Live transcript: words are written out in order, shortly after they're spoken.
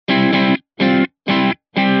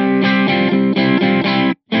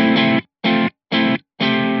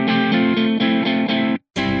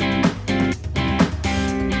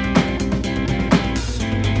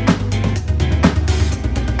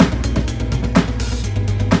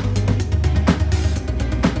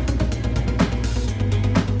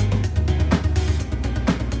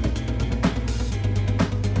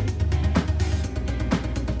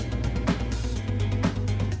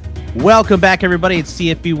Welcome back, everybody. It's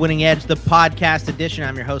CFB Winning Edge, the podcast edition.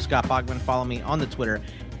 I'm your host, Scott Bogman. Follow me on the Twitter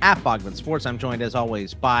at Bogman Sports. I'm joined, as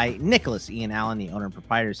always, by Nicholas Ian Allen, the owner and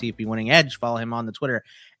proprietor of CFB Winning Edge. Follow him on the Twitter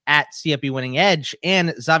at CFB Winning Edge,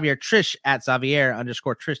 and Xavier Triche at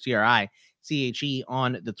Xavier_Triche, Triche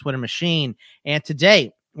on the Twitter machine. And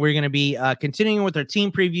today we're going to be continuing with our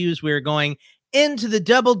team previews. We're going into the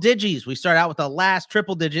double digits. We start out with the last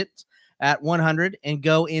triple digits at 100 and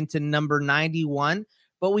go into number 91.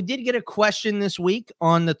 But we did get a question this week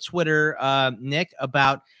on the Twitter, Nick,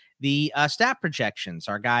 about the stat projections.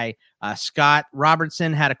 Our guy, Scott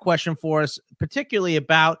Robertson, had a question for us, particularly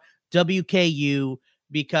about WKU,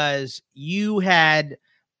 because you had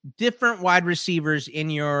different wide receivers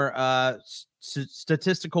in your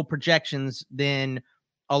statistical projections than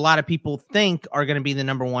a lot of people think are going to be the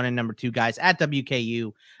number one and number two guys at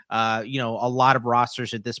WKU. A lot of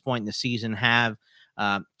rosters at this point in the season have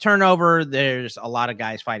turnover. There's a lot of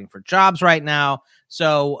guys fighting for jobs right now.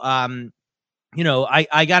 So, I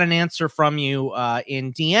got an answer from you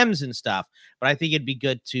in DMs and stuff, but I think it'd be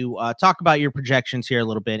good to talk about your projections here a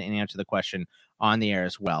little bit and answer the question on the air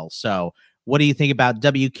as well. So what do you think about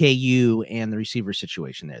WKU and the receiver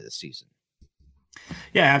situation there this season?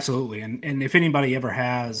 Yeah, absolutely. And if anybody ever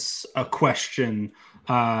has a question,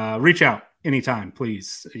 reach out anytime,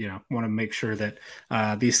 please. Want to make sure that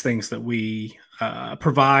these things that we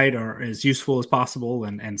provide are as useful as possible.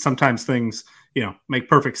 And sometimes things, make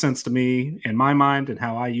perfect sense to me in my mind and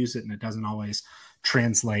how I use it. And it doesn't always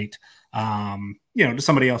translate, to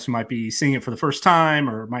somebody else who might be seeing it for the first time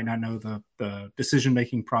or might not know the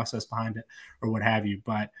decision-making process behind it or what have you.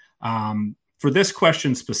 But for this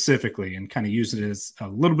question specifically, and kind of use it as a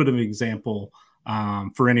little bit of an example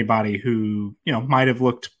for anybody who, might have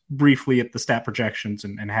looked briefly at the stat projections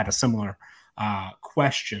and had a similar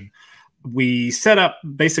question. We set up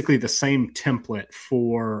basically the same template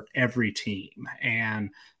for every team.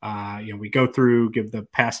 And, we go through, give the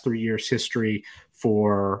past 3 years history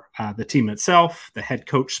for the team itself, the head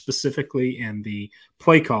coach specifically, and the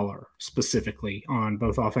play caller specifically on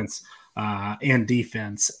both offense and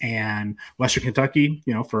defense. And Western Kentucky,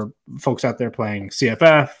 for folks out there playing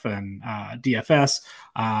CFF and DFS,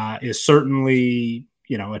 is certainly,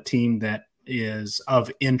 a team that is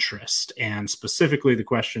of interest. And specifically the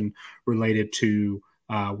question related to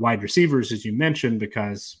wide receivers, as you mentioned,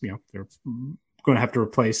 because, they're going to have to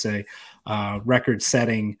replace a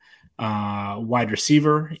record-setting wide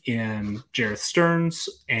receiver in Jarrett Stearns.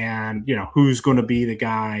 And, who's going to be the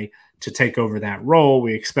guy to take over that role.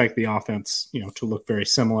 We expect the offense, to look very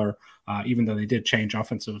similar, even though they did change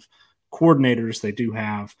offensive coordinators. They do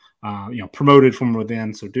have, promoted from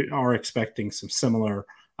within, so are expecting some similar,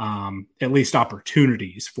 at least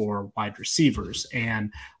opportunities for wide receivers.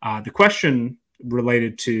 And the question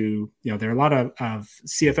related to, there are a lot of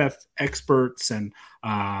CFF experts and,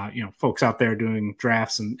 folks out there doing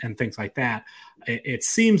drafts and things like that. It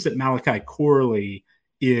seems that Malachi Corley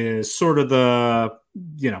is sort of the,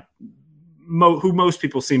 who most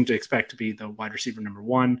people seem to expect to be the wide receiver number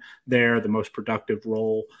one there, the most productive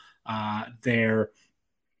role there.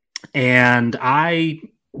 And I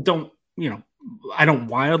don't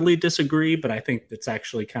wildly disagree, but I think that's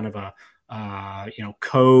actually kind of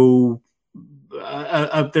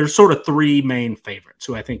there's sort of three main favorites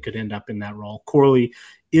who I think could end up in that role. Corley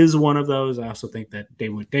is one of those. I also think that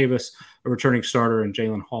David Davis, a returning starter, and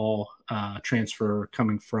Jalen Hall, transfer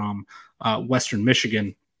coming from Western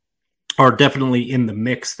Michigan, are definitely in the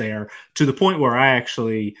mix there, to the point where I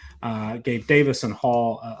actually gave Davis and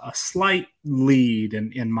Hall a slight lead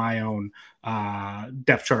in my own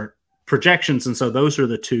depth chart projections. And so those are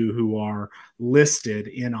the two who are listed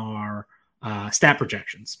in our stat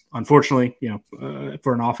projections. Unfortunately,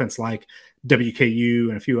 for an offense like WKU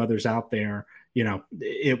and a few others out there,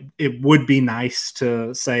 it would be nice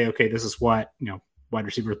to say, okay, this is what, wide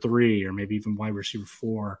receiver 3 or maybe even wide receiver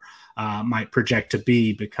 4 might project to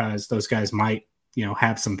be, because those guys might,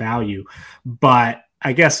 have some value. But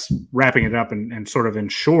I guess wrapping it up and sort of in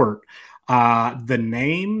short, the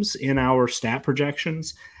names in our stat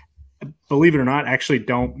projections, believe it or not, actually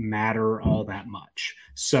don't matter all that much.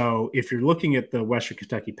 So if you're looking at the Western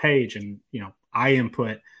Kentucky page and, I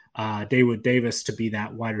input David Davis to be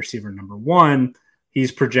that wide receiver number 1,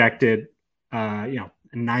 he's projected,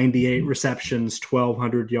 98 receptions,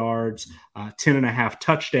 1,200 yards, 10.5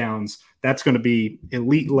 touchdowns. That's going to be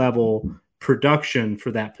elite level production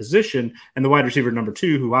for that position. And the wide receiver number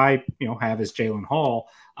 2, who I, have as Jalen Hall,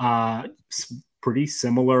 pretty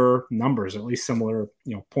similar numbers, at least similar,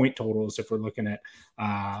 point totals. If we're looking at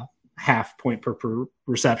half point per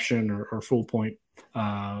reception or full point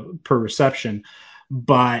per reception,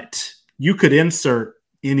 but you could insert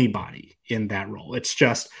anybody in that role. It's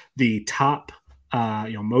just the top,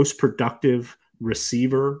 most productive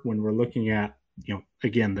receiver when we're looking at,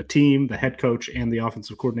 again, the team, the head coach, and the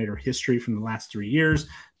offensive coordinator history from the last 3 years,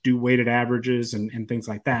 do weighted averages and things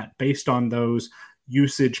like that. Based on those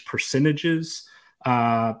usage percentages,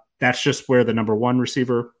 that's just where the number one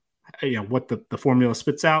receiver, what the formula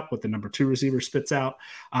spits out, what the number two receiver spits out.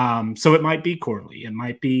 So it might be Corley, it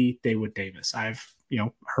might be Dawood Davis. I've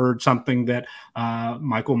heard something that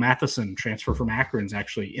Michael Matheson, transfer from Akron, is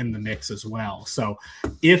actually in the mix as well. So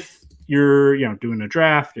if you're doing a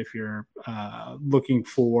draft, if you're looking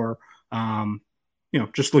for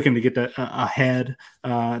just looking to get ahead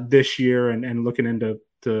this year and looking into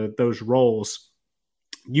those roles,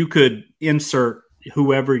 you could insert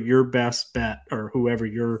whoever your best bet or whoever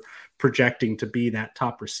you're projecting to be that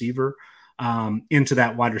top receiver into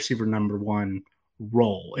that wide receiver number one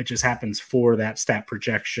role. It just happens for that stat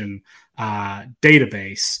projection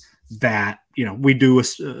database that we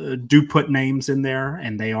do put names in there,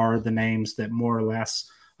 and they are the names that more or less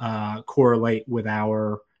correlate with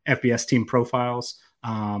our FBS team profiles.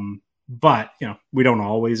 But we don't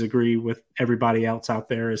always agree with everybody else out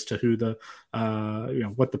there as to who the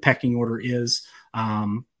what the pecking order is.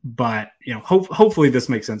 But hopefully this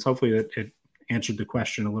makes sense. Hopefully it answered the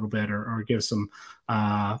question a little bit, or gives some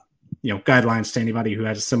guidelines to anybody who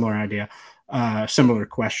has a similar idea, similar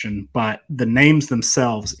question. But the names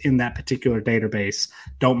themselves in that particular database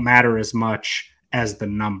don't matter as much as the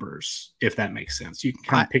numbers, if that makes sense. You can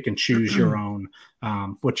kind of pick and choose your own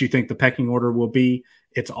what you think the pecking order will be.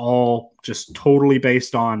 It's all just totally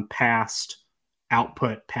based on past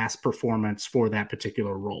output, past performance for that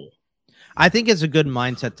particular role. I think it's a good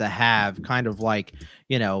mindset to have, kind of like,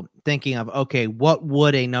 thinking of, okay, what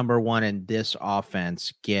would a number one in this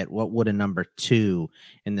offense get? What would a number two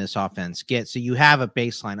in this offense get? So you have a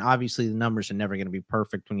baseline. Obviously, the numbers are never going to be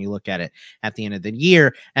perfect when you look at it at the end of the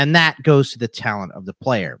year. And that goes to the talent of the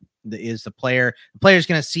player. The player's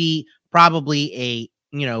going to see probably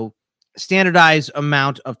a, standardized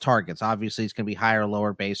amount of targets. Obviously, it's going to be higher or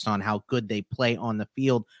lower based on how good they play on the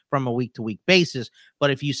field from a week-to-week basis.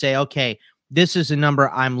 But if you say, okay, this is a number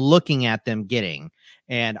I'm looking at them getting,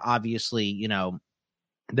 and obviously,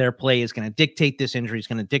 their play is going to dictate this, injury is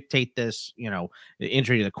going to dictate this, the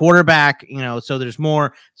injury to the quarterback, so there's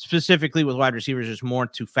more specifically with wide receivers, there's more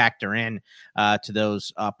to factor in to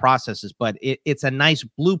those processes, but it's a nice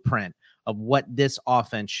blueprint of what this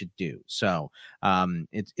offense should do. So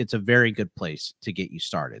it's a very good place to get you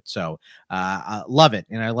started. So I love it.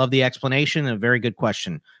 And I love the explanation, and a very good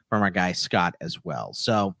question from our guy, Scott, as well.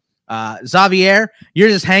 So Xavier, you're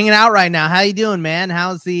just hanging out right now. How you doing, man?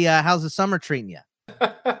 How's the summer treating you?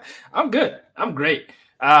 I'm good. I'm great.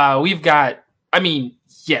 We've got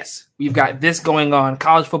this going on.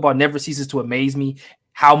 College football never ceases to amaze me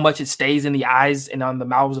how much it stays in the eyes and on the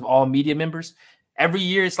mouths of all media members. Every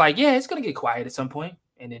year it's like, yeah, it's going to get quiet at some point,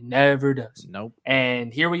 and it never does. Nope.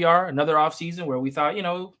 And here we are, another offseason where we thought, it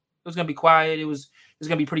was going to be quiet. It was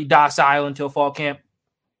going to be pretty docile until fall camp.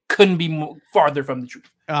 Couldn't be farther from the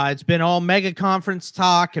truth. It's been all mega conference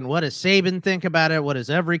talk, and what does Saban think about it? What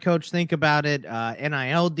does every coach think about it?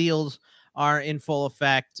 NIL deals are in full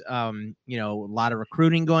effect. A lot of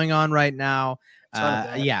recruiting going on right now.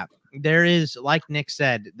 There is, like Nick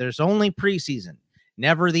said, there's only preseason,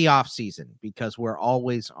 never the off season, because we're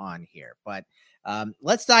always on here. But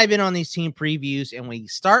let's dive in on these team previews, and we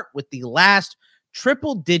start with the last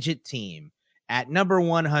triple-digit team at number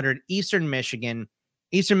 100, Eastern Michigan.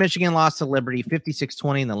 Eastern Michigan lost to Liberty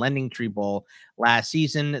 56-20 in the Lending Tree Bowl last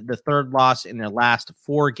season, the third loss in their last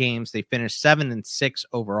 4 games. They finished 7-6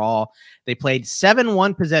 overall. They played 7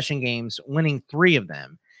 one-possession games, winning 3 of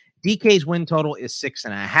them. DK's win total is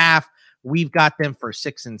 6.5. We've got them for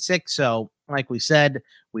 6-6. So, like we said,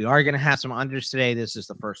 we are going to have some unders today. This is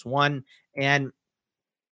the first one. And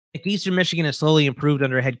Eastern Michigan has slowly improved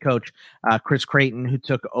under head coach Chris Creighton, who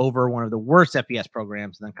took over one of the worst FBS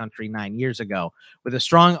programs in the country 9 years ago. With a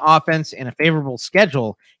strong offense and a favorable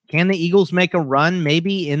schedule, can the Eagles make a run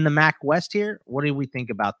maybe in the MAC West here? What do we think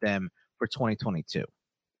about them for 2022?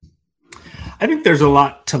 I think there's a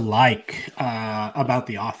lot to like about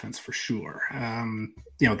the offense for sure.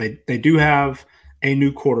 They do have a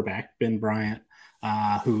new quarterback, Ben Bryant,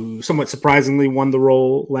 who somewhat surprisingly won the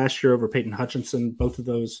role last year over Peyton Hutchinson. Both of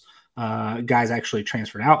those guys actually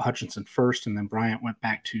transferred out. Hutchinson first, and then Bryant went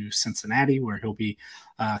back to Cincinnati, where he'll be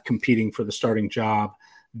competing for the starting job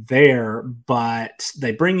there. But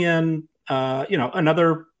they bring in,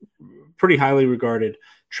 another pretty highly regarded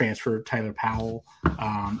transfer, Tyler Powell,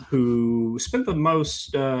 who spent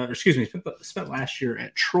spent last year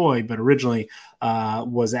at Troy, but originally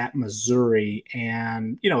was at Missouri.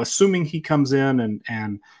 And, assuming he comes in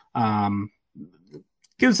and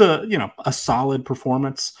gives a solid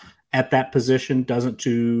performance at that position, doesn't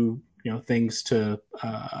do things to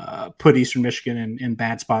put Eastern Michigan in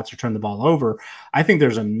bad spots or turn the ball over, I think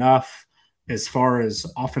there's enough as far as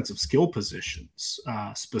offensive skill positions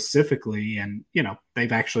specifically. And,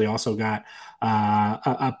 they've actually also got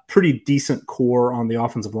a pretty decent core on the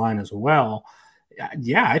offensive line as well.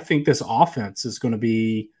 Yeah, I think this offense is going to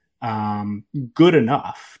be good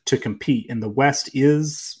enough to compete. And the West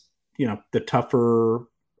is, the tougher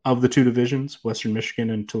of the two divisions. Western Michigan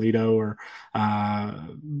and Toledo are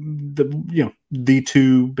the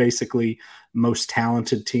two basically most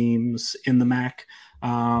talented teams in the MAC.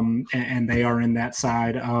 And they are in that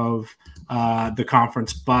side of the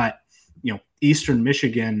conference. But, Eastern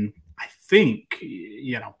Michigan, I think,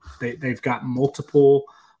 they've got multiple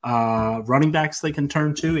running backs they can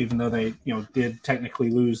turn to, even though they, did technically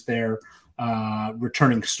lose their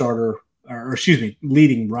returning starter,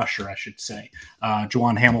 leading rusher, I should say,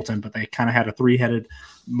 Juwan Hamilton. But they kind of had a three-headed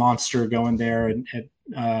monster going there. And at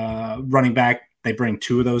running back, they bring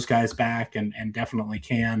two of those guys back and definitely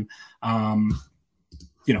can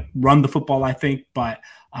run the football, I think, but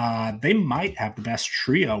they might have the best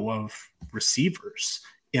trio of receivers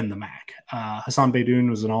in the MAC. Hassan Beydoun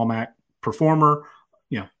was an all-MAC performer,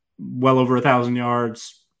 well over 1,000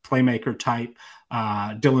 yards, playmaker type.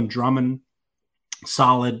 Dylan Drummond,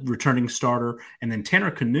 solid returning starter. And then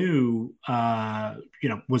Tanner Canoe,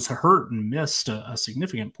 was hurt and missed a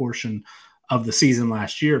significant portion of the season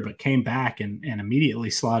last year, but came back and immediately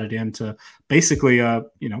slotted into basically a,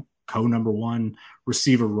 co-number one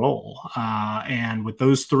receiver role. And with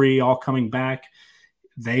those three all coming back,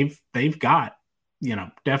 they've got,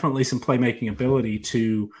 definitely some playmaking ability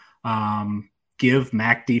to give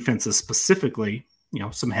MAC defenses specifically,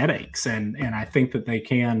 some headaches. And I think that they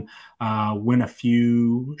can win a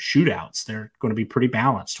few shootouts. They're going to be pretty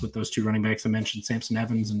balanced with those two running backs I mentioned, Samson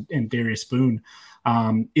Evans and Darius Boone.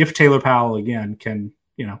 If Taylor Powell, again, can,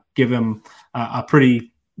 give him a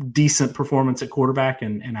pretty decent performance at quarterback,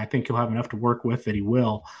 and I think he'll have enough to work with that he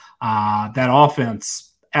will. That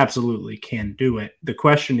offense absolutely can do it. The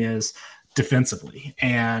question is defensively,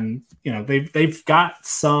 and they've got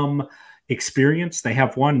some experience. They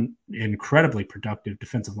have one incredibly productive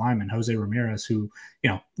defensive lineman, Jose Ramirez, who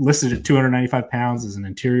listed at 295 pounds as an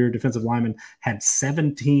interior defensive lineman, had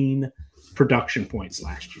 17 production points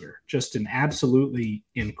last year. Just an absolutely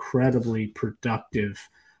incredibly productive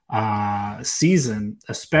season,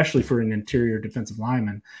 especially for an interior defensive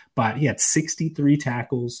lineman. But he had 63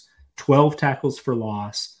 tackles, 12 tackles for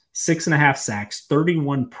loss, 6.5 sacks,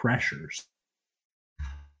 31 pressures.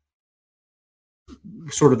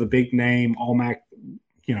 Sort of the big name, all-MAC,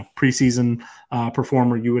 preseason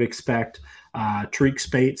performer you would expect. Tariq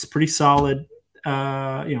Spates, pretty solid,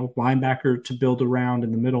 linebacker to build around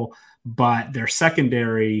in the middle. But their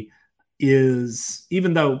secondary is,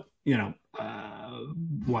 even though,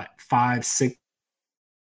 5, 6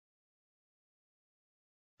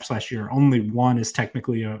 last year, only one is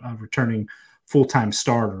technically a returning full-time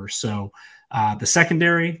starter. So the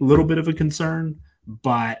secondary, a little bit of a concern,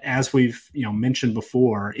 but as we've mentioned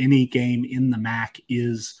before, any game in the MAC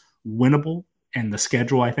is winnable, and the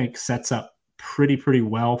schedule, I think, sets up pretty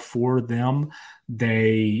well for them.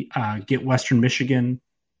 They get Western Michigan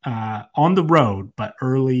on the road, but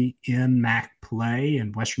early in MAC play,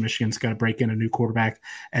 and Western Michigan's got to break in a new quarterback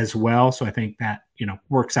as well. So I think that,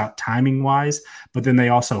 works out timing wise, but then they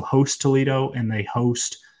also host Toledo and they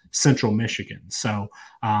host Central Michigan. So,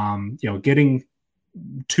 getting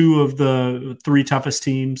two of the three toughest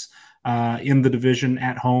teams in the division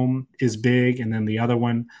at home is big. And then the other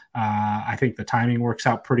one, I think the timing works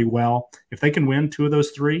out pretty well. If they can win two of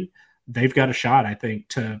those three, they've got a shot, I think,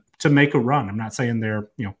 to make a run. I'm not saying they're,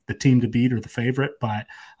 the team to beat or the favorite, but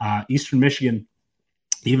Eastern Michigan,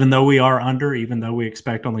 even though we are under, even though we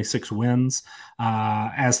expect only 6 wins,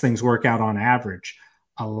 as things work out on average,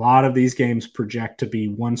 a lot of these games project to be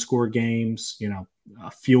one-score games,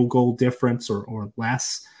 a field goal difference or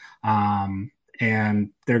less. And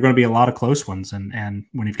there are going to be a lot of close ones. And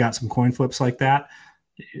when you've got some coin flips like that,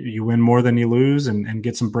 you win more than you lose and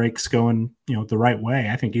get some breaks going, the right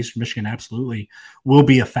way. I think Eastern Michigan absolutely will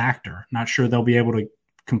be a factor. Not sure they'll be able to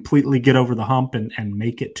completely get over the hump and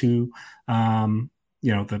make it to,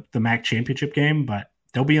 the MAC championship game, but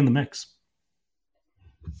they'll be in the mix.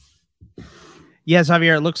 Yeah,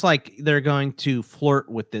 Xavier, it looks like they're going to flirt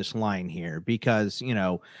with this line here because,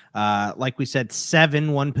 like we said,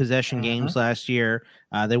 7 one-possession games last year.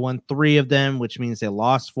 They won 3 of them, which means they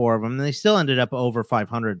lost 4 of them. And they still ended up over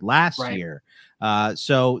 500 last year.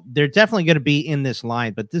 So they're definitely going to be in this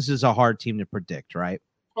line, but this is a hard team to predict, right?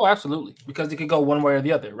 Oh, absolutely, because they could go one way or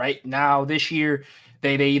the other. Right now, this year,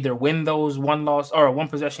 they either win those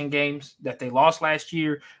one-possession games that they lost last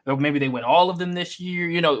year, or maybe they win all of them this year.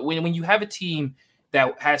 When you have a team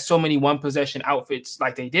that has so many one-possession outfits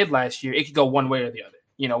like they did last year, it could go one way or the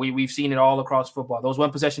other. We've seen it all across football. Those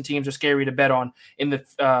one-possession teams are scary to bet on in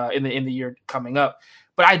the year coming up.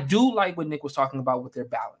 But I do like what Nick was talking about with their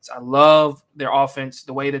balance. I love their offense,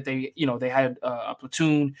 the way that they had a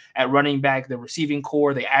platoon at running back, the receiving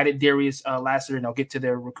core. They added Darius Lassiter, and I'll get to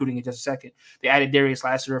their recruiting in just a second. They added Darius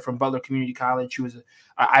Lassiter from Butler Community College, who was,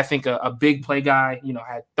 I think, a big play guy.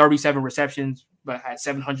 Had 37 receptions, but had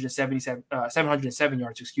 707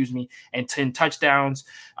 yards, and 10 touchdowns.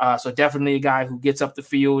 So definitely a guy who gets up the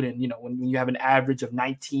field, and when you have an average of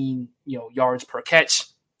 19 yards per catch,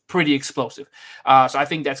 pretty explosive. So I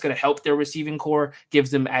think that's going to help their receiving core,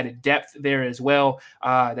 gives them added depth there as well.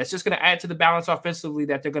 That's just going to add to the balance offensively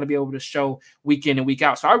that they're going to be able to show week in and week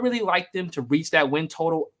out. So I really like them to reach that win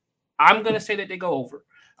total. I'm going to say that they go over.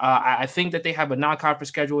 I think that they have a non-conference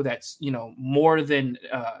schedule that's, more than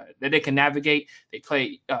that they can navigate. They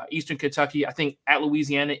play Eastern Kentucky. I think at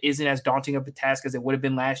Louisiana isn't as daunting of a task as it would have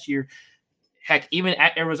been last year. Heck, even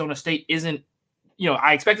at Arizona State isn't,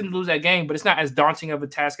 I expect them to lose that game, but it's not as daunting of a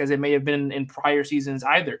task as it may have been in prior seasons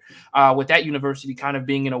either. With that university kind of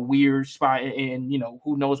being in a weird spot, and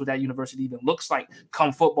who knows what that university even looks like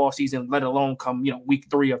come football season, let alone come week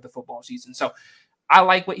 3 of the football season. So I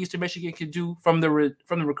like what Eastern Michigan can do from the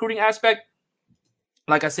recruiting aspect.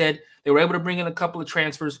 Like I said, they were able to bring in a couple of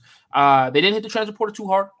transfers. They didn't hit the transfer portal too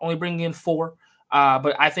hard, only bringing in 4.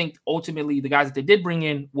 But I think ultimately the guys that they did bring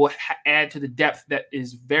in will add to the depth that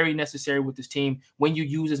is very necessary with this team when you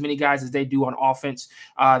use as many guys as they do on offense.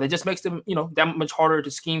 That just makes them, that much harder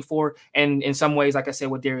to scheme for. And in some ways, like I said,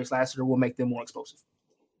 with Darius Lassiter, will make them more explosive.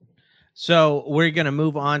 So we're going to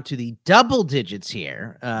move on to the double digits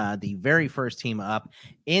here. The very first team up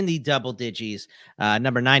in the double digits,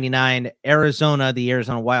 number 99, Arizona, the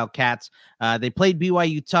Arizona Wildcats. They played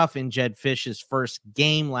BYU tough in Jedd Fisch's first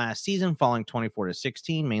game last season, falling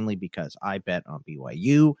 24-16, mainly because I bet on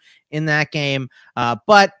BYU in that game.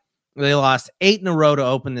 But they lost 8 in a row to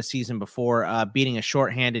open the season before beating a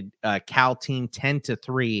shorthanded Cal team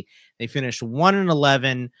 10-3. They finished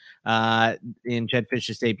 1-11 in Jedd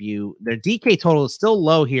Fisch's debut. Their DK total is still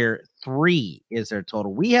low here. 3 is their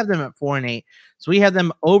total. We have them at 4-8, so we have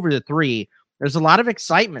them over the 3. There's a lot of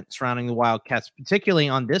excitement surrounding the Wildcats, particularly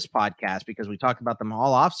on this podcast, because we talked about them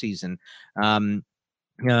all offseason.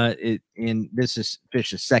 This is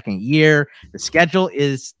Fisch's second year. The schedule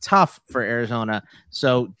is tough for Arizona.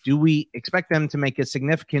 So do we expect them to make a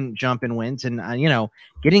significant jump in wins? And,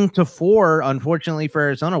 getting to 4, unfortunately for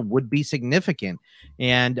Arizona, would be significant.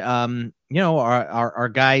 And, our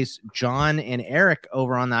guys, John and Eric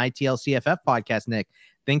over on the ITL CFF podcast, Nick,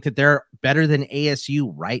 think that they're better than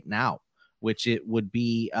ASU right now, which it would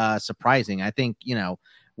be surprising. I think,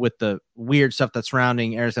 with the weird stuff that's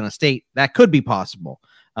surrounding Arizona State, that could be possible.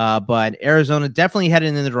 But Arizona definitely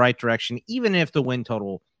headed in the right direction, even if the win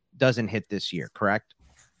total doesn't hit this year, correct?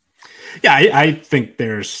 Yeah, I think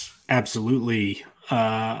there's absolutely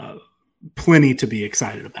plenty to be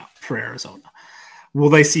excited about for Arizona. Will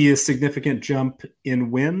they see a significant jump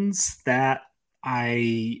in wins? That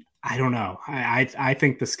I don't know. I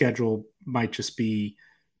think the schedule might just be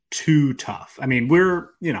too tough. I mean,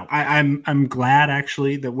 I'm glad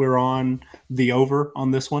actually that we're on the over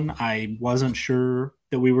on this one. I wasn't sure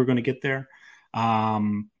that we were going to get there.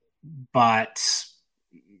 But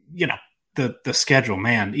the schedule,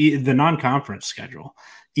 man, the non-conference schedule,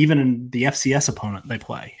 even in the FCS opponent they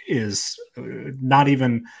play is not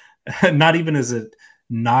even is it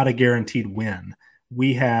not a guaranteed win.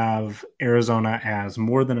 We have Arizona as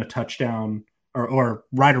more than a touchdown or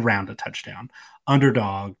right around a touchdown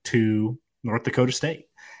underdog to North Dakota State.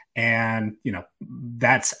 And,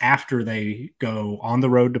 that's after they go on the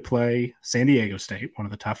road to play San Diego State, one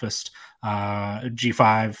of the toughest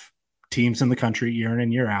G5 teams in the country year in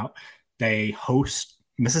and year out. They host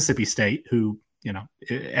Mississippi State, who,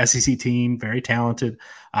 SEC team, very talented,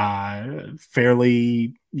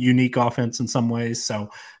 fairly unique offense in some ways. So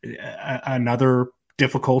another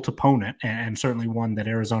difficult opponent, and certainly one that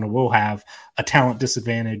Arizona will have a talent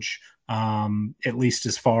disadvantage, at least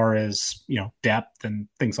as far as depth and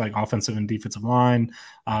things like offensive and defensive line.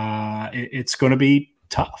 It's going to be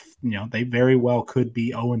tough. They very well could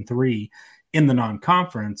be 0-3 in the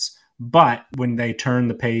non-conference. But when they turn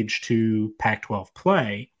the page to Pac-12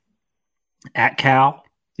 play at Cal,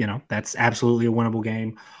 that's absolutely a winnable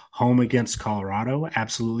game. Home against Colorado,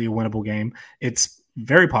 absolutely a winnable game. It's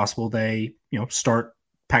very possible they, start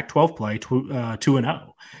Pac-12 play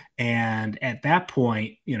 2-0. And at that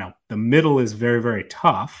point, the middle is very, very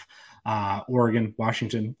tough. Oregon,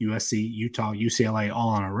 Washington, USC, Utah, UCLA, all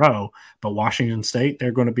on a row. But Washington State,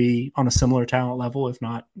 they're going to be on a similar talent level, if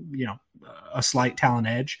not, a slight talent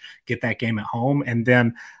edge. Get that game at home. And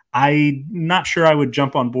then I'm not sure I would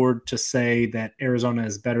jump on board to say that Arizona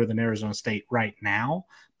is better than Arizona State right now.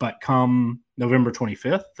 But come November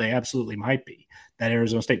 25th, they absolutely might be. That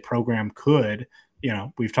Arizona State program could,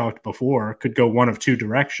 we've talked before, could go one of two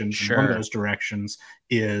directions. Sure. And one of those directions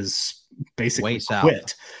is basically way south.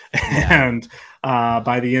 Quit. Yeah. And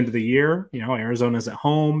by the end of the year, Arizona's at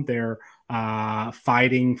home. They're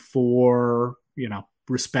fighting for,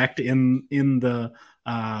 respect in the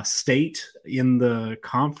state, in the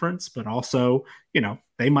conference, but also,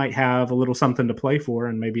 they might have a little something to play for,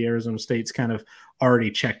 and maybe Arizona State's kind of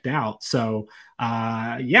already checked out. So,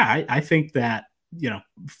 I think that,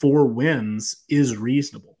 4 wins is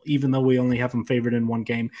reasonable, even though we only have them favored in one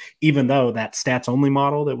game, even though that stats only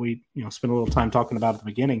model that we, spent a little time talking about at the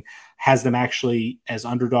beginning has them actually as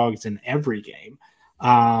underdogs in every game.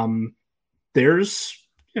 There's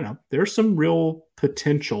some real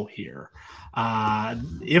potential here.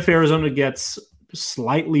 If Arizona gets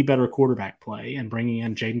slightly better quarterback play and bringing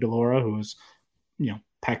in Jaden DeLora, who is,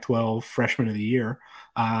 Pac-12 freshman of the year,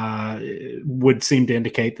 would seem to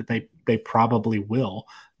indicate that they probably will.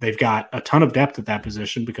 They've got a ton of depth at that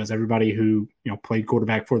position because everybody who played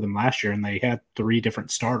quarterback for them last year, and they had 3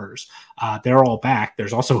 different starters, they're all back.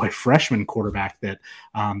 There's also a freshman quarterback that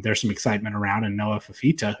there's some excitement around, and Noah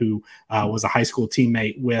Fafita, who was a high school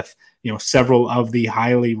teammate with several of the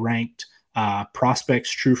highly ranked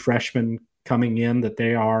prospects, true freshmen coming in, that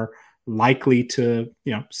they are likely to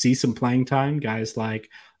see some playing time. Guys like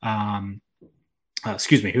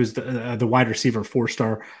who's the wide receiver,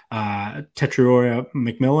 4-star Tetrioria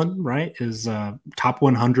McMillan, right, is a top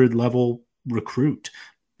 100 level recruit.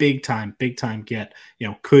 Big time get,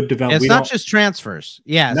 could develop. It's not just transfers.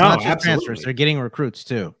 Yeah, it's not just absolutely. transfers. They're getting recruits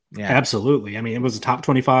too. Yeah, absolutely. I mean, it was a top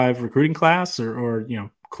 25 recruiting class or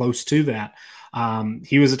close to that.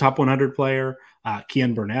 He was a top 100 player.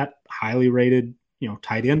 Kean Burnett, highly rated,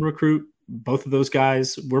 tight end recruit. Both of those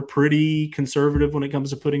guys were pretty conservative when it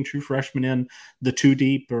comes to putting true freshmen in the 2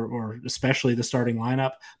 deep or especially the starting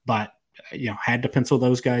lineup, but had to pencil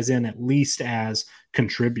those guys in at least as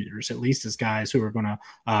contributors, at least as guys who are going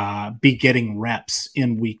to be getting reps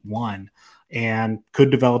in week 1 and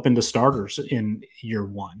could develop into starters in year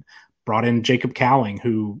 1. Brought in Jacob Cowing,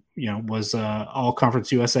 who was all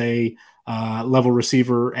conference USA level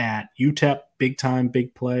receiver at UTEP, big time,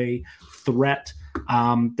 big play threat.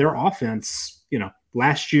 Their offense,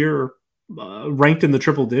 last year ranked in the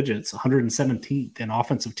triple digits, 117th in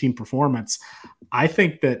offensive team performance. I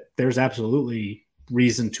think that there's absolutely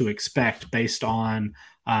reason to expect, based on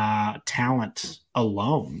talent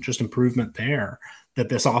alone, just improvement there, that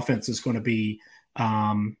this offense is going to be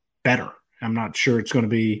better. I'm not sure it's going to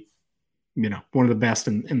be, one of the best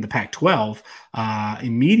in the Pac-12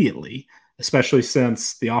 immediately, especially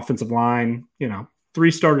since the offensive line, 3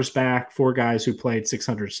 starters back, 4 guys who played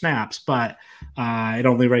 600 snaps, but it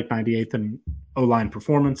only ranked 98th in O-line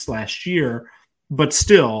performance last year. But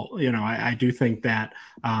still, I do think that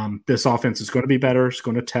this offense is going to be better. It's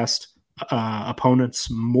going to test opponents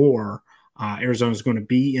more. Arizona is going to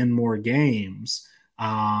be in more games.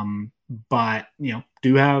 But,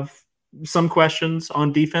 do have some questions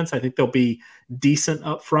on defense. I think they'll be decent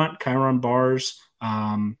up front. Kyron Bars,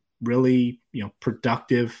 really,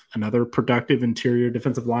 productive, another productive interior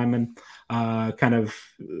defensive lineman, kind of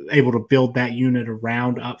able to build that unit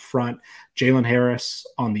around up front. Jalen Harris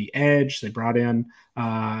on the edge. They brought in,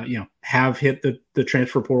 have hit the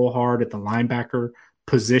transfer portal hard at the linebacker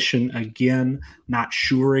position again. Not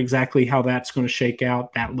sure exactly how that's going to shake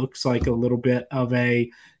out. That looks like a little bit of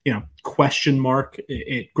a, question mark.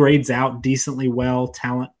 It grades out decently well,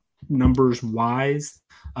 talent numbers wise.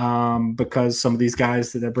 Because some of these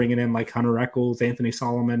guys that they're bringing in, like Hunter Echols, Anthony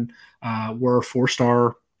Solomon, were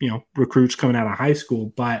 4-star, recruits coming out of high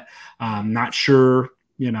school, but not sure,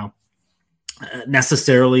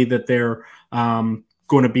 necessarily that they're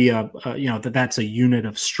going to be that that's a unit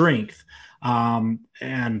of strength.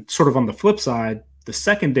 And sort of on the flip side, the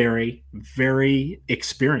secondary, very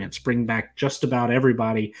experienced, bring back just about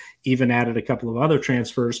everybody, even added a couple of other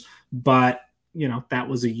transfers, but that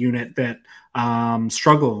was a unit that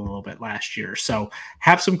struggled a little bit last year. So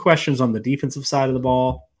have some questions on the defensive side of the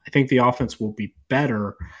ball. I think the offense will be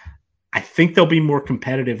better. I think they'll be more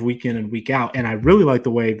competitive week in and week out. And I really like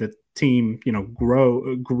the way the team,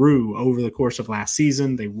 grew over the course of last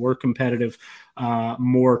season. They were competitive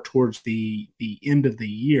more towards the end of the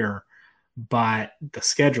year. But the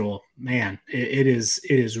schedule, man, it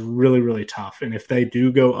is really, really tough. And if they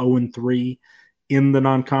do go 0-3 in the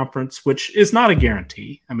non-conference, which is not a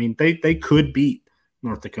guarantee. I mean, they could beat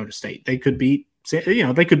North Dakota State. They could beat,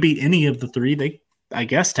 they could beat any of the three. They, I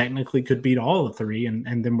guess, technically could beat all of the three.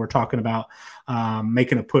 And then we're talking about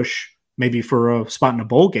making a push maybe for a spot in a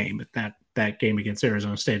bowl game at that game against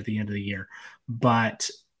Arizona State at the end of the year. But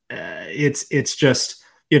it's just,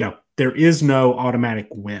 there is no automatic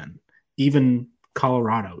win. Even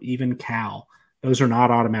Colorado, even Cal, those are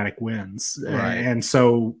not automatic wins. Right. And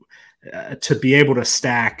so to be able to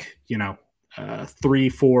stack, 3,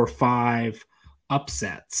 4, 5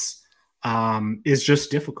 upsets is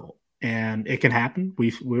just difficult. And it can happen.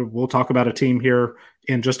 We'll talk about a team here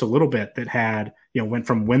in just a little bit that had, went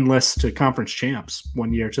from winless to conference champs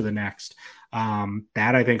one year to the next.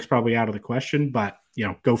 That I think is probably out of the question, but,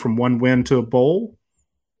 go from one win to a bowl,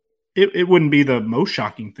 it wouldn't be the most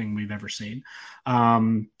shocking thing we've ever seen.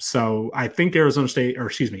 So I think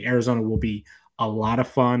Arizona will be a lot of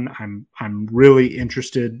fun. I'm really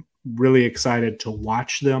interested, really excited to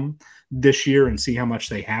watch them this year and see how much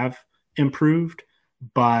they have improved.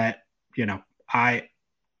 But,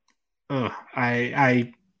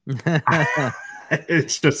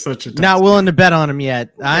 it's just such a not willing to bet on them yet.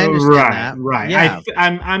 I understand that. Right. Yeah.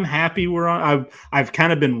 I'm happy we're on. I've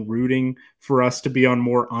kind of been rooting for us to be on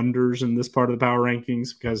more unders in this part of the power rankings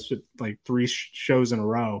because like 3 shows in a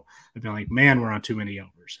row, I've been like, man, we're on too many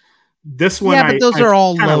overs. This one, but those are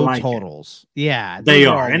all low like totals. Yeah, they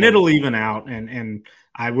are, and it'll even out. And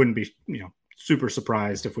I wouldn't be, super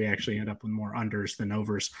surprised if we actually end up with more unders than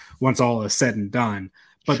overs once all is said and done.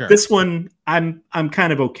 But This one, I'm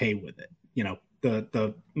kind of okay with it.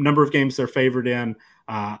 The number of games they're favored in,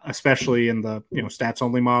 especially in the stats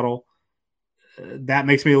only model, that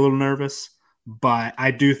makes me a little nervous. But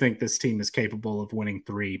I do think this team is capable of winning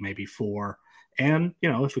 3, maybe 4. And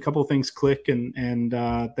if a couple of things click and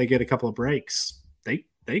they get a couple of breaks,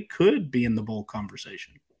 they could be in the bowl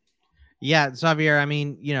conversation. Yeah, Xavier. I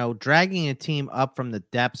mean, dragging a team up from the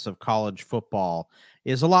depths of college football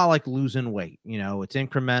is a lot like losing weight. It's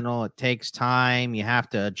incremental. It takes time. You have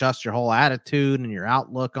to adjust your whole attitude and your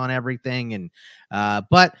outlook on everything. And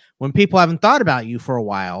but when people haven't thought about you for a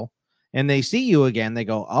while and they see you again, they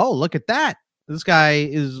go, "Oh, look at that. This guy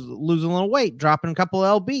is losing a little weight, dropping a couple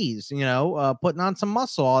of lbs, putting on some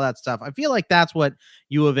muscle, all that stuff." I feel like that's what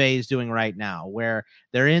U of A is doing right now, where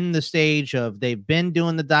they're in the stage of they've been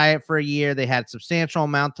doing the diet for a year. They had a substantial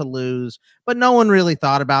amount to lose, but no one really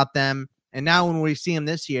thought about them. And now when we see them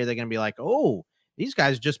this year, they're going to be like, "Oh, these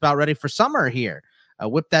guys are just about ready for summer here.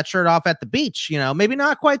 Whip that shirt off at the beach." Maybe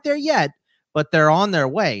not quite there yet, but they're on their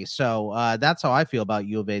way. So that's how I feel about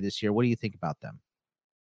U of A this year. What do you think about them?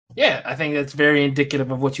 Yeah, I think that's very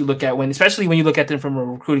indicative of what you look at especially when you look at them from a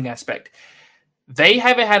recruiting aspect. They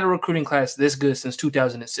haven't had a recruiting class this good since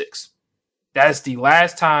 2006. That's the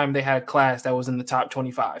last time they had a class that was in the top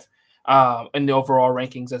 25 in the overall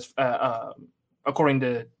rankings, as according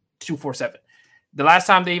to 247. The last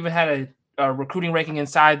time they even had a recruiting ranking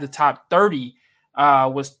inside the top 30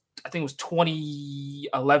 was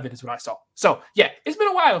 2011 is what I saw. So yeah, it's been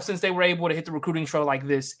a while since they were able to hit the recruiting trail like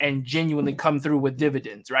this and genuinely come through with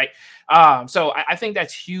dividends, right? So I think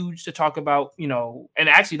that's huge to talk about, and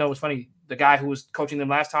actually, what's funny, the guy who was coaching them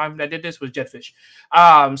last time that did this was Jedd Fisch.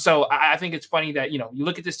 So I think it's funny that, you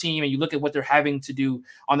look at this team and you look at what they're having to do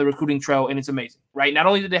on the recruiting trail, and it's amazing, right? Not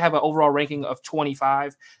only did they have an overall ranking of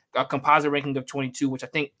 25, a composite ranking of 22, which I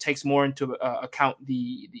think takes more into account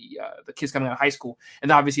the kids coming out of high school,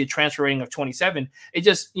 and obviously a transfer rating of 27. It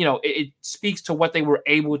just, it speaks to what they were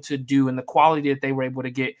able to do and the quality that they were able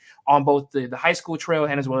to get on both the high school trail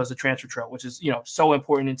and as well as the transfer trail, which is, so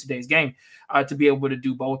important in today's game to be able to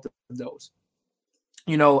do both of those.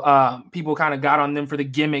 People kind of got on them for the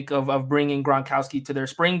gimmick of bringing Gronkowski to their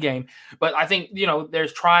spring game. But I think, they're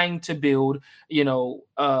trying to build, an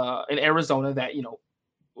Arizona that,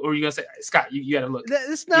 what were you gonna say, Scott? You got to look.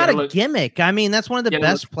 It's not a gimmick. I mean, that's one of the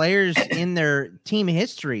best players in their team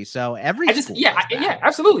history. So absolutely.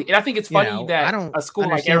 And I think it's funny that a school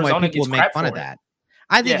like Arizona gets crap for that.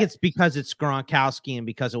 I think it's because it's Gronkowski and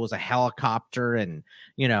because it was a helicopter and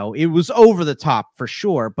it was over the top for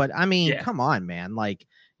sure. But I mean, come on, man. Like,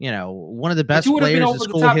 one of the best players in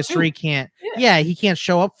school history can't. Yeah, he can't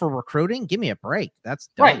show up for recruiting. Give me a break. That's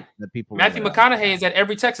dope. Right. That people Matthew McConaughey is at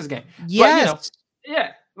every Texas game. Yes.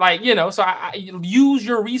 But, Like, so I use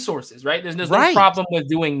your resources, right? There's no problem with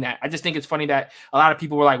doing that. I just think it's funny that a lot of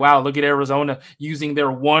people were like, wow, look at Arizona using their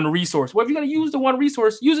one resource. Well, if you're going to use the one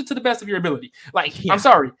resource, use it to the best of your ability. Like, I'm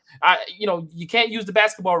sorry. You can't use the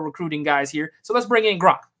basketball recruiting guys here. So let's bring in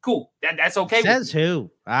Gronk. Cool. That's okay. Says who?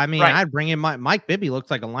 I mean, I'd bring in Mike Bibby. Looks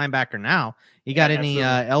like a linebacker now. You got any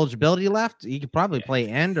eligibility left? You could probably play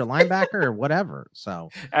end or linebacker or whatever. So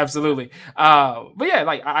absolutely. But yeah,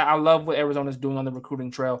 like I love what Arizona's doing on the recruiting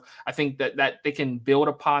trail. I think that they can build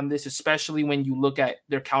upon this, especially when you look at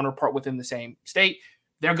their counterpart within the same state.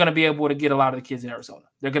 They're going to be able to get a lot of the kids in Arizona.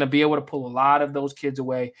 They're going to be able to pull a lot of those kids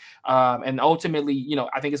away. And ultimately,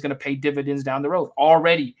 I think it's going to pay dividends down the road.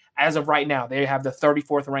 Already, as of right now, they have the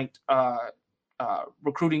 34th ranked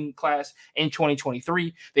recruiting class in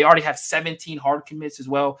 2023. They already have 17 hard commits as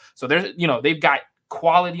well. So there's, they've got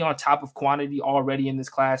quality on top of quantity already in this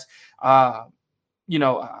class. They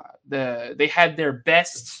had their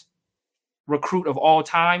best recruit of all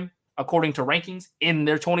time, according to rankings, in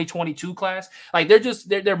their 2022 class. Like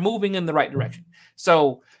they're moving in the right direction.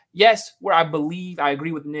 So yes, where I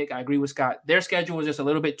agree with Nick, I agree with Scott. Their schedule is just a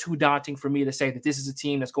little bit too daunting for me to say that this is a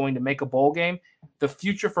team that's going to make a bowl game. The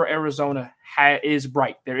future for Arizona is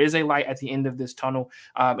bright. There is a light at the end of this tunnel,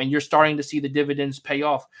 and you're starting to see the dividends pay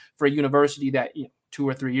off for a university that 2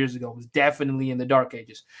 or 3 years ago was definitely in the dark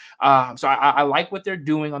ages. So I like what they're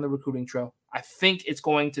doing on the recruiting trail. I think it's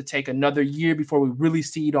going to take another year before we really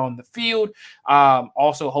see it on the field.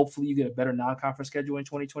 Also, hopefully you get a better non-conference schedule in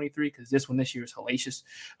 2023 because this year is hellacious.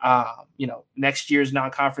 Next year's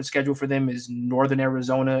non-conference schedule for them is Northern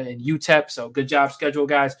Arizona and UTEP. So good job, schedule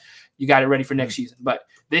guys. You got it ready for next season. But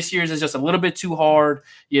this year's is just a little bit too hard.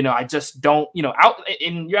 I just don't,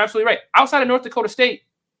 and you're absolutely right. Outside of North Dakota State,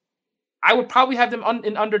 I would probably have them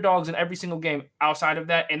in underdogs in every single game outside of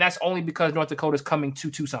that. And that's only because North Dakota is coming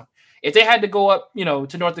to Tucson. If they had to go up,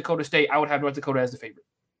 to North Dakota State, I would have North Dakota as the favorite.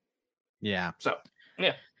 Yeah. So,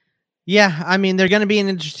 yeah. Yeah, I mean, they're going to be an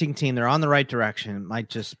interesting team. They're on the right direction. It might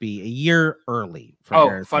just be a year early.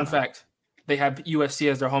 For fun fact. They have USC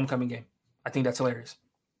as their homecoming game. I think that's hilarious.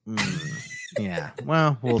 Yeah.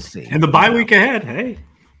 Well, we'll see. And the bye week ahead. Hey.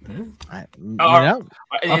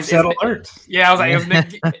 Upset alert. Yeah, I was like, is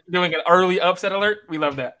Nick doing an early upset alert? We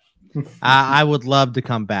love that. I would love to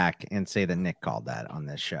come back and say that Nick called that on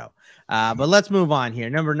this show. But let's move on here.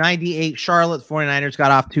 Number 98, Charlotte 49ers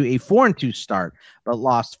got off to a 4-2 start, but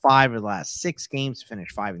lost 5 of the last 6 games,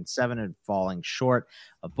 finished 5-7 and falling short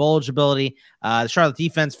of bowl eligibility. The Charlotte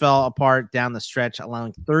defense fell apart down the stretch,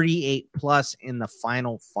 allowing 38 plus in the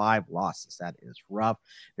final 5 losses. That is rough.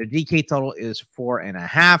 Their DK total is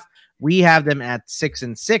 4.5. We have them at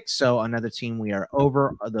 6-6. So another team we are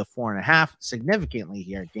over the 4.5 significantly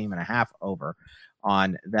here, 1.5 over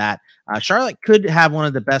on that. Charlotte could have one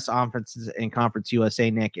of the best offenses in Conference USA,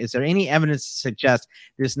 Nick. Is there any evidence to suggest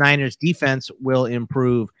this Niners defense will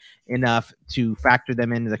improve enough to factor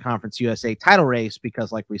them into the Conference USA title race?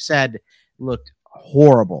 Because like we said, looked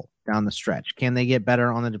horrible down the stretch. Can they get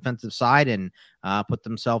better on the defensive side and put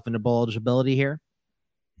themselves into bowl eligibility here?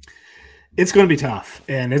 It's going to be tough,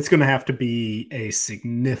 and it's going to have to be a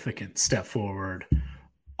significant step forward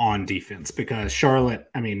on defense because Charlotte,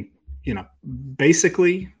 I mean,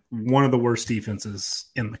 basically one of the worst defenses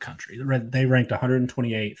in the country. They ranked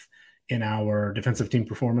 128th in our defensive team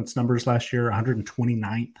performance numbers last year,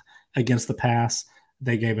 129th against the pass.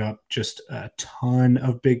 They gave up just a ton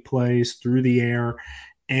of big plays through the air.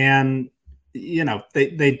 And,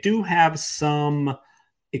 they do have some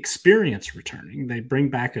experience returning. They bring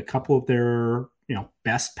back a couple of their,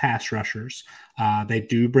 best pass rushers. They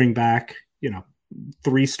do bring back,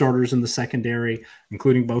 3 starters in the secondary,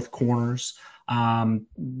 including both corners. A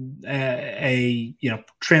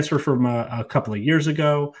transfer from a couple of years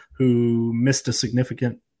ago who missed a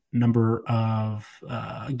significant number of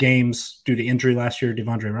games due to injury last year,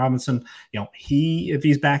 Devondre Robinson. If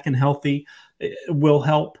he's back and healthy, will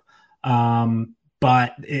help.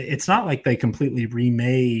 But it's not like they completely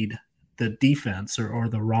remade the defense or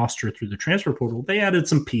the roster through the transfer portal. They added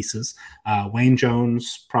some pieces. Wayne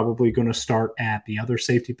Jones probably going to start at the other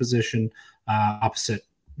safety position opposite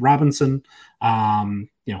Robinson.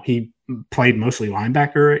 He played mostly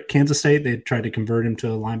linebacker at Kansas State. They tried to convert him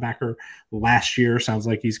to a linebacker last year. Sounds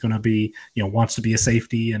like he's going to be, wants to be a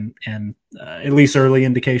safety, and at least early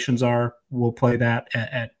indications are we'll play that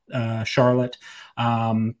at Charlotte.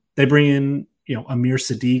 They bring in, Amir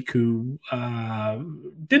Sadiq, who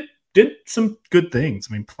did did some good things.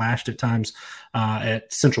 I mean, flashed at times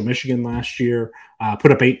at Central Michigan last year,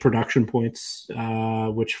 put up 8 production points,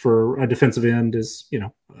 which for a defensive end is,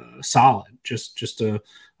 solid. Just a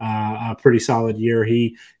pretty solid year.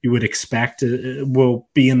 You would expect will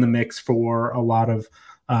be in the mix for a lot of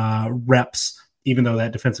reps, even though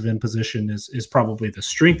that defensive end position is probably the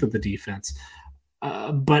strength of the defense.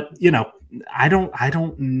 But I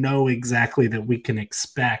don't know exactly that we can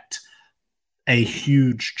expect a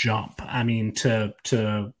huge jump. I mean,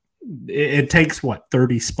 it takes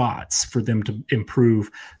 30 spots for them to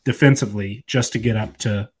improve defensively just to get up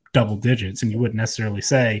to double digits. And you wouldn't necessarily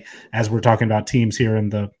say, as we're talking about teams here in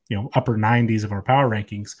the upper 90s of our power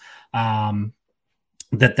rankings,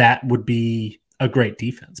 that would be a great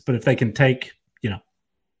defense. But if they can take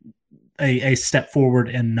a step forward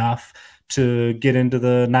enough to get into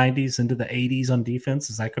the 90s, into the 80s on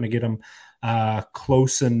defense, is that going to get them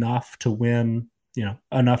close enough to win,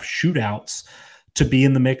 enough shootouts to be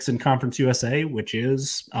in the mix in Conference USA, which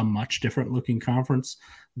is a much different looking conference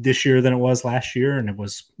this year than it was last year. And it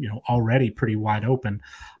was, already pretty wide open.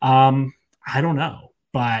 I don't know,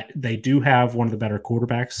 but they do have one of the better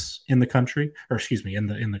quarterbacks in the country, or excuse me, in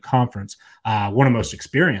the conference, one of the most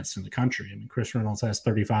experienced in the country. I mean, Chris Reynolds has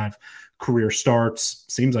 35 career starts.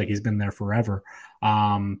 Seems like he's been there forever.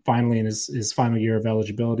 Finally in his final year of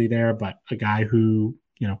eligibility there, but a guy who,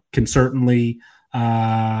 can certainly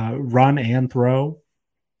run and throw,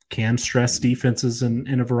 can stress defenses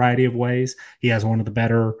in a variety of ways. He has one of the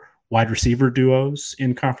better wide receiver duos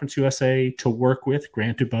in Conference USA to work with.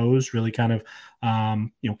 Grant DuBose really kind of,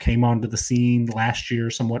 came onto the scene last year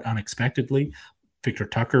somewhat unexpectedly. Victor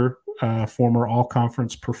Tucker, former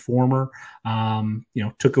all-conference performer,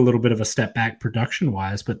 took a little bit of a step back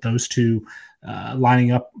production-wise, but those two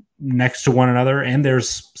lining up next to one another, and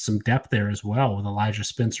there's some depth there as well with Elijah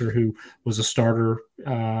Spencer, who was a starter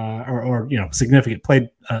played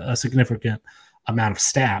a significant amount of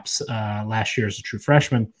snaps last year as a true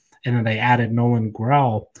freshman, and then they added Nolan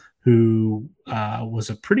Grell, who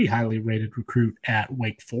was a pretty highly rated recruit at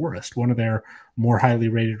Wake Forest, one of their more highly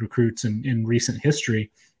rated recruits in recent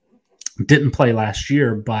history. Didn't play last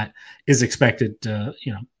year, but is expected to,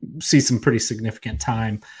 see some pretty significant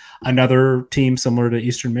time. Another team similar to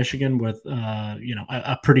Eastern Michigan with,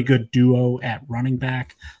 a pretty good duo at running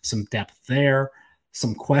back, some depth there,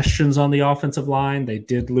 some questions on the offensive line. They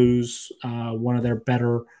did lose one of their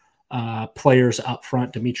better players up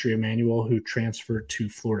front, Dimitri Emmanuel, who transferred to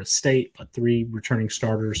Florida State, but 3 returning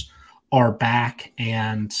starters are back,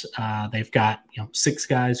 and they've got 6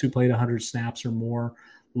 guys who played 100 snaps or more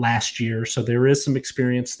last year. So there is some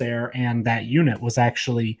experience there, and that unit was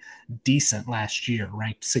actually decent last year,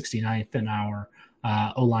 ranked 69th in our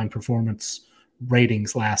O-line performance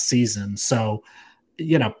ratings last season. So,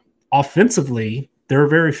 offensively, there are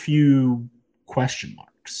very few question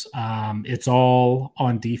marks. It's all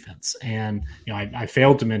on defense. And, I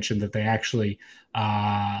failed to mention that they actually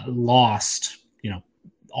lost,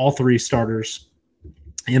 all 3 starters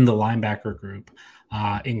in the linebacker group,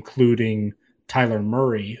 including Tyler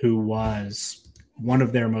Murray, who was one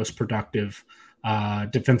of their most productive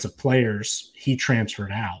defensive players. He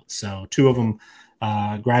transferred out. So 2 of them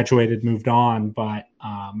graduated, moved on, but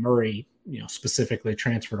Murray, specifically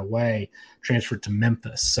transferred to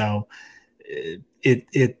Memphis. So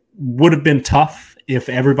it would have been tough if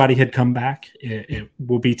everybody had come back. It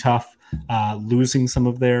will be tough losing some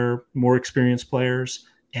of their more experienced players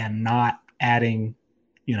and not adding,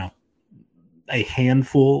 a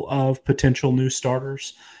handful of potential new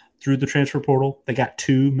starters through the transfer portal. They got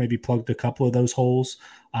 2, maybe plugged a couple of those holes.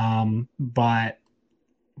 But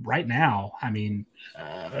right now, I mean,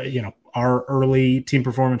 our early team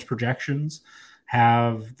performance projections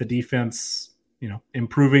have the defense,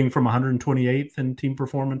 improving from 128th in team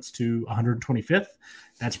performance to 125th.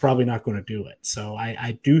 That's probably not going to do it. So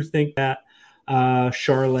I do think that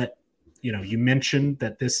Charlotte, you mentioned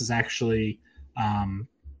that this is actually,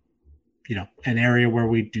 an area where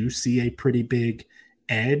we do see a pretty big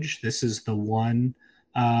edge. This is the one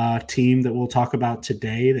team that we'll talk about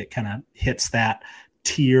today that kind of hits that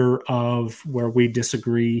tier of where we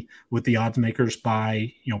disagree with the odds makers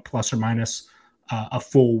by, plus or minus a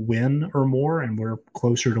full win or more. And we're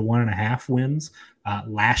closer to 1.5 wins.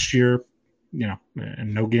 Last year,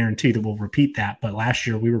 and no guarantee that we'll repeat that, but last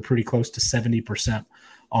year we were pretty close to 70%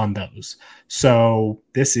 on those. So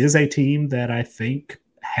this is a team that I think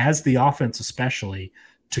has the offense especially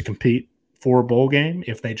to compete for a bowl game.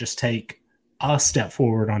 If they just take a step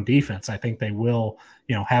forward on defense, I think they will,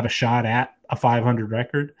 have a shot at a 500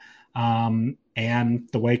 record. And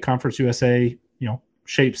the way Conference USA,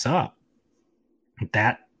 shapes up,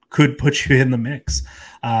 that could put you in the mix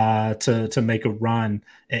to make a run,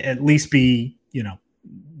 at least be,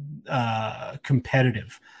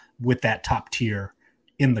 competitive with that top tier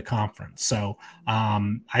in the conference. So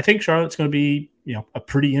I think Charlotte's going to be, a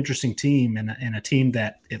pretty interesting team, and a team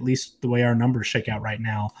that, at least the way our numbers shake out right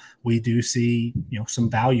now, we do see, some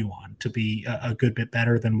value on to be a good bit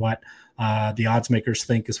better than what the odds makers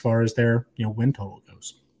think as far as their, win total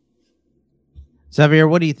goes. Xavier,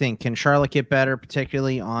 what do you think? Can Charlotte get better,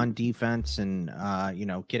 particularly on defense, and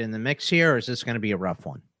get in the mix here, or is this going to be a rough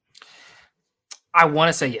one? I want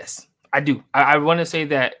to say yes. I do. I want to say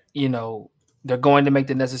that, they're going to make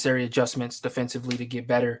the necessary adjustments defensively to get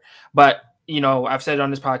better. But, I've said it on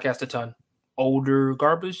this podcast a ton. Older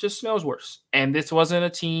garbage just smells worse. And this wasn't a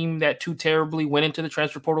team that too terribly went into the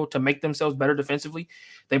transfer portal to make themselves better defensively.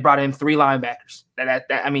 They brought in 3 linebackers.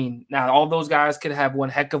 Now all those guys could have one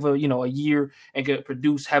heck of a year and could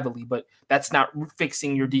produce heavily, but that's not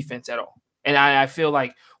fixing your defense at all. And I feel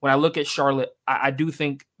like when I look at Charlotte, I do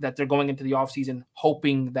think that they're going into the offseason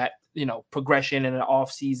hoping that, progression in the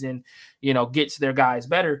offseason, gets their guys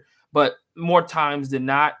better. But more times than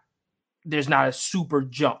not, there's not a super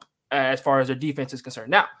jump as far as their defense is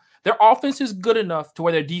concerned. Now, their offense is good enough to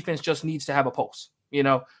where their defense just needs to have a pulse.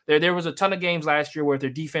 There was a ton of games last year where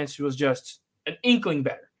their defense was just an inkling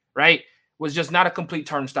better, right? Was just not a complete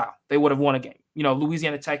turnstile. They would have won a game.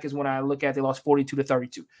 Louisiana Tech is when I look at, they lost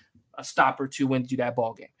 42-32. A stop or two wins you that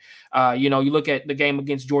ball game. You look at the game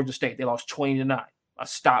against Georgia State, they lost 20-9. A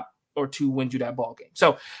stop or two wins you that ball game.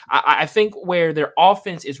 So I think where their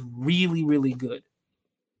offense is really, really good,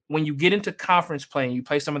 when you get into conference play and you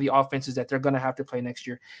play some of the offenses that they're going to have to play next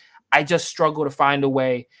year, I just struggle to find a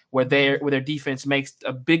way where their defense makes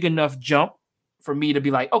a big enough jump for me to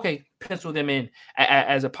be like, okay, pencil them in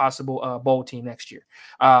as a possible bowl team next year.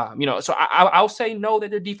 So I'll say no,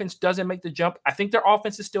 that their defense doesn't make the jump. I think their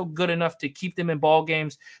offense is still good enough to keep them in ball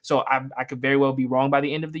games. So I could very well be wrong by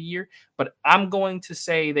the end of the year, but I'm going to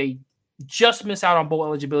say they just miss out on bowl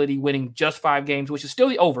eligibility, winning just 5 games, which is still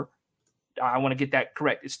the over. I want to get that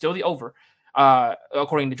correct. It's still the over,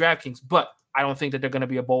 according to DraftKings, but I don't think that they're going to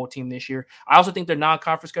be a bowl team this year. I also think their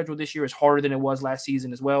non-conference schedule this year is harder than it was last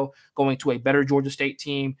season as well. Going to a better Georgia State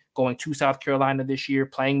team, going to South Carolina this year,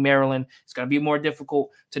 playing Maryland. It's going to be more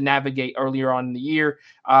difficult to navigate earlier on in the year.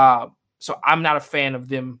 So I'm not a fan of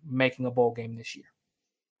them making a bowl game this year.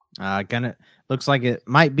 Looks like it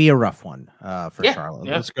might be a rough one for Charlotte.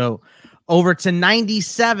 Yeah. Let's go over to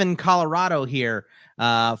 97 Colorado here.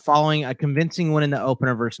 Following a convincing win in the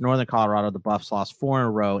opener versus Northern Colorado, the Buffs lost 4 in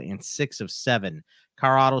a row in 6 of 7.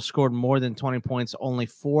 Colorado scored more than 20 points only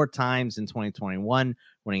 4 times in 2021,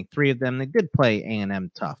 winning 3 of them. They did play A&M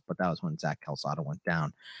tough, but that was when Zach Calzada went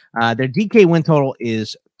down. Their DK win total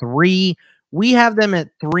is 3. We have them at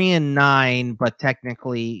 3-9, but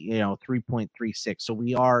technically, 3.36. So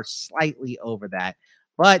we are slightly over that.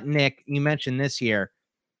 But Nick, you mentioned this year,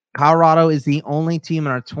 Colorado is the only team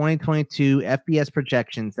in our 2022 FBS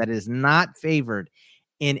projections that is not favored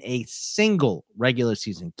in a single regular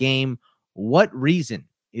season game. What reason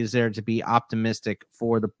is there to be optimistic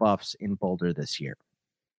for the Buffs in Boulder this year?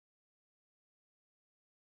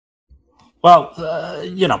 Well,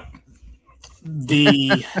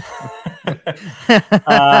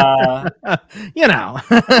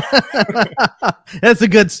 that's a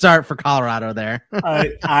good start for Colorado there.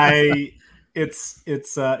 It's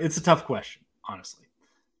a tough question, honestly.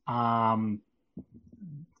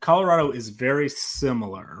 Colorado is very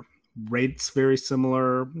similar, rates very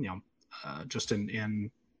similar, just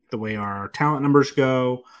in the way our talent numbers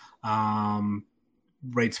go.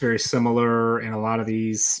 Rates very similar in a lot of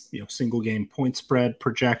these, single game point spread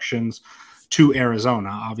projections to Arizona.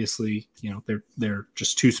 Obviously, they're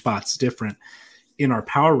just 2 spots different in our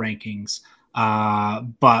power rankings.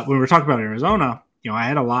 But when we're talking about Arizona, I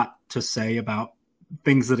had a lot to say about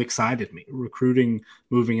things that excited me. Recruiting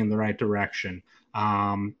moving in the right direction.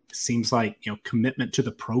 Seems like, commitment to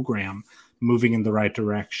the program moving in the right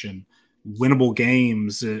direction. Winnable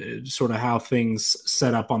games, sort of how things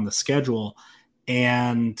set up on the schedule.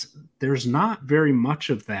 And there's not very much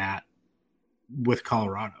of that with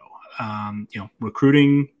Colorado.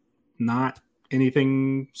 Recruiting, not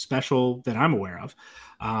anything special that I'm aware of.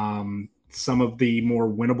 Some of the more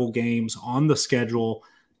winnable games on the schedule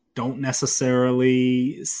don't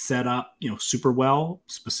necessarily set up, super well.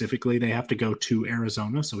 Specifically, they have to go to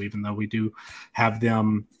Arizona. So even though we do have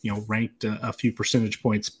them, ranked a few percentage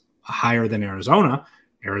points higher than Arizona,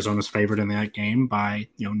 Arizona's favored in that game by,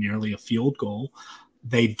 nearly a field goal.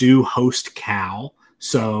 They do host Cal.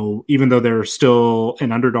 So even though they're still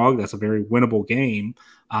an underdog, that's a very winnable game.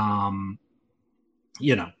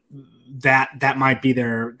 that might be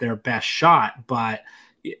their best shot. But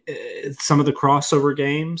some of the crossover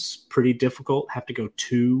games, pretty difficult. Have to go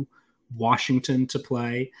to Washington to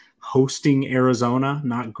play. Hosting Arizona,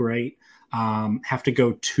 not great. Have to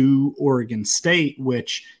go to Oregon State,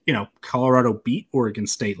 which, Colorado beat Oregon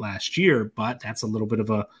State last year, but that's a little bit of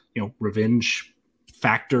a, revenge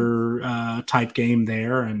factor type game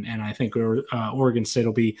there. And I think Oregon State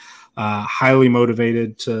will be highly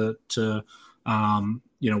motivated to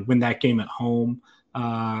win that game at home,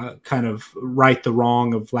 kind of right the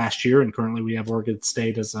wrong of last year. And currently we have Oregon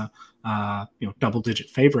State as a, double-digit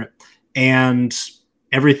favorite. And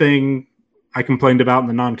everything I complained about in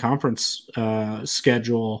the non-conference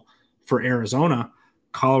schedule for Arizona,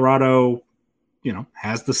 Colorado,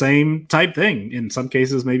 has the same type thing. In some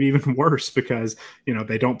cases, maybe even worse, because,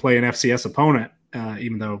 they don't play an FCS opponent,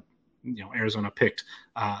 even though, Arizona picked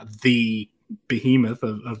the behemoth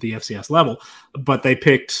of the FCS level, but they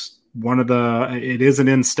picked it is an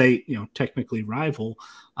in-state, technically rival,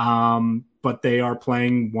 but they are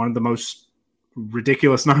playing one of the most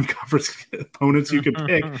ridiculous non-conference opponents you could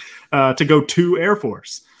pick to go to Air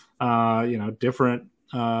Force. Different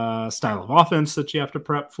style of offense that you have to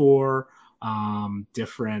prep for,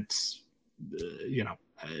 different,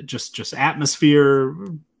 just atmosphere,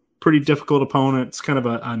 pretty difficult opponent. It's kind of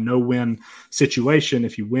a no-win situation.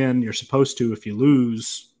 If you win, you're supposed to. If you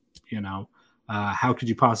lose, how could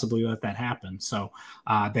you possibly let that happen? So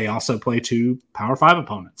they also play 2 Power 5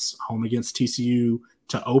 opponents, home against TCU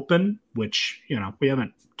to open, which, we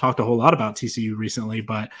haven't talked a whole lot about TCU recently,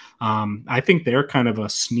 but I think they're kind of a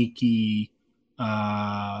sneaky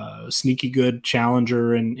good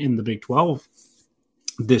challenger in the Big 12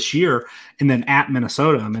 this year. And then at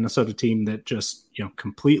Minnesota, a Minnesota team that just,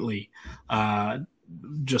 completely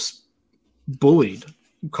just bullied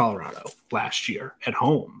Colorado last year at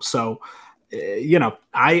home. So,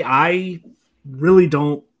 I really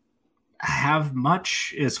don't have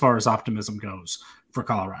much as far as optimism goes for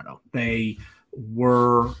Colorado. They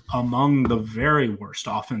were among the very worst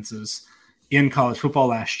offenses in college football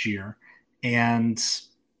last year, and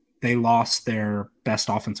they lost their best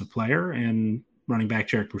offensive player in running back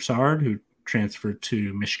Jarek Broussard, who transferred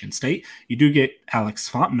to Michigan State. You do get Alex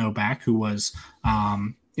Fontenot back, who was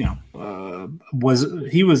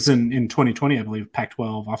was in 2020, I believe,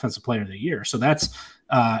 Pac-12 Offensive Player of the Year. So that's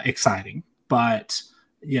exciting. But,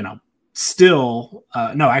 still,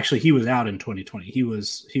 no, actually, he was out in 2020. He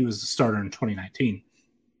was a starter in 2019.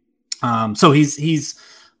 So he's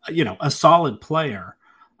a solid player,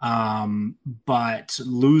 but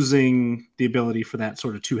losing the ability for that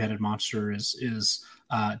sort of two-headed monster is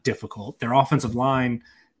difficult. Their offensive line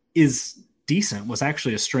is decent, was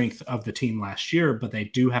actually a strength of the team last year, but they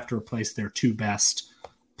do have to replace their 2 best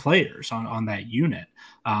players on that unit,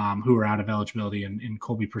 who are out of eligibility in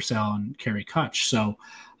Colby Purcell and Kerry Kutch. So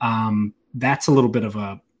that's a little bit of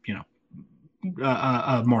a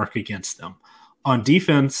mark against them. On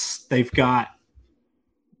defense, they've got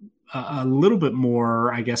a little bit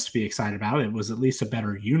more, I guess, to be excited about. It was at least a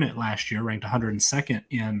better unit last year, ranked 102nd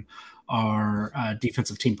in our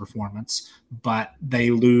defensive team performance, but they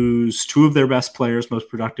lose 2 of their best players, most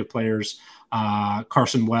productive players,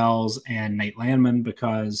 Carson Wells and Nate Landman,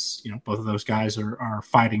 because both of those guys are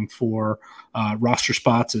fighting for roster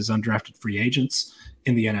spots as undrafted free agents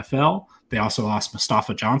in the NFL. They also lost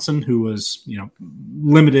Mustafa Johnson, who was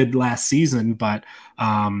limited last season, but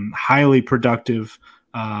highly productive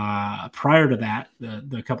prior to that,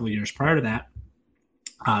 the couple of years prior to that.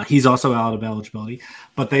 He's also out of eligibility,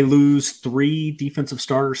 but they lose 3 defensive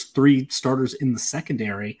starters, 3 starters in the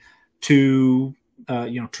secondary to,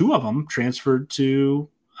 2 of them transferred to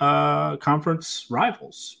conference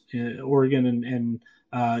rivals, Oregon and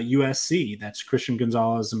USC. That's Christian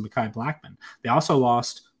Gonzalez and Mekhi Blackman. They also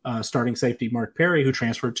lost starting safety Mark Perry, who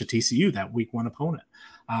transferred to TCU, that week 1 opponent.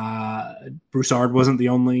 Broussard wasn't the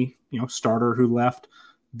only, starter who left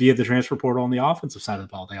via the transfer portal on the offensive side of the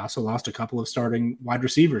ball. They also lost a couple of starting wide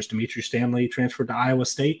receivers. Demetri Stanley transferred to Iowa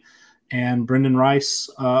State, and Brendan Rice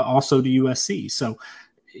also to USC. So,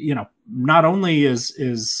 not only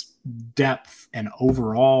is depth and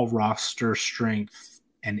overall roster strength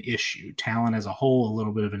an issue, talent as a whole a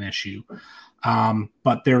little bit of an issue,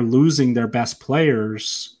 but they're losing their best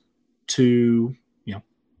players to,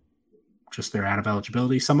 just they're out of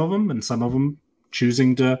eligibility, some of them, and some of them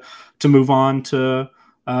choosing to move on to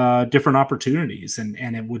different opportunities.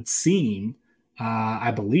 And it would seem,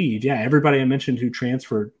 I believe, everybody I mentioned who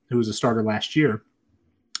transferred, who was a starter last year,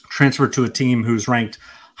 transferred to a team who's ranked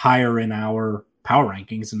higher in our power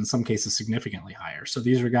rankings, and in some cases significantly higher. So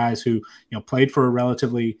these are guys who, played for a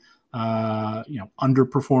relatively,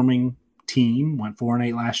 underperforming team, went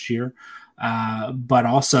 4-8 last year, but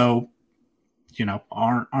also,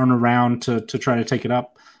 aren't around to try to take it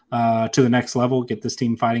up to the next level, get this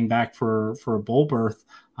team fighting back for a bowl berth.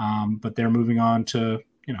 But they're moving on to,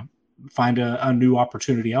 find a new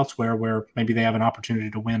opportunity elsewhere where maybe they have an opportunity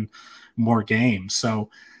to win more games. So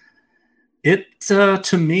it,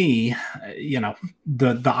 to me,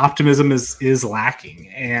 the optimism is lacking.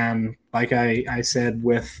 And like I said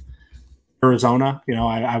with Arizona,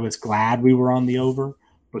 I was glad we were on the over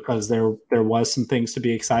because there was some things to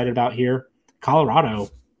be excited about here. Colorado,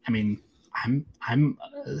 I mean, I'm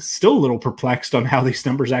still a little perplexed on how these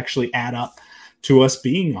numbers actually add up to us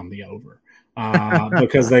being on the over.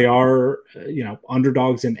 Because they are,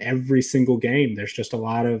 underdogs in every single game. There's just a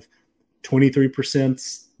lot of 23%,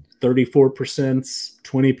 34%,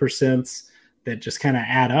 20% that just kind of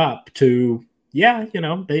add up to,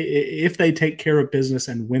 if they take care of business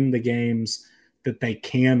and win the games that they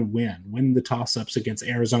can win the toss-ups against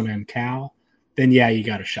Arizona and Cal, then you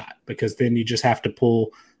got a shot, because then you just have to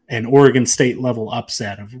pull an Oregon State level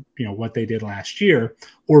upset of, what they did last year,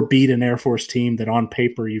 or beat an Air Force team that on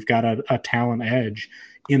paper you've got a talent edge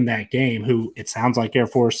in that game, who it sounds like Air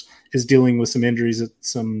Force is dealing with some injuries at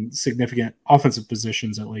some significant offensive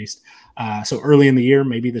positions, at least. So early in the year,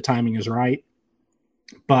 maybe the timing is right.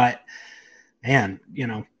 But man,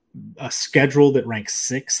 a schedule that ranks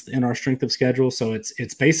 6th in our strength of schedule. So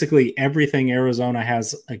it's basically everything Arizona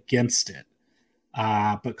has against it.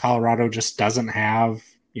 But Colorado just doesn't have,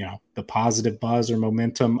 the positive buzz or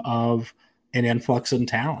momentum of an influx in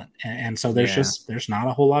talent. And so there's not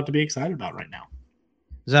a whole lot to be excited about right now.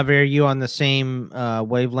 Xavier, are you on the same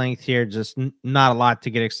wavelength here? Just not a lot to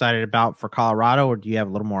get excited about for Colorado, or do you have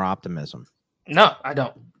a little more optimism? No, I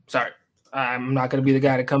don't. Sorry. I'm not going to be the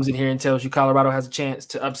guy that comes in here and tells you Colorado has a chance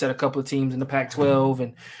to upset a couple of teams in the Pac-12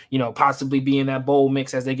 and, possibly be in that bowl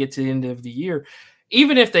mix as they get to the end of the year.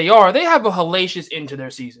 Even if they are, they have a hellacious end to their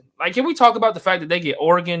season. Like, can we talk about the fact that they get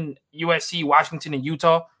Oregon, USC, Washington, and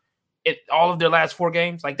Utah at all of their last 4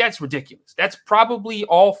 games? Like, that's ridiculous. That's probably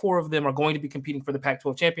all 4 of them are going to be competing for the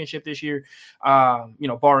Pac-12 championship this year,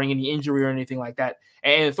 barring any injury or anything like that.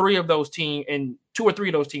 And 3 of those teams, and 2 or 3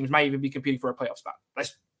 of those teams might even be competing for a playoff spot.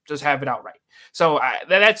 Let's just have it outright. So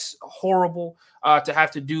that's horrible to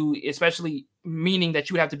have to do, especially meaning that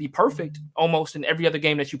you would have to be perfect almost in every other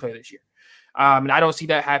game that you play this year. And I don't see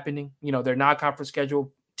that happening. Their non-conference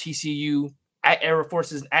schedule, TCU at Air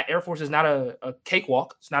Force is not a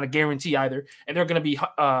cakewalk. It's not a guarantee either. And they're going to be,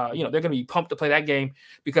 they're going to be pumped to play that game,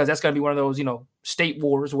 because that's going to be one of those, state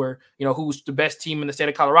wars where, who's the best team in the state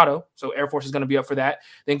of Colorado. So Air Force is going to be up for that.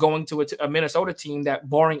 Then going to a Minnesota team that,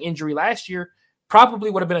 barring injury last year, probably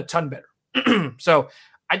would have been a ton better. So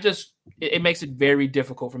it makes it very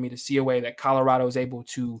difficult for me to see a way that Colorado is able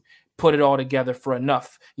to put it all together for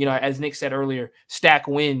enough, as Nick said earlier, stack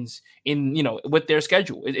wins in, with their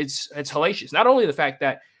schedule. It's hellacious. Not only the fact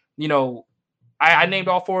that, I named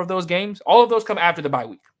all 4 of those games, all of those come after the bye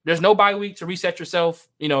week. There's no bye week to reset yourself,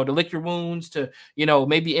 to lick your wounds, to,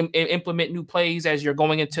 maybe implement new plays as you're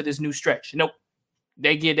going into this new stretch. Nope.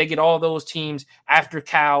 They get all those teams after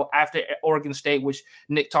Cal, after Oregon State, which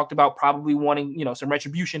Nick talked about probably wanting, some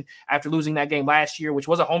retribution after losing that game last year, which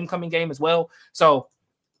was a homecoming game as well. So,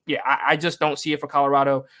 yeah, I just don't see it for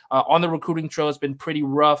Colorado. On the recruiting trail, it's been pretty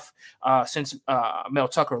rough since Mel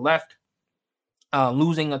Tucker left,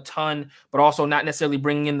 losing a ton, but also not necessarily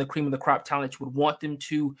bringing in the cream of the crop talent you would want them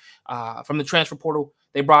to. From the transfer portal,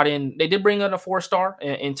 they did bring in a 4-star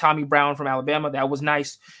in Tommy Brown from Alabama. That was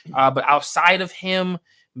nice. But outside of him,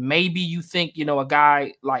 maybe you think, a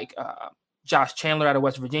guy like Josh Chandler out of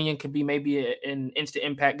West Virginia could be maybe an instant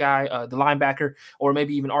impact guy, the linebacker, or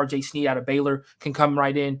maybe even RJ Sneed out of Baylor can come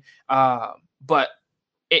right in. But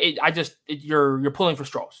you're pulling for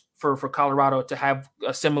straws for Colorado to have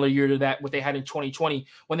a similar year to that what they had in 2020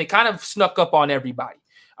 when they kind of snuck up on everybody.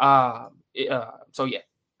 So yeah,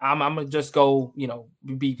 I'm gonna just go,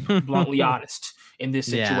 be bluntly honest in this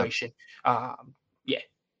situation.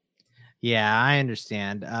 Yeah, I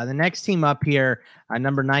understand. The next team up here,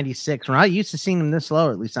 number 96. We're not used to seeing them this low,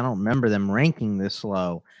 or at least I don't remember them ranking this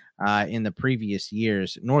low in the previous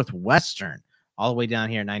years. Northwestern, all the way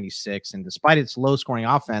down here at 96. And despite its low-scoring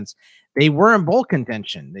offense, they were in bowl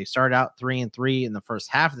contention. They started out 3-3 in the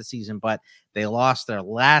first half of the season, but they lost their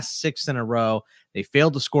last 6 in a row. They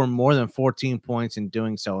failed to score more than 14 points in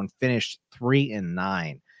doing so and finished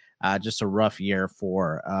 3-9. Just a rough year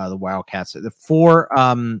for the Wildcats. The 4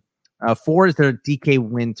 is their DK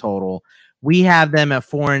win total. We have them at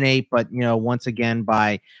 4-8, but once again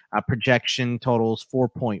by projection totals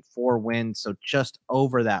 4.4 wins, so just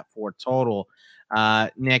over that 4 total.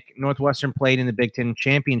 Nick, Northwestern played in the Big Ten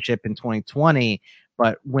Championship in 2020,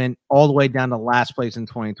 but went all the way down to last place in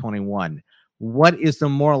 2021. What is the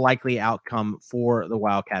more likely outcome for the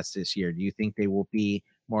Wildcats this year? Do you think they will be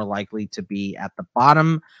more likely to be at the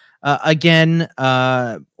bottom again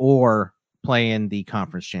or play in the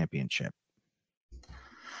conference championship?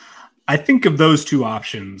 I think of those two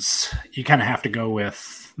options, you kind of have to go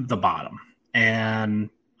with the bottom. And,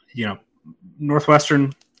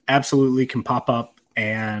 Northwestern absolutely can pop up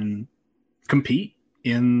and compete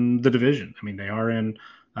in the division. I mean, they are in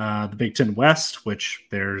the Big Ten West, which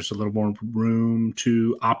there's a little more room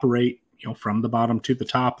to operate, from the bottom to the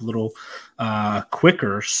top a little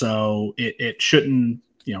quicker. So it shouldn't,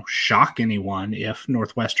 shock anyone if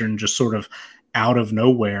Northwestern just sort of out of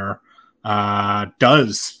nowhere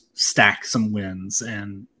does stack some wins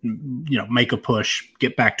and, make a push,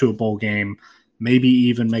 get back to a bowl game, maybe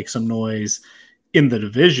even make some noise in the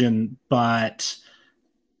division. But,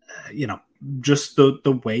 just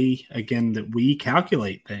the way, again, that we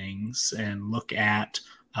calculate things and look at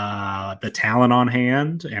the talent on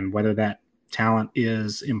hand and whether that talent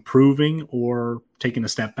is improving or taking a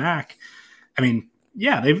step back. I mean,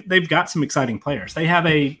 yeah, they've got some exciting players. They have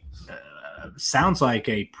sounds like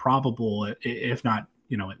a probable, if not,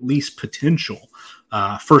 at least potential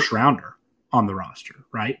first rounder on the roster,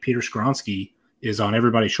 right? Peter Skronsky is on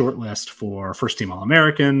everybody's short list for first team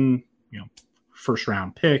All-American, first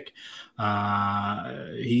round pick.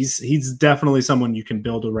 He's definitely someone you can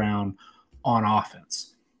build around on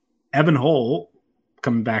offense. Evan Hull,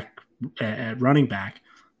 coming back at running back,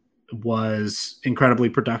 was incredibly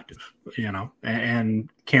productive, and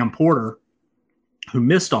Cam Porter, who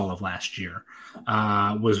missed all of last year,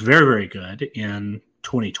 was very, very good in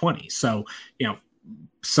 2020. So,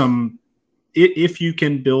 if you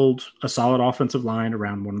can build a solid offensive line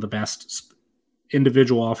around one of the best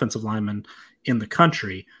individual offensive linemen in the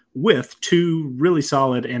country with two really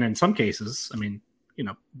solid, and in some cases, I mean,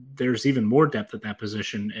 there's even more depth at that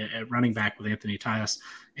position at running back with Anthony Tyus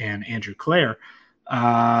and Andrew Clare.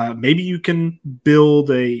 Maybe you can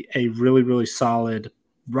build a really, really solid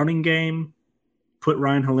running game, put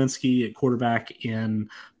Ryan Helinski at quarterback in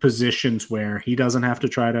positions where he doesn't have to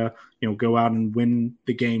try to, go out and win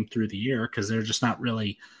the game through the air, because they're just not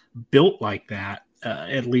really built like that,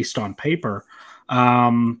 at least on paper.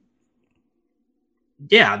 They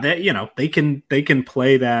can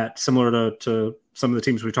play that similar to some of the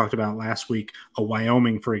teams we talked about last week, a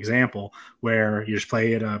Wyoming, for example, where you just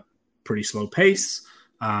play at a pretty slow pace,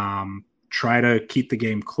 try to keep the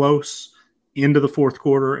game close into the fourth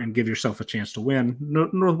quarter and give yourself a chance to win.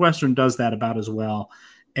 Northwestern does that about as well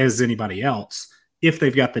as anybody else if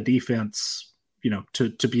they've got the defense,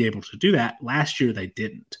 to be able to do that. Last year they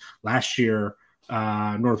didn't. Last year,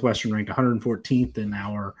 Northwestern ranked 114th in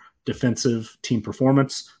our defensive team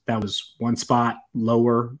performance. That was one spot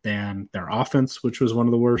lower than their offense, which was one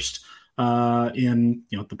of the worst in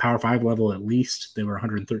the Power 5 level. At least they were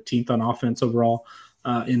 113th on offense overall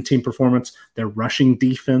in team performance. Their rushing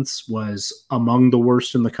defense was among the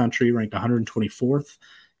worst in the country, ranked 124th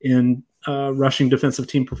in rushing defensive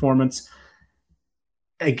team performance.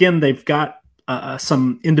 Again, they've got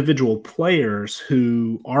some individual players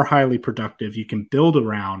who are highly productive. You can build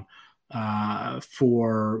around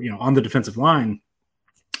for, on the defensive line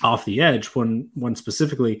off the edge. One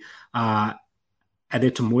specifically, Adetomuima,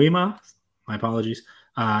 my apologies,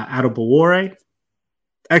 Adobawore,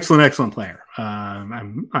 excellent player.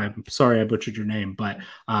 I'm sorry I butchered your name, but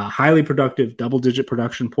highly productive, double-digit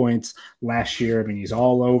production points last year. I mean, he's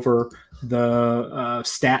all over the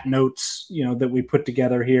stat notes, that we put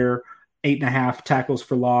together here. 8.5 tackles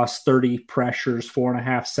for loss, 30 pressures,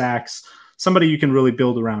 4.5 sacks. Somebody you can really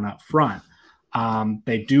build around up front.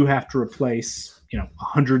 They do have to replace,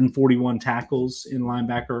 141 tackles in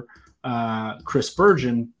linebacker Chris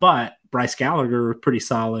Bergen, but Bryce Gallagher, pretty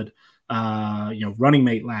solid, running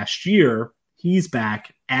mate last year. He's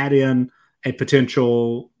back. Add in a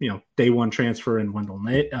potential, day one transfer in Wendell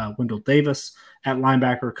Davis at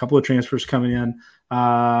linebacker. A couple of transfers coming in,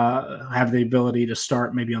 have the ability to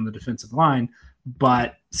start maybe on the defensive line.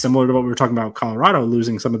 But similar to what we were talking about, Colorado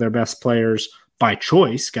losing some of their best players by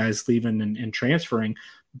choice, guys leaving and transferring.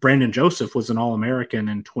 Brandon Joseph was an All-American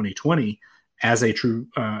in 2020 as a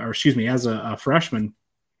freshman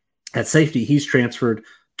at safety. He's transferred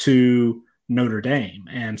to Notre Dame.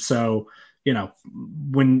 And so,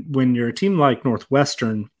 when you're a team like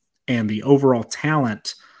Northwestern and the overall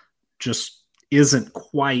talent just isn't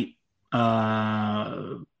quite,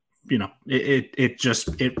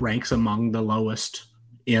 it ranks among the lowest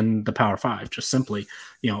in the Power 5, just simply,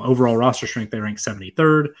 overall roster strength, they rank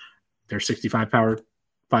 73rd. Their 65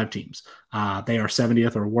 teams. They are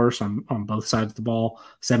 70th or worse on both sides of the ball,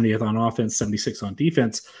 70th on offense, 76th on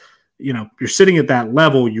defense. You're sitting at that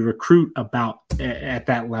level, you recruit about at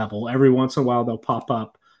that level. Every once in a while, they'll pop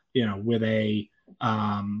up, with a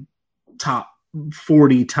top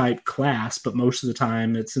 40 type class, but most of the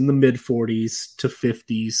time it's in the mid 40s to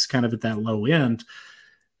 50s, kind of at that low end.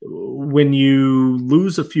 When you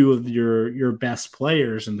lose a few of your best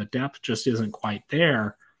players and the depth just isn't quite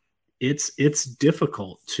there, it's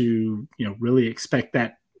difficult to really expect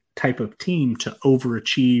that type of team to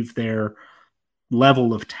overachieve their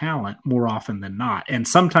level of talent more often than not. And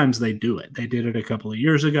sometimes they do it. They did it a couple of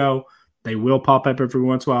years ago. They will pop up every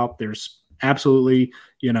once in a while. There's absolutely,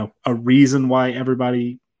 a reason why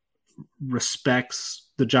everybody respects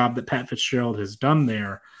the job that Pat Fitzgerald has done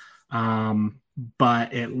there.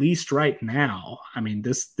 But at least right now,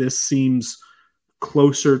 this seems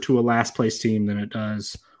closer to a last place team than it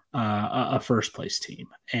does a first place team.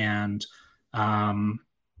 And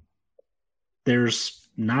there's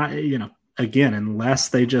not, again, unless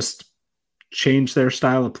they just change their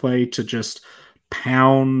style of play to just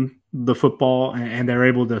pound the football and they're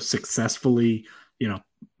able to successfully,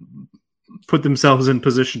 put themselves in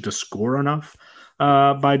position to score enough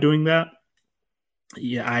by doing that.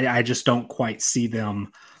 Yeah, I just don't quite see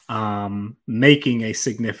them making a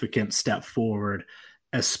significant step forward,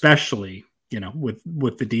 especially,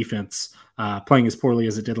 with the defense playing as poorly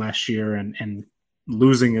as it did last year and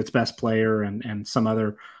losing its best player and some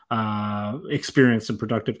other experienced and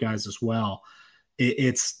productive guys as well.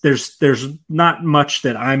 There's not much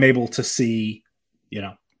that I'm able to see,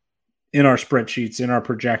 in our spreadsheets, in our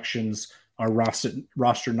projections, our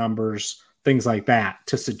roster numbers, things like that,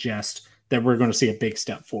 to suggest that we're going to see a big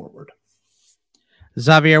step forward.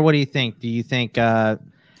 Xavier, what do you think? Do you think,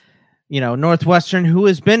 Northwestern, who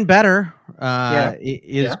has been better,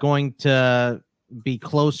 is going to be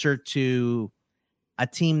closer to a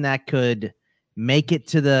team that could make it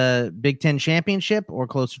to the Big Ten championship, or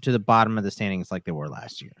closer to the bottom of the standings like they were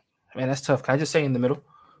last year? Man, that's tough. Can I just say in the middle?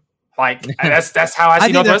 Like that's how I see.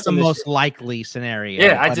 I think that's the most likely scenario.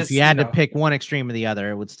 Yeah, if you had to pick one extreme or the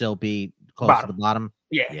other, it would still be close to the bottom.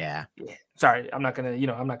 Yeah. Sorry, I'm not gonna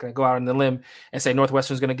go out on the limb and say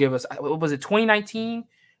Northwestern's gonna give us. What was it, 2019?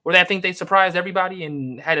 Where I think they surprised everybody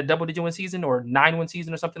and had a double-digit win season or 9-win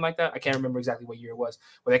season or something like that. I can't remember exactly what year it was,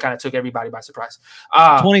 where they kind of took everybody by surprise.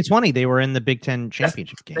 2020, they were in the Big Ten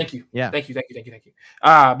championship game. Thank you. Yeah. Thank you.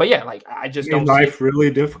 But yeah, like I just don't see life really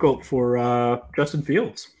difficult for Justin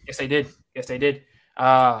Fields. Yes, they did.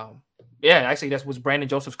 Actually, that was Brandon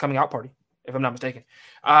Joseph's coming out party, if I'm not mistaken.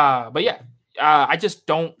 But yeah, I just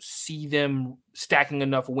don't see them stacking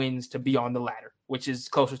enough wins to be on the ladder, which is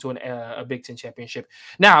closer to a Big Ten championship.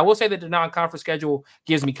 Now, I will say that the non-conference schedule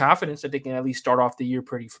gives me confidence that they can at least start off the year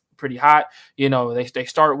pretty hot. They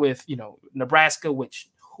start with, Nebraska, which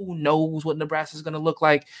who knows what Nebraska is going to look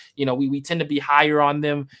like. We tend to be higher on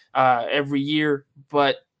them every year,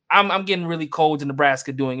 but I'm getting really cold to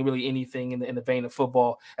Nebraska doing really anything in the vein of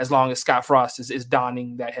football as long as Scott Frost is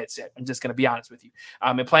donning that headset. I'm just going to be honest with you.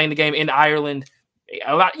 And playing the game in Ireland,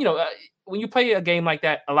 a lot, when you play a game like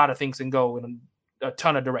that, a lot of things can go in a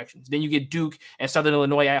ton of directions. Then you get Duke and Southern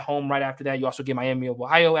Illinois at home right after that. You also get Miami of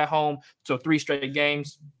Ohio at home. So 3 straight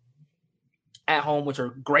games at home, which are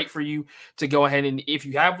great for you to go ahead and, if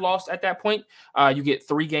you have lost at that point, you get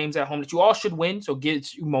 3 games at home that you all should win. So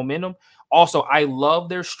gets you momentum. Also, I love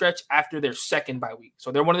their stretch after their second bye week.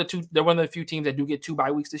 So they're one of the few teams that do get 2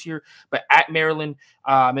 bye weeks this year, but at Maryland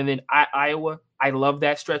and then at Iowa, I love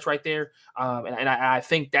that stretch right there. And I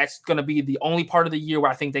think that's going to be the only part of the year where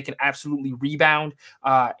I think they can absolutely rebound.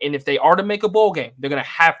 And if they are to make a bowl game, they're going to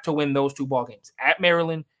have to win those 2 ball games at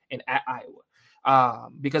Maryland and at Iowa.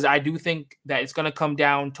 Because I do think that it's going to come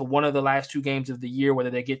down to one of the last 2 games of the year, whether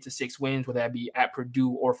they get to 6 wins, whether that be at Purdue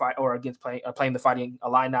or against playing the Fighting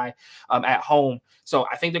Illini at home. So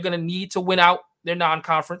I think they're going to need to win out their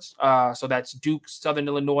non-conference. So that's Duke, Southern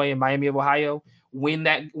Illinois, and Miami of Ohio. Win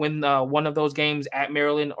one of those games at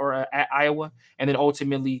Maryland or at Iowa, and then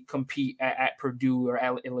ultimately compete at Purdue or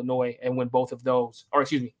at Illinois and win both of those,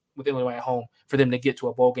 with Illinois at home, for them to get to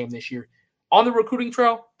a bowl game this year. On the recruiting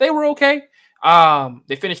trail, they were okay.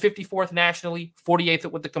 They finished 54th nationally,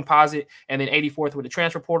 48th with the composite, and then 84th with the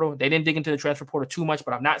transfer portal. They didn't dig into the transfer portal too much,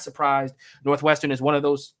 but I'm not surprised. Northwestern is one of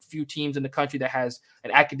those few teams in the country that has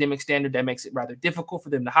an academic standard that makes it rather difficult for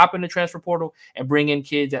them to hop in the transfer portal and bring in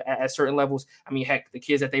kids at certain levels. I mean, heck, the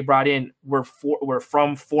kids that they brought in were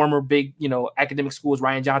from former big, academic schools.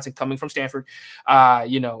 Ryan Johnson coming from Stanford,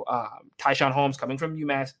 Tyshawn Holmes coming from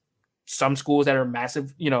UMass. Some schools that are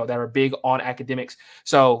massive, that are big on academics.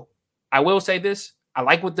 So I will say this. I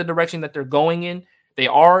like what the direction that they're going in. They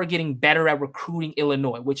are getting better at recruiting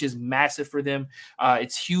Illinois, which is massive for them.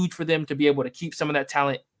 It's huge for them to be able to keep some of that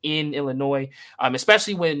talent in Illinois,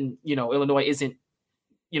 especially when, Illinois isn't,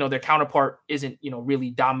 their counterpart isn't, really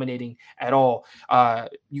dominating at all.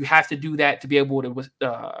 You have to do that to be able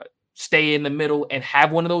to stay in the middle and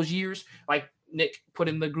have one of those years like Nick put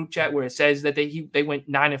in the group chat where it says that they went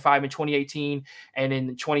 9-5 in 2018, and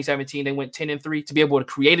in 2017 they went 10-3. To be able to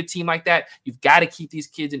create a team like that, you've got to keep these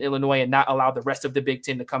kids in Illinois and not allow the rest of the Big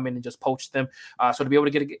Ten to come in and just poach them. So to be able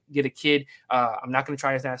to get a kid, I'm not going to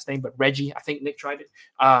try his last name, but Reggie, I think Nick tried it.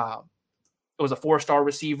 It was a 4-star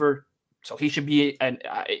receiver. So he should be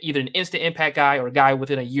either an instant impact guy or a guy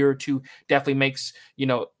within a year or two. Definitely makes,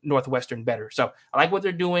 Northwestern better. So I like what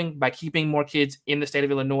they're doing by keeping more kids in the state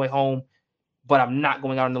of Illinois home, but I'm not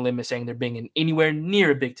going out on the limb and saying they're being anywhere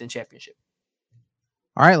near a Big Ten championship.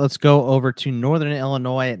 All right, let's go over to Northern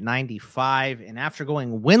Illinois at 95. And after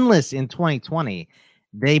going winless in 2020,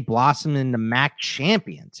 they blossomed into MAC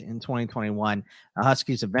champions in 2021. The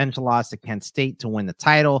Huskies eventually lost to Kent State to win the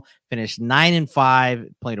title, finished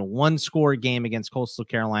 9-5, played a 1-score game against Coastal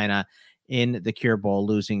Carolina in the Cure Bowl,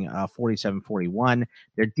 losing 47-41.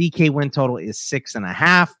 Their DK win total is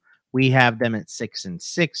 6.5. We have them at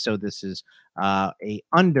 6-6, so this is a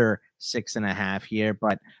under 6.5 here.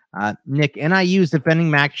 But Nick, NIU is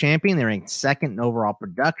defending MAC champion. They're ranked 2nd in overall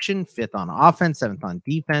production, 5th on offense, 7th on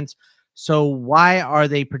defense. So why are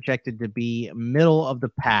they projected to be middle of the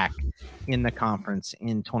pack in the conference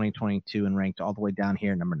in 2022 and ranked all the way down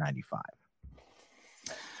here, number 95?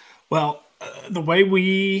 Well, the way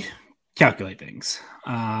we calculate things,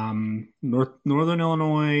 Northern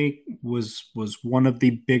Illinois was one of the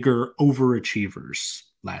bigger overachievers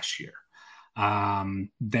last year.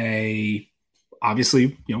 They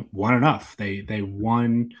obviously, won enough. They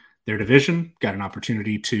won their division, got an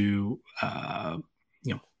opportunity to,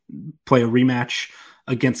 play a rematch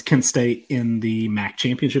against Kent State in the MAC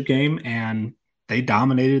championship game, and they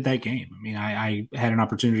dominated that game. I mean, I had an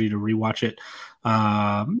opportunity to rewatch it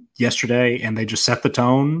yesterday, and they just set the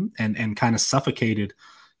tone and kind of suffocated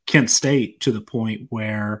Kent State to the point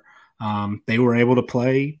where they were able to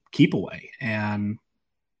play keep away, and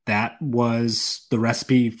that was the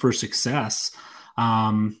recipe for success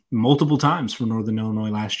multiple times for Northern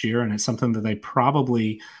Illinois last year, and it's something that they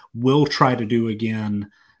probably will try to do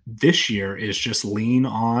again this year, is just lean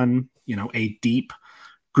on, a deep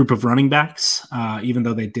group of running backs, even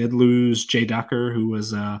though they did lose Jay Ducker, who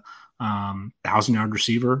was a 1,000-yard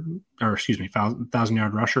receiver, or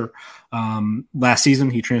 1,000-yard rusher. Last season,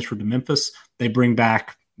 he transferred to Memphis. They bring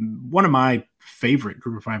back one of my favorite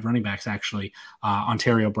group of 5 running backs, actually,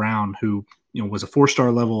 Ontario Brown, who, was a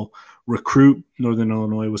 4-star level recruit. Northern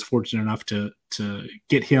Illinois was fortunate enough to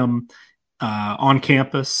get him on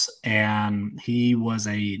campus, and he was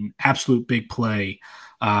an absolute big play,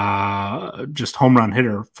 just home run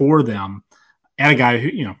hitter for them, and a guy who,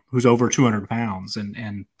 who's over 200 pounds,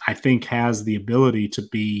 and I think has the ability to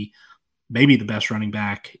be maybe the best running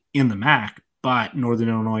back in the MAC. But Northern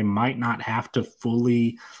Illinois might not have to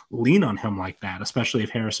fully lean on him like that, especially if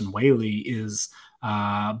Harrison Whaley is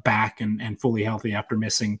back and fully healthy after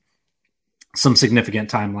missing some significant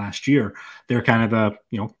time last year. They're kind of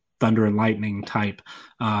the, thunder and lightning type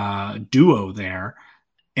duo there.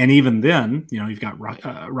 And even then, you've got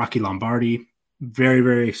Rocky Lombardi, very,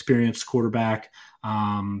 very experienced quarterback,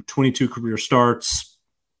 22 career starts,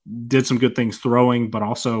 did some good things throwing, but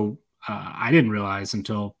also I didn't realize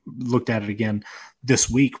until looked at it again this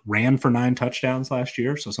week, ran for 9 touchdowns last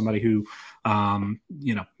year. So somebody who,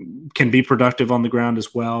 can be productive on the ground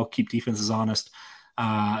as well, keep defenses honest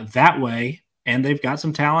that way. And they've got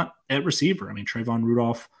some talent at receiver. I mean, Trayvon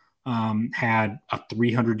Rudolph had a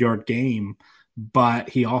 300-yard game, but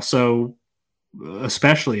he also,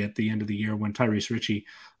 especially at the end of the year when Tyrese Ritchie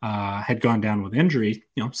had gone down with injury,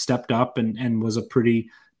 stepped up and was a pretty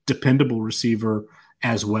dependable receiver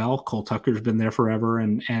as well. Cole Tucker's been there forever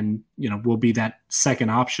and will be that second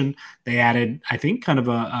option. They added, I think, kind of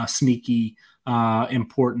a sneaky,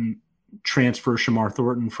 important transfer, Shamar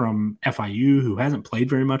Thornton from FIU, who hasn't played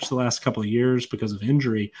very much the last couple of years because of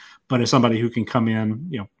injury, but is somebody who can come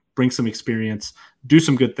in, bring some experience, do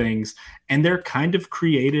some good things. And they're kind of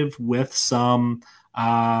creative with some,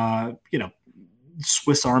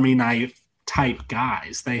 Swiss Army knife type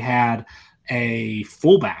guys. They had a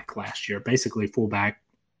fullback last year, basically fullback,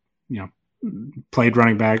 played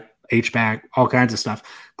running back, H-back, all kinds of stuff.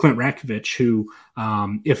 Clint Rakovich, who,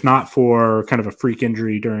 if not for kind of a freak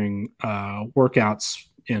injury during workouts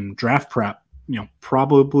in draft prep,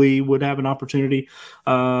 probably would have an opportunity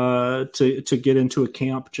to get into a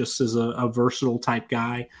camp just as a versatile type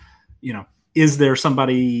guy. Is there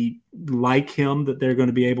somebody like him that they're going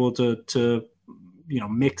to be able to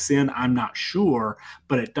mix in? I'm not sure,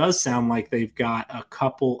 but it does sound like they've got a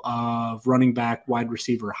couple of running back, wide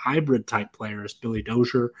receiver hybrid type players. Billy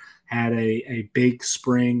Dozier had a big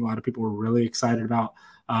spring. A lot of people were really excited about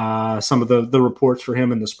some of the reports for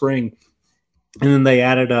him in the spring. And then they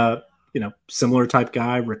added a similar type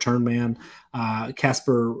guy, return man,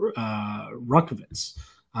 Kasper Runkovitz.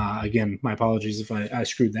 Again, my apologies if I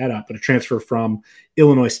screwed that up, but a transfer from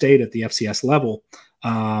Illinois State at the FCS level,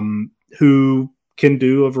 who can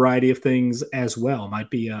do a variety of things as well. Might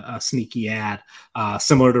be a sneaky ad,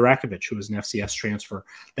 similar to Rakovic, who was an FCS transfer.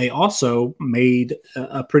 They also made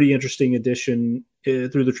a pretty interesting addition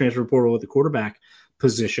through the transfer portal at the quarterback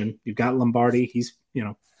position. You've got Lombardi. He's,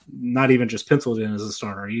 not even just penciled in as a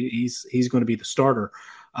starter. He's going to be the starter.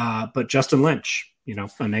 But Justin Lynch,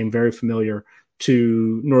 a name very familiar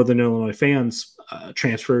to Northern Illinois fans,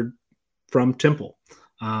 transferred from Temple,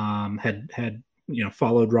 had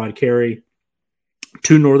followed Rod Carey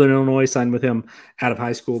to Northern Illinois, signed with him out of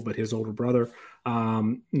high school, but his older brother,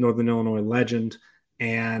 Northern Illinois legend,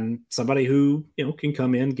 and somebody who, can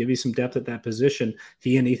come in, give you some depth at that position.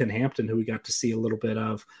 He and Ethan Hampton, who we got to see a little bit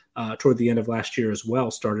of toward the end of last year as well,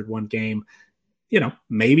 started one game.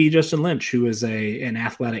 Maybe Justin Lynch, who is an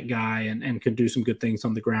athletic guy and can do some good things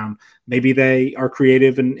on the ground. Maybe they are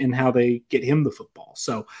creative in how they get him the football.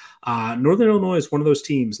 So Northern Illinois is one of those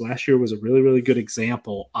teams. Last year was a really, really good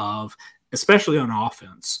example of, especially on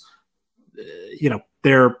offense,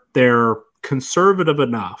 they're conservative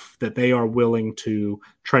enough that they are willing to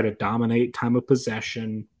try to dominate time of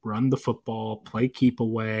possession, run the football, play keep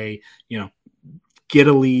away, get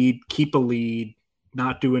a lead, keep a lead,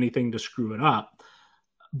 not do anything to screw it up.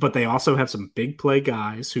 But they also have some big play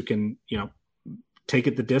guys who can, take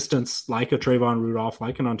it the distance, like a Trayvon Rudolph,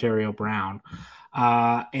 like an Ontario Brown.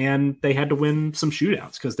 And they had to win some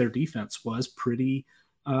shootouts because their defense was pretty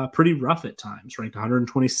rough at times, ranked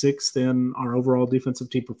 126th in our overall defensive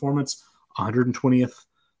team performance, 120th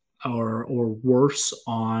or worse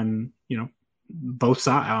on, both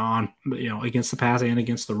sides, against the pass and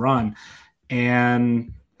against the run.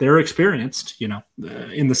 And they're experienced,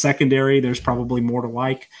 in the secondary. There's probably more to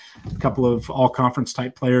like. A couple of all-conference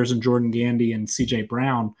type players in Jordan Gandy and CJ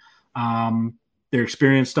Brown. They're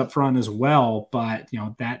experienced up front as well, but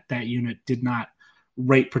that unit did not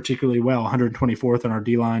rate particularly well. 124th in our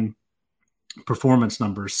D-line performance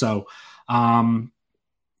numbers. So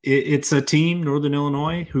it's a team, Northern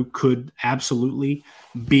Illinois, who could absolutely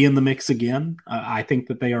be in the mix again. I think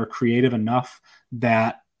that they are creative enough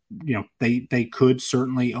that they could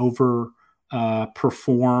certainly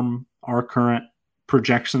perform our current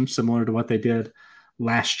projections, similar to what they did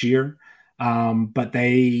last year. But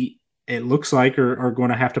it looks like are going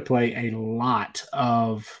to have to play a lot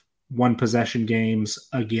of one possession games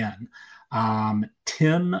again.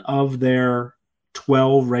 10 of their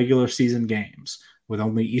 12 regular season games, with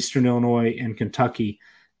only Eastern Illinois and Kentucky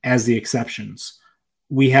as the exceptions,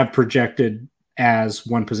 we have projected as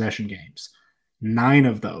one possession games. 9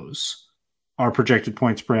 of those, our projected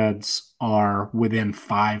point spreads are within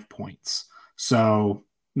 5 points. So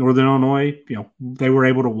Northern Illinois, they were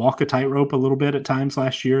able to walk a tightrope a little bit at times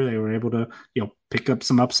last year. They were able to, pick up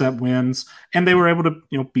some upset wins, and they were able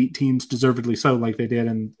to, beat teams deservedly so, like they did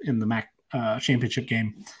in the MAC championship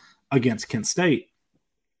game against Kent State.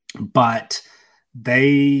 But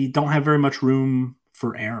they don't have very much room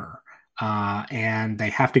for error. And they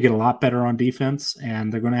have to get a lot better on defense,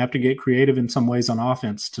 and they're going to have to get creative in some ways on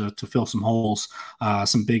offense to fill some holes,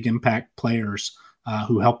 some big impact players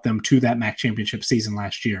who helped them to that MAC championship season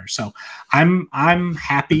last year. So I'm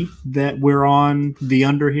happy that we're on the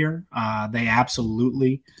under here. They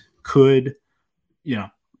absolutely could,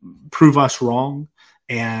 prove us wrong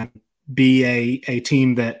and be a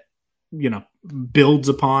team that, builds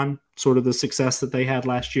upon sort of the success that they had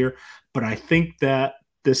last year. But I think that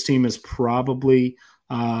this team is probably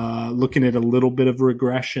looking at a little bit of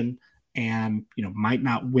regression and, might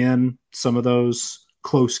not win some of those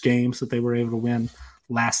close games that they were able to win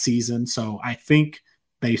last season. So I think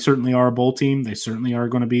they certainly are a bowl team. They certainly are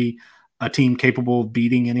going to be a team capable of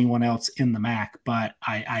beating anyone else in the MAC. But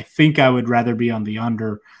I think I would rather be on the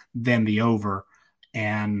under than the over.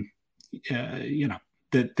 And,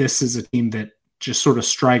 that this is a team that just sort of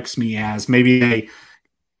strikes me as maybe they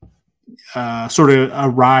sort of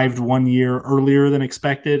arrived 1 year earlier than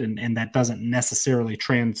expected, and that doesn't necessarily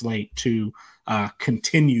translate to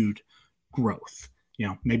continued growth.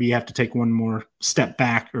 Maybe you have to take one step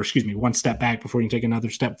back before you can take another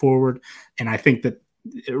step forward. And I think that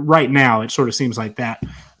right now it sort of seems like that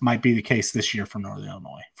might be the case this year for Northern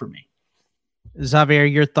Illinois for me. Xavier,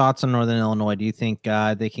 your thoughts on Northern Illinois? Do you think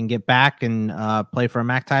they can get back and play for a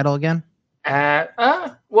MAC title again?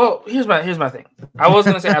 Well, here's my thing. I was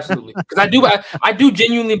gonna say absolutely, because I do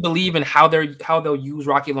genuinely believe in how they'll use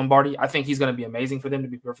Rocky Lombardi. I think he's gonna be amazing for them, to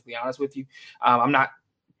be perfectly honest with you. I'm not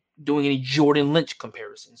doing any Jordan Lynch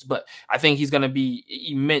comparisons, but I think he's gonna be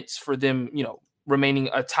immense for them, remaining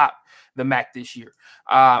atop the MAC this year.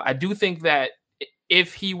 I do think that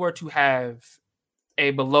if he were to have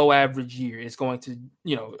a below average year, it's going to,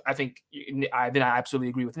 I think I absolutely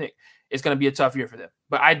agree with Nick. It's going to be a tough year for them.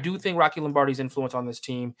 But I do think Rocky Lombardi's influence on this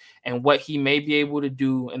team and what he may be able to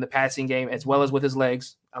do in the passing game, as well as with his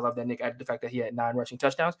legs. I love that Nick added the fact that he had 9 rushing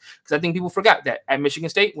touchdowns, because I think people forgot that at Michigan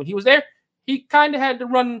State, when he was there, he kind of had to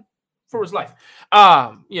run for his life. So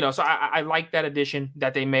I like that addition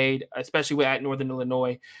that they made, especially at Northern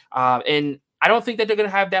Illinois. And I don't think that they're going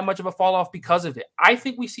to have that much of a fall off because of it. I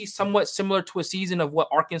think we see somewhat similar to a season of what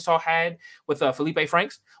Arkansas had with Felipe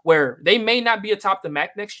Franks, where they may not be atop the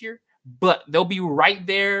MAC next year, but they'll be right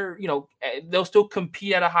there. They'll still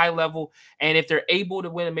compete at a high level. And if they're able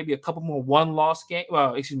to win maybe a couple more one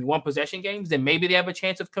possession games, then maybe they have a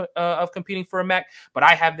chance of competing for a MAC. But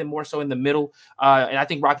I have them more so in the middle. And I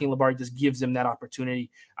think Rocky Lombardi just gives them that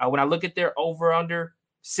opportunity. When I look at their over under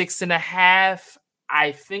 6.5,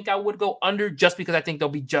 I think I would go under, just because I think they'll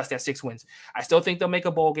be just at 6 wins. I still think they'll make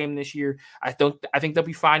a bowl game this year. I think they'll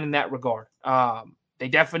be fine in that regard. They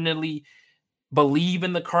definitely believe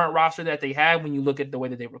in the current roster that they have. When you look at the way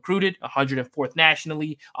that they recruited, 104th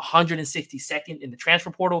nationally, 162nd in the transfer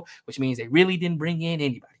portal, which means they really didn't bring in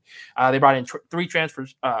anybody. They brought in 3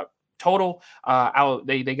 transfers total.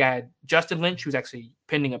 They got Justin Lynch, who's actually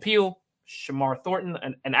pending appeal, Shamar Thornton,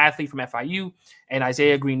 an athlete from FIU, and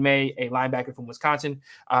Isaiah Green May, a linebacker from Wisconsin.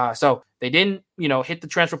 So they didn't, hit the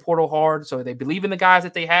transfer portal hard. So they believe in the guys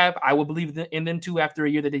that they have. I will believe in them too after a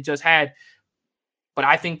year that they just had. But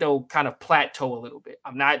I think they'll kind of plateau a little bit.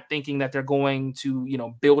 I'm not thinking that they're going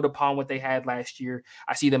to, build upon what they had last year.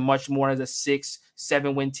 I see them much more as a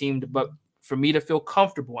 6-7 win team. But for me to feel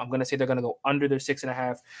comfortable, I'm going to say they're going to go under their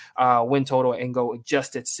 6.5 win total and go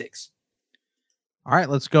just at 6. All right,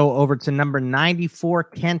 let's go over to number 94,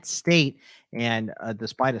 Kent State. And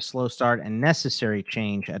despite a slow start and necessary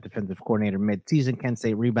change at defensive coordinator mid-season, Kent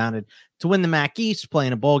State rebounded to win the MAC East,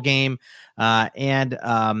 playing a bowl game. And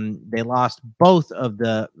they lost both of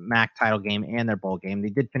the MAC title game and their bowl game. They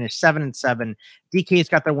did finish 7-7. DK's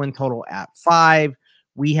got their win total at 5.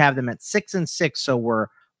 We have them at 6-6, so we're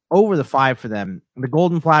over the 5 for them. The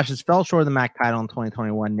Golden Flashes fell short of the MAC title in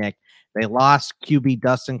 2021, Nick. They lost QB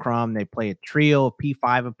Dustin Crum. They play a trio of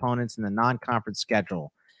P5 opponents in the non-conference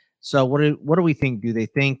schedule. So what do we think? Do we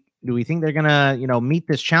think they're gonna meet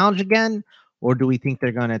this challenge again, or do we think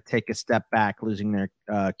they're gonna take a step back, losing their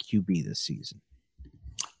QB this season?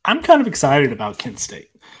 I'm kind of excited about Kent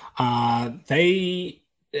State. They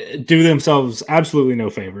do themselves absolutely no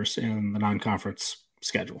favors in the non-conference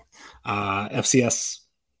schedule. FCS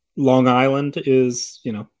Long Island is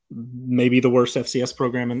maybe the worst FCS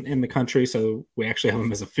program in the country. So we actually have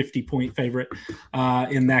them as a 50-point favorite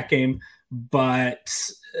in that game. But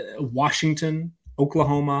Washington,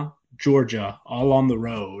 Oklahoma, Georgia, all on the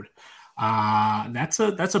road. That's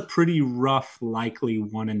a pretty rough, likely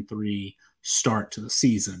 1-3 start to the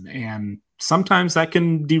season. And sometimes that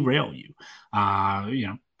can derail you.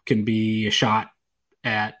 Can be a shot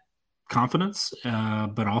at confidence,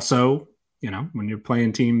 but also, when you're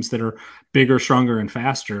playing teams that are bigger, stronger, and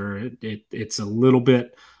faster, it's a little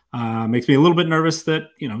bit makes me a little bit nervous that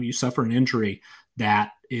you suffer an injury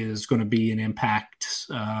that is going to be an impact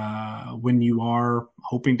when you are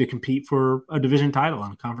hoping to compete for a division title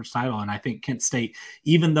and a conference title. And I think Kent State,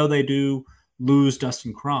 even though they do lose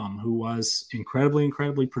Dustin Crum, who was incredibly,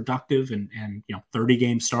 incredibly productive and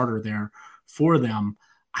 30-game starter there for them,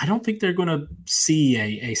 I don't think they're going to see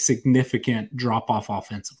a significant drop-off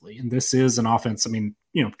offensively. And this is an offense,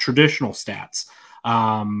 traditional stats.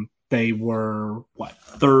 They were,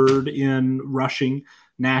 3rd in rushing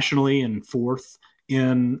nationally and 4th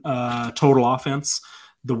in total offense.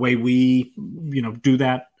 The way we, do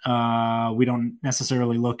that, we don't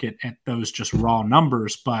necessarily look at those just raw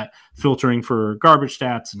numbers, but filtering for garbage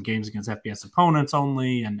stats and games against FBS opponents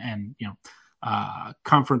only and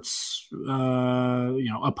conference,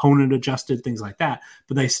 opponent adjusted, things like that.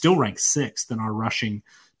 But they still rank 6th in our rushing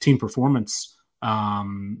team performance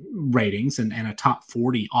ratings and a top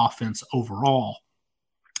 40 offense overall.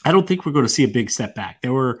 I don't think we're going to see a big step back.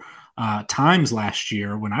 There were times last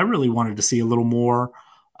year when I really wanted to see a little more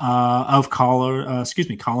of Colin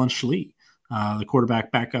Schlee, the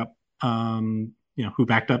quarterback backup, who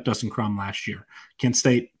backed up Dustin Crum last year. Kent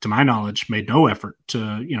State, to my knowledge, made no effort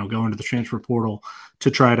to, go into the transfer portal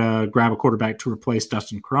to try to grab a quarterback to replace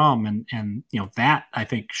Dustin Crum. And that I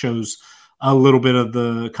think shows a little bit of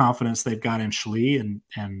the confidence they've got in Schlee,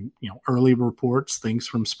 and early reports, things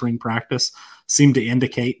from spring practice seem to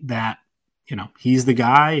indicate that, he's the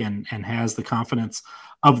guy and has the confidence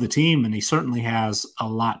of the team. And he certainly has a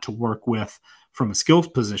lot to work with from a skills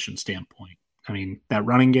position standpoint. I mean, that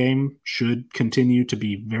running game should continue to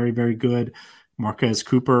be very, very good. Marquez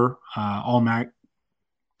Cooper, all-MAC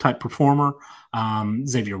type performer.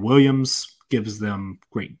 Xavier Williams gives them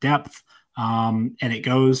great depth. And it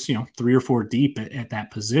goes, 3 or 4 deep at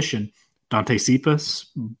that position. Dante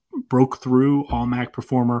Cephas broke through all-MAC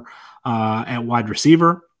performer at wide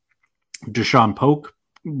receiver. Deshaun Polk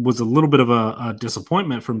was a little bit of a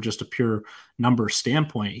disappointment from just a pure number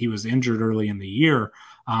standpoint. He was injured early in the year.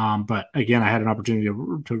 But again, I had an opportunity to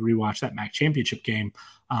rewatch that MAC championship game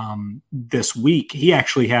this week. He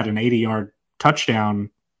actually had an 80-yard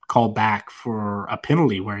touchdown called back for a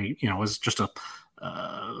penalty where he, it was just a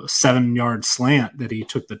 7-yard slant that he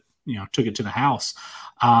took it to the house.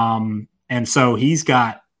 And so he's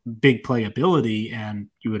got big playability, and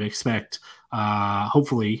you would expect,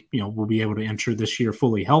 hopefully, we'll be able to enter this year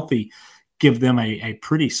fully healthy, give them a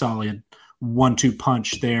pretty solid 1-2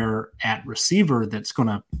 punch there at receiver that's going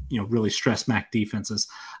to, really stress MAC defenses.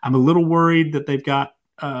 I'm a little worried that they've got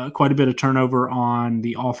quite a bit of turnover on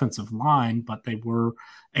the offensive line, but they were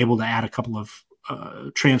able to add a couple of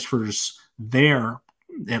transfers there.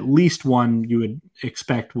 At least one you would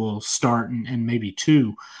expect will start, and maybe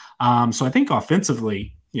 2. So I think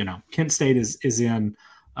offensively, Kent State is in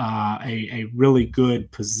a really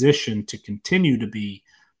good position to continue to be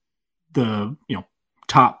the,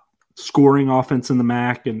 top scoring offense in the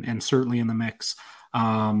MAC, and certainly in the mix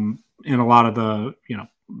in a lot of the,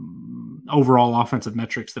 overall offensive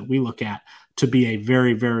metrics that we look at, to be a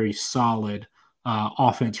very, very solid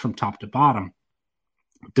offense from top to bottom.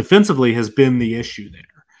 Defensively has been the issue there.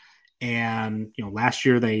 And, last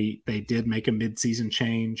year they did make a midseason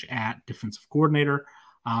change at defensive coordinator.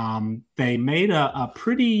 They made a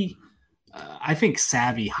pretty, I think,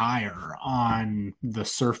 savvy hire on the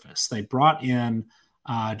surface. They brought in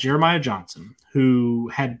Jeremiah Johnson, who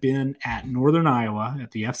had been at Northern Iowa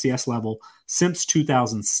at the FCS level since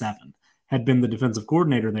 2007, had been the defensive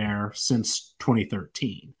coordinator there since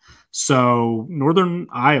 2013. So Northern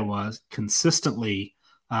Iowa consistently,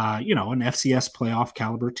 an FCS playoff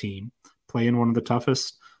caliber team, play in one of the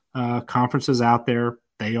toughest conferences out there.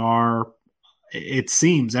 They are, it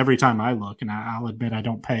seems, every time I look, and I'll admit I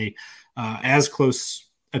don't pay as close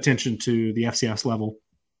attention to the FCS level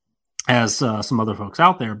as some other folks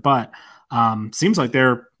out there, but seems like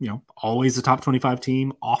they're, always a top 25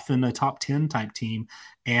 team, often a top 10 type team,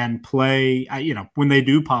 and play, when they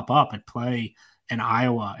do pop up and play in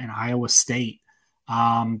Iowa and Iowa State,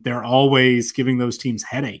 they're always giving those teams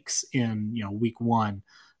headaches in, week 1,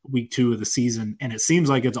 week 2 of the season. And it seems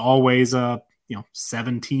like it's always a,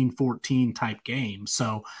 17-14 type game.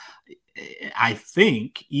 So I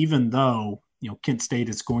think even though, Kent State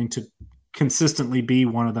is going to consistently be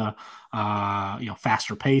one of the,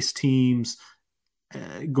 faster paced teams,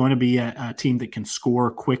 going to be a team that can score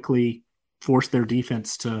quickly, force their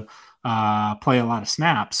defense to play a lot of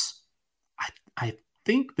snaps. I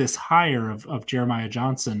think this hire of Jeremiah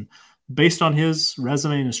Johnson, based on his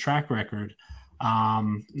resume and his track record,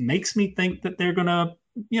 makes me think that they're going to,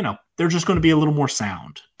 they're just going to be a little more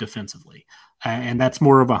sound defensively. And that's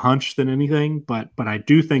more of a hunch than anything, but I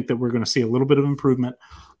do think that we're going to see a little bit of improvement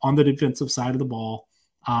on the defensive side of the ball.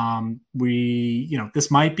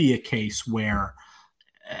 This might be a case where,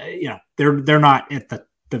 they're not at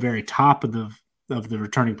the very top of the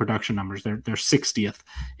returning production numbers. They're 60th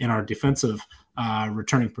in our defensive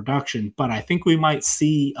returning production, but I think we might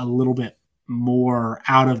see a little bit more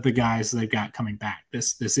out of the guys they've got coming back.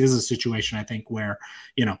 This is a situation, I think, where,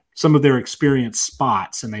 some of their experienced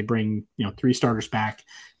spots, and they bring, 3 starters back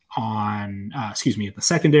on, at the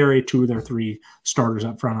secondary, 2 of their 3 starters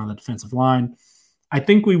up front on the defensive line. I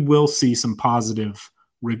think we will see some positive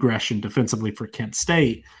regression defensively for Kent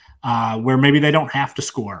State, where maybe they don't have to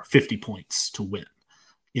score 50 points to win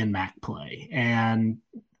in MAC play. And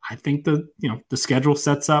I think the schedule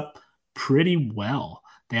sets up pretty well.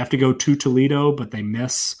 They have to go to Toledo, but they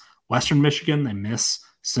miss Western Michigan. They miss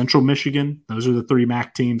Central Michigan. Those are the 3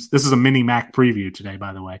 MAC teams. This is a mini MAC preview today,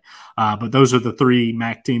 by the way. But those are the 3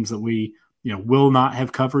 MAC teams that we, will not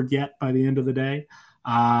have covered yet by the end of the day.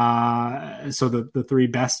 So the 3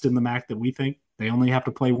 best in the MAC that we think, they only have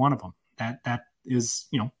to play one of them. That is,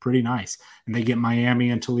 pretty nice. And they get Miami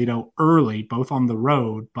and Toledo early, both on the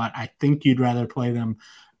road, but I think you'd rather play them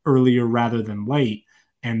earlier rather than late.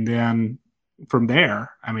 And then from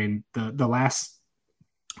there, I mean, the last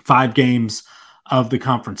 5 games of the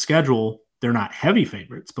conference schedule, they're not heavy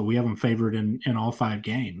favorites, but we have them favored in all 5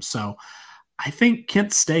 games. So I think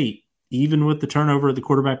Kent State, even with the turnover at the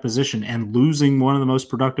quarterback position and losing one of the most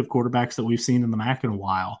productive quarterbacks that we've seen in the MAC in a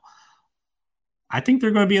while, I think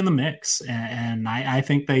they're going to be in the mix. And I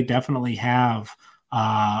think they definitely have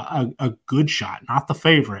a good shot, not the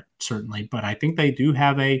favorite, certainly, but I think they do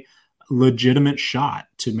have a legitimate shot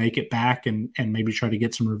to make it back and maybe try to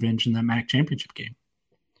get some revenge in that MAC championship game.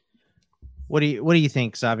 What do you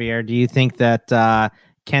think, Xavier? Do you think that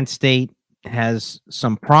Kent State has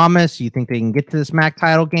some promise? You think they can get to this MAC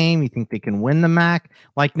title game? You think they can win the MAC?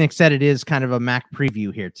 Like Nick said, it is kind of a MAC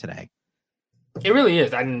preview here today. It really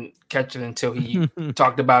is. I didn't catch it until he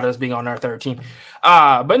talked about us being on our third team.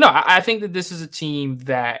 But no, I think that this is a team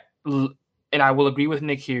that, and I will agree with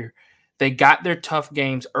Nick here, they got their tough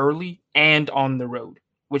games early and on the road,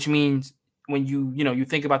 which means when you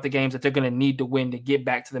think about the games that they're going to need to win to get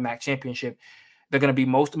back to the MAC championship, they're going to be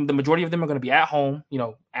the majority of them are going to be at home,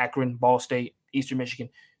 Akron, Ball State, Eastern Michigan.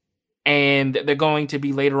 And they're going to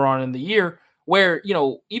be later on in the year where,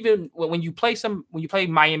 even when you play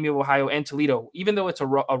Miami of Ohio and Toledo, even though it's a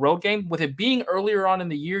road game, with it being earlier on in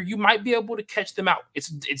the year, you might be able to catch them out.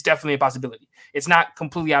 It's definitely a possibility. It's not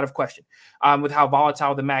completely out of question with how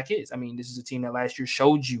volatile the MAC is. I mean, this is a team that last year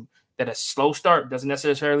showed you that a slow start doesn't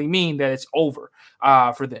necessarily mean that it's over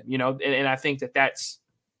for them, and I think that that's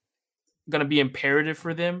going to be imperative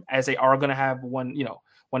for them, as they are going to have one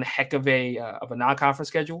heck of a non-conference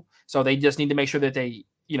schedule. So they just need to make sure that they,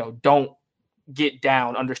 don't get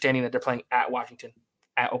down, understanding that they're playing at Washington,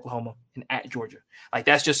 at Oklahoma, and at Georgia. Like,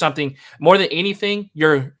 that's just something more than anything.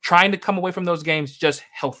 You're trying to come away from those games just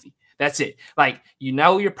healthy. That's it. Like,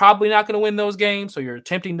 you're probably not going to win those games. So you're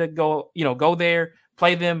attempting to go there,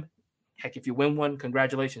 play them. Heck, if you win one,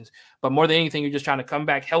 congratulations. But more than anything, you're just trying to come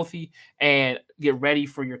back healthy and get ready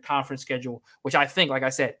for your conference schedule, which I think, like I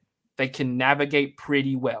said, they can navigate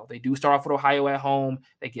pretty well. They do start off with Ohio at home.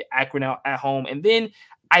 They get Akron out at home. And then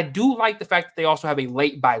I do like the fact that they also have a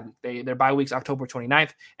late bye week. Their bye week's October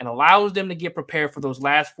 29th, and allows them to get prepared for those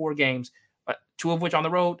last 4 games, 2 of which on the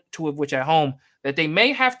road, 2 of which at home, that they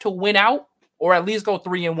may have to win out or at least go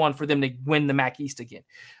 3-1 for them to win the MAC East again.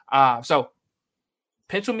 So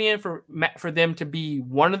pencil me in for them to be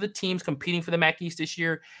one of the teams competing for the MAC East this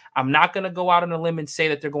year. I'm not going to go out on a limb and say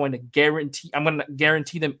that they're going to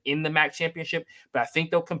guarantee them in the MAC championship, but I think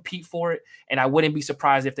they'll compete for it. And I wouldn't be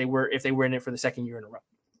surprised if they were in it for the second year in a row.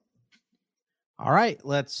 All right,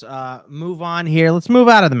 let's move on here. Let's move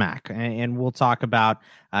out of the MAC, and we'll talk about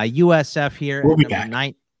USF here. We'll be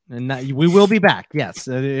back. We will be back, yes,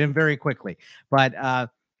 and very quickly. But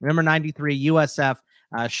number 93, USF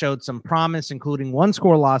showed some promise, including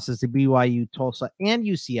 1-score losses to BYU, Tulsa, and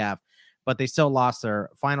UCF, but they still lost their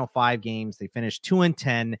final 5 games. They finished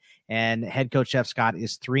 2-10, and head coach Jeff Scott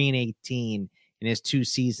is 3-18 in his 2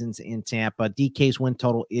 seasons in Tampa. DK's win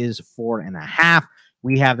total is 4.5.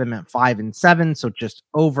 We have them at 5-7, so just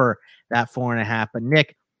over that 4.5. But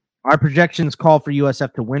Nick, our projections call for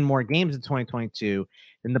USF to win more games in 2022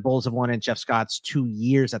 than the Bulls have won in Jeff Scott's 2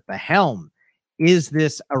 years at the helm. Is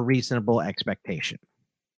this a reasonable expectation?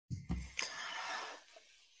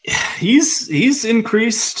 He's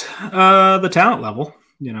increased the talent level.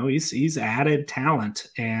 He's added talent,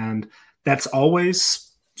 and that's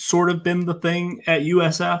always sort of been the thing at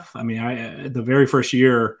USF. I mean, the very first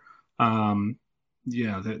year, that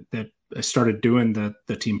I started doing the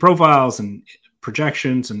team profiles and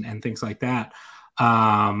projections and things like that.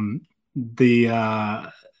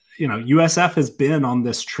 USF has been on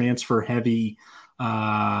this transfer heavy,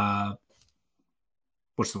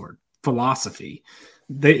 philosophy.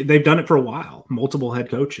 They've done it for a while, multiple head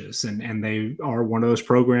coaches, and they are one of those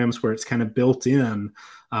programs where it's kind of built in,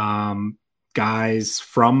 guys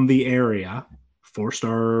from the area,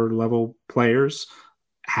 4-star level players,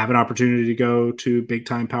 have an opportunity to go to big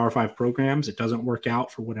time Power 5 programs. It doesn't work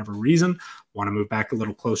out for whatever reason, want to move back a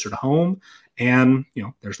little closer to home. And,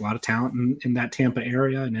 there's a lot of talent in that Tampa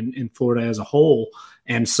area and in Florida as a whole.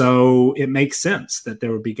 And so it makes sense that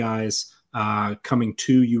there would be guys coming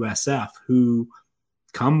to USF who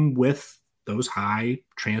come with those high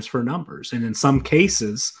transfer numbers. And in some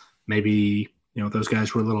cases, maybe, those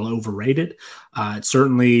guys were a little overrated. It's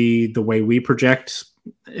certainly the way we project,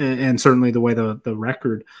 and certainly the way the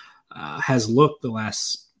record has looked the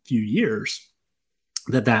last few years,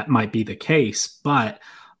 that might be the case. But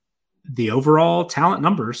the overall talent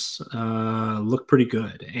numbers look pretty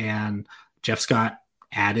good. And Jeff Scott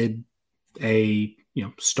added a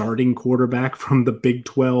starting quarterback from the Big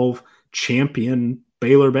 12 champion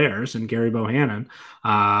Baylor Bears and Gary Bohannon.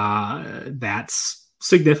 That's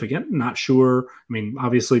significant. Not sure. I mean,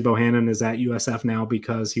 obviously Bohannon is at USF now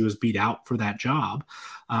because he was beat out for that job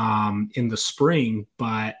in the spring,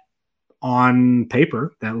 but on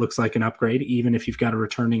paper, that looks like an upgrade, even if you've got a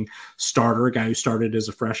returning starter, a guy who started as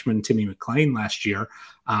a freshman, Timmy McClain, last year.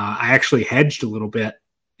 I actually hedged a little bit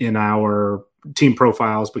in our team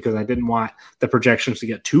profiles because I didn't want the projections to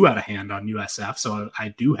get too out of hand on USF. So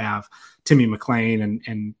I do have Timmy McClain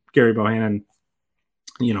and Gary Bohannon,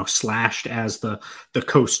 slashed as the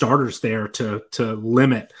co-starters there to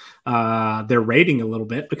limit their rating a little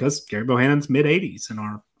bit, because Gary Bohannon's mid-80s in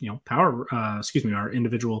our our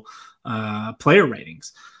individual player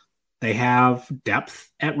ratings. They have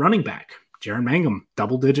depth at running back. Jaron Mangum,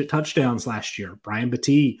 double-digit touchdowns last year. Brian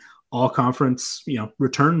Battie, all-conference,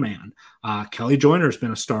 return man. Kelly Joyner's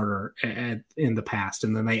been a starter in the past,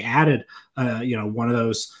 and then they added, one of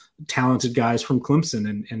those talented guys from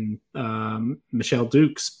Clemson and Michelle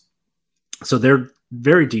Dukes. So they're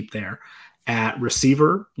very deep there. At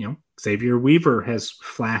receiver, Xavier Weaver has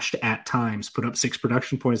flashed at times, put up 6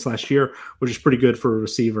 production points last year, which is pretty good for a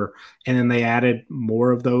receiver. And then they added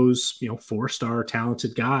more of those, 4-star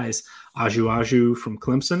talented guys. Aju from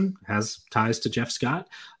Clemson has ties to Jeff Scott.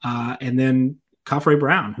 And then Khafre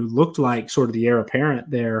Brown, who looked like sort of the heir apparent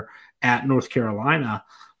there at North Carolina,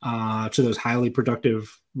 to those highly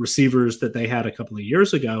productive receivers that they had a couple of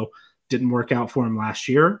years ago. Didn't work out for him last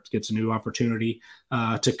year. Gets a new opportunity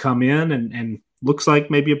to come in and looks like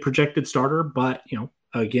maybe a projected starter. But,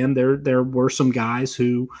 again, there were some guys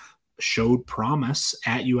who showed promise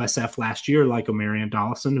at USF last year, like Omarion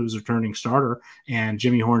Dollison, who's a returning starter, and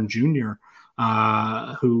Jimmy Horn Jr.,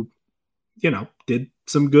 who, did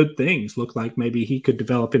some good things. Looked like maybe he could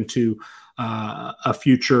develop into a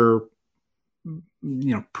future,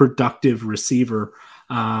 productive receiver.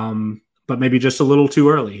 But maybe just a little too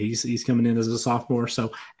early. He's coming in as a sophomore.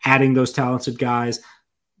 So adding those talented guys,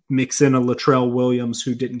 mix in a Latrell Williams,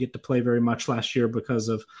 who didn't get to play very much last year because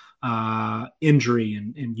of injury,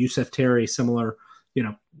 and Yusef Terry, similar,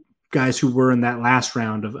 guys who were in that last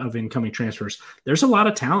round of incoming transfers. There's a lot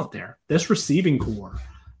of talent there. This receiving core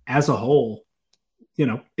as a whole,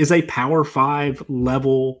 is a Power 5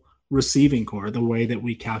 level receiving core, the way that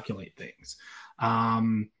we calculate things.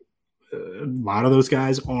 A lot of those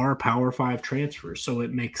guys are Power 5 transfers, so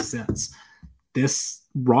it makes sense. This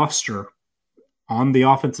roster on the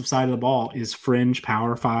offensive side of the ball is fringe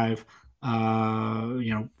Power 5,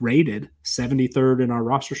 rated 73rd in our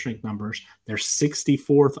roster strength numbers. They're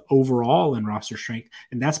 64th overall in roster strength,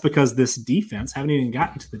 and that's because this defense, haven't even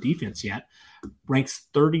gotten to the defense yet, ranks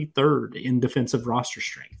 33rd in defensive roster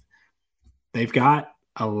strength. They've got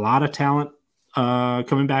a lot of talent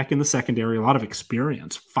coming back in the secondary, a lot of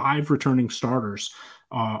experience. 5 returning starters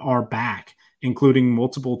are back, including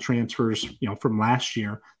multiple transfers, from last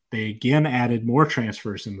year. They again added more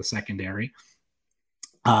transfers in the secondary.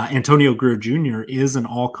 Antonio Greer Jr. is an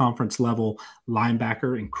all-conference level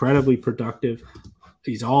linebacker, incredibly productive.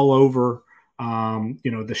 He's all over,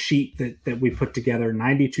 the sheet that we put together: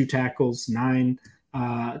 92 tackles, 9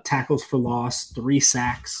 tackles for loss, 3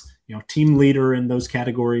 sacks. Team leader in those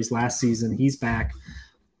categories last season. He's back.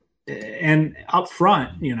 And up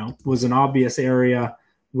front, was an obvious area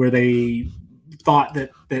where they thought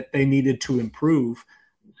that they needed to improve.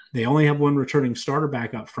 They only have 1 returning starter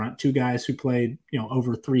back up front, 2 guys who played,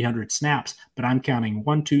 over 300 snaps, but I'm counting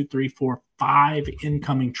 1, 2, 3, 4, 5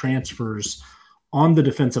 incoming transfers on the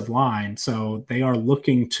defensive line. So they are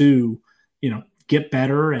looking to, get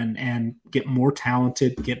better and get more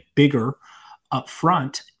talented, get bigger up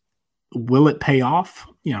front. Will it pay off?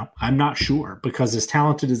 I'm not sure, because as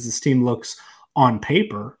talented as this team looks on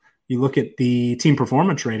paper, you look at the team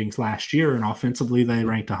performance ratings last year, and offensively they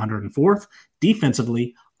ranked 104th,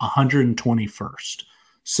 defensively 121st.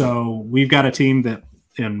 So we've got a team that,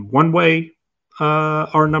 in one way,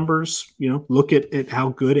 our numbers, look at how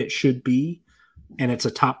good it should be, and it's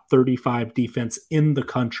a top 35 defense in the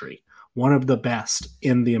country, one of the best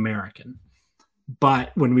in the American.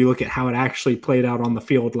 But when we look at how it actually played out on the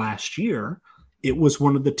field last year, it was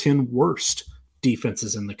one of the 10 worst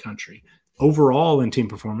defenses in the country. Overall in team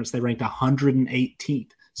performance, they ranked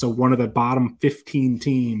 118th. So one of the bottom 15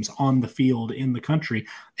 teams on the field in the country,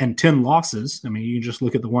 and 10 losses. I mean, you just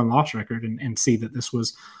look at the 1 loss record and see that this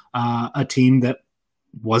was a team that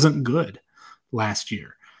wasn't good last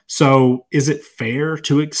year. So is it fair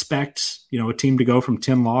to expect, a team to go from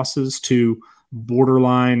 10 losses to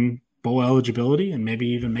borderline bowl eligibility and maybe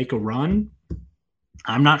even make a run?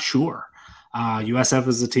 I'm not sure. USF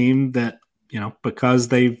is a team that because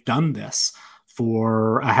they've done this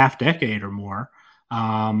for a half decade or more,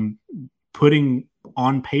 putting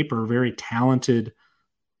on paper very talented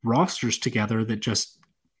rosters together that just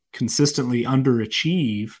consistently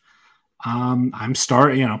underachieve.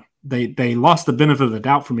 They lost the benefit of the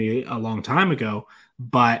doubt for me a long time ago,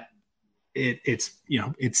 but it's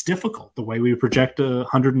difficult. The way we project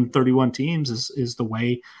 131 teams is the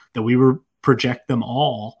way that we project them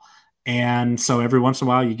all. And so every once in a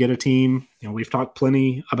while you get a team, we've talked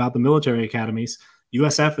plenty about the military academies.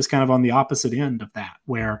 USF is kind of on the opposite end of that,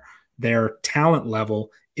 where their talent level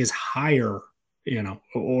is higher,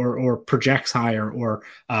 or projects higher, or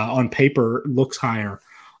on paper looks higher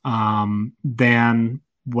than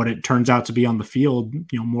what it turns out to be on the field,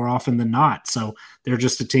 more often than not. So they're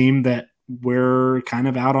just a team that we're kind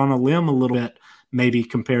of out on a limb a little bit, maybe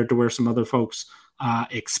compared to where some other folks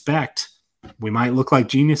expect. We might look like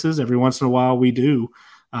geniuses. Every once in a while we do,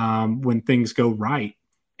 when things go right.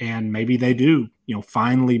 And maybe they do,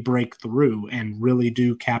 finally break through and really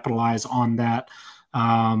do capitalize on that,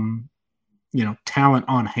 talent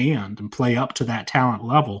on hand and play up to that talent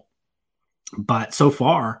level. But so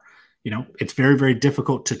far, it's very, very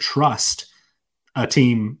difficult to trust a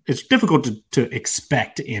team. It's difficult to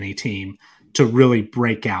expect any team to really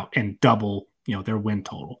break out and double, their win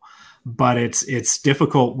total. But it's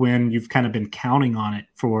difficult when you've kind of been counting on it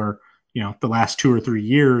for, the last 2 or 3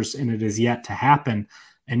 years, and it is yet to happen.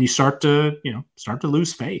 And you start to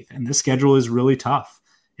lose faith. And this schedule is really tough.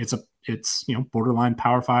 It's borderline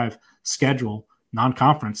Power 5 schedule,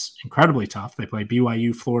 non-conference, incredibly tough. They play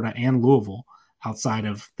BYU, Florida, and Louisville outside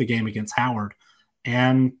of the game against Howard.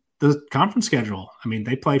 And the conference schedule,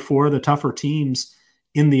 they play 4 of the tougher teams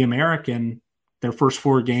in the American, their first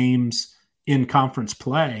 4 games in conference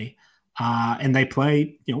play. And they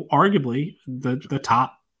play, arguably the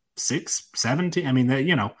top 6, 7 teams.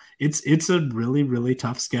 It's a really, really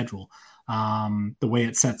tough schedule. The way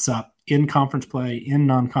it sets up in conference play, in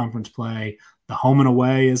non-conference play, the home and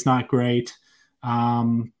away is not great.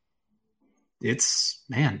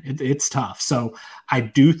 It's tough. So I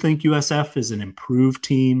do think USF is an improved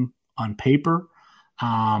team on paper.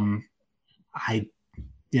 I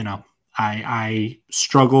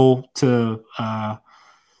struggle to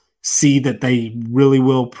see that they really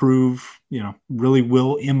will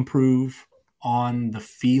improve on the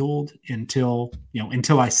field until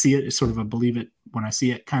I see it. It's sort of a believe it when I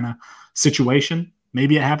see it kind of situation.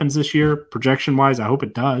 Maybe it happens this year. Projection wise, I hope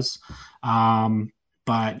it does.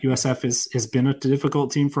 But USF has been a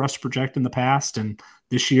difficult team for us to project in the past, and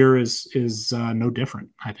this year is no different,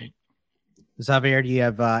 I think. Xavier, do you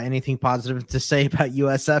have anything positive to say about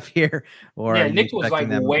USF here? Or Nick was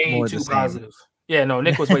way too positive. Yeah, no,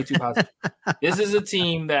 Nick was way too positive. This is a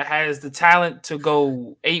team that has the talent to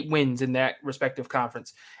go 8 wins in that respective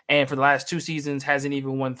conference, and for the last 2 seasons hasn't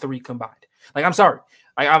even won 3 combined. I'm sorry.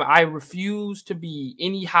 I refuse to be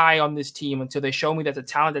any high on this team until they show me that the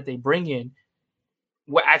talent that they bring in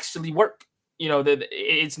will actually work.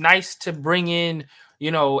 It's nice to bring in,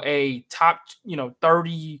 a top,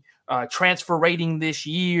 30 transfer rating this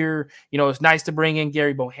year. It's nice to bring in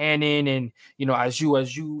Gary Bohannon and,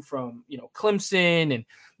 Azu from, Clemson and,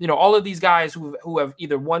 all of these guys who have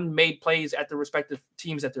either made plays at the respective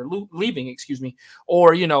teams that they're leaving,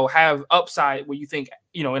 or, have upside where you think,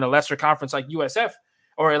 in a lesser conference like USF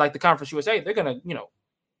or like the Conference USA, they're going to,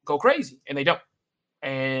 go crazy, and they don't.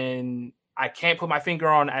 And I can't put my finger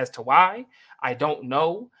on as to why. I don't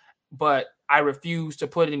know, but I refuse to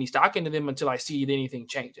put any stock into them until I see anything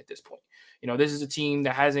change at this point. This is a team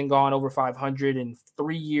that hasn't gone over 500 in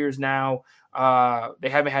 3 years now. They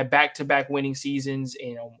haven't had back-to-back winning seasons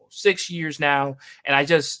in almost 6 years now. And I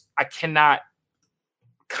cannot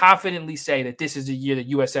confidently say that this is a year that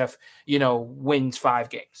USF, wins 5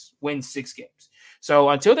 games, wins 6 games. So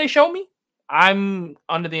until they show me, I'm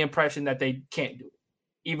under the impression that they can't do it,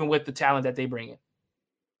 even with the talent that they bring in.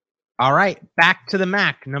 All right, back to the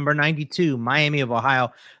MAC, number 92, Miami of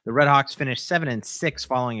Ohio. The Redhawks finished 7-6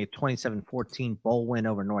 following a 27-14 bowl win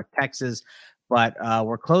over North Texas, but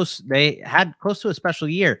were close. They had close to a special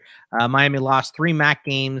year. Miami lost 3 MAC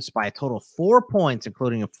games by a total of 4 points,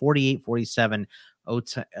 including a 48-47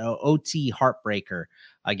 OT heartbreaker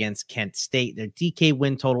against Kent State. Their DK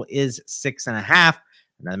win total is 6.5.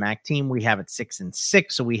 Another MAC team, we have it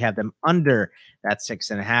 6-6, so we have them under that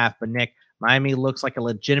 6.5. But Nick, Miami looks like a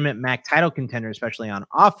legitimate MAC title contender, especially on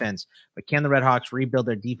offense. But can the Redhawks rebuild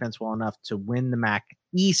their defense well enough to win the MAC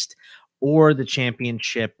East or the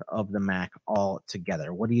championship of the MAC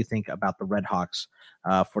altogether? What do you think about the Redhawks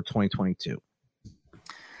for 2022?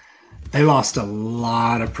 They lost a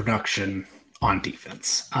lot of production on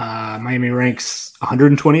defense. Miami ranks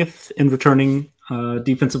 120th in returning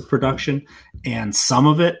defensive production, and some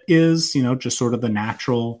of it is, just sort of the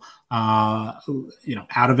natural, out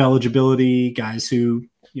of eligibility guys who,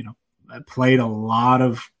 played a lot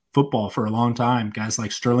of football for a long time. Guys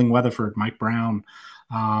like Sterling Weatherford, Mike Brown,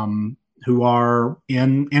 who are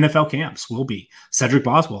in NFL camps, will be. Cedric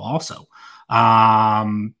Boswell also.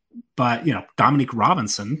 But, Dominique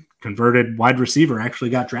Robinson, converted wide receiver, actually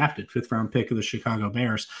got drafted, 5th round pick of the Chicago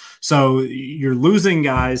Bears. So you're losing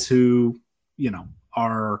guys who,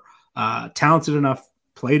 are talented enough,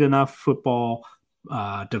 played enough football,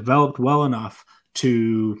 developed well enough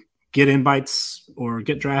to get invites or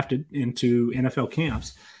get drafted into NFL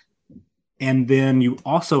camps. And then you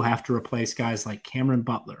also have to replace guys like Cameron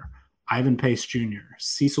Butler, Ivan Pace Jr.,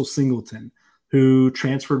 Cecil Singleton, who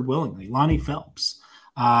transferred willingly, Lonnie Phelps.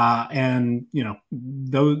 And,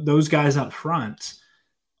 those guys up front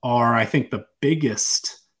are, I think, the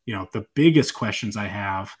biggest questions I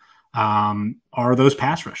have are those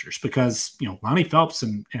pass rushers, because, Lonnie Phelps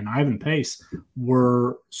and Ivan Pace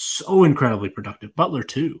were so incredibly productive. Butler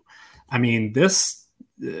too. I mean,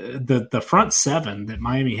 the front seven that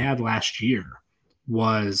Miami had last year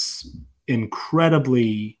was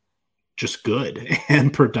incredibly just good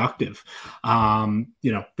and productive. The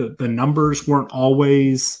numbers weren't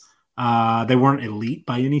always, they weren't elite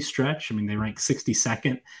by any stretch. I mean, they ranked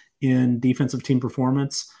 62nd in defensive team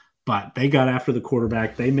performance, but they got after the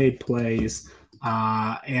quarterback. They made plays,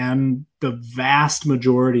 and the vast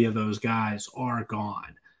majority of those guys are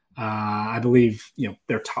gone. I believe,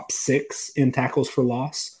 they're top 6 in tackles for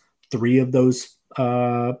loss. 3 of those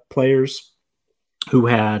players who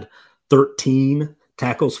had 13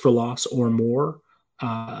 tackles for loss or more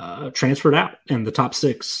transferred out, and the top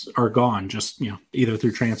 6 are gone, just, either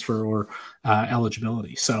through transfer or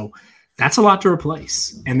eligibility. So that's a lot to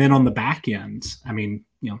replace. And then on the back end, I mean,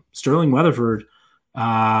 Sterling Weatherford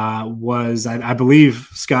was, I believe,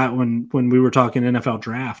 Scott, when we were talking NFL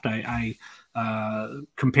draft, I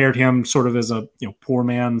compared him sort of as a poor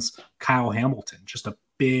man's Kyle Hamilton, just a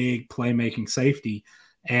big playmaking safety,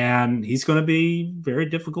 and he's going to be very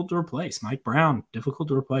difficult to replace. Mike Brown, difficult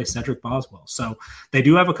to replace. Cedric Boswell. So they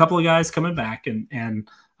do have a couple of guys coming back, and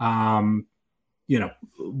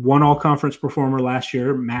one all-conference performer last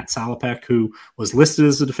year, Matt Salopek, who was listed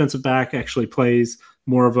as a defensive back, actually plays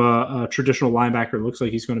more of a traditional linebacker. It looks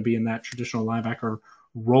like he's going to be in that traditional linebacker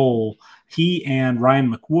role. He and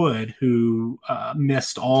Ryan McWood, who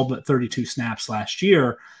missed all but 32 snaps last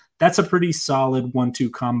year, that's a pretty solid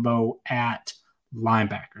 1-2 combo at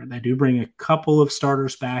linebacker. They do bring a couple of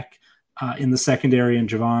starters back in the secondary, and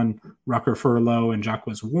Javon Rucker-Furlow and Jacques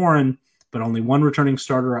Warren, but only one returning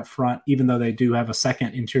starter up front, even though they do have a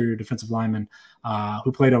second interior defensive lineman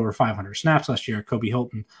who played over 500 snaps last year. Kobe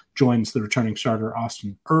Hilton joins the returning starter,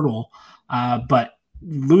 Austin Ertl. But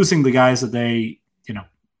losing the guys that they,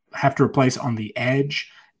 have to replace on the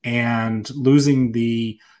edge, and losing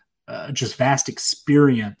the just vast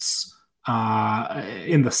experience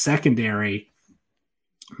in the secondary,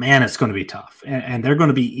 man, it's going to be tough. And they're going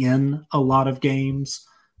to be in a lot of games.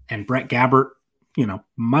 And Brett Gabbert,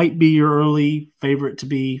 might be your early favorite to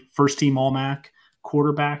be first team All-MAC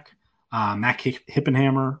quarterback. Mac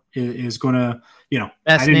Hippenhammer is going to,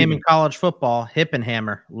 best name in college football,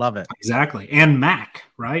 Hippenhammer. Love it. Exactly. And Mac,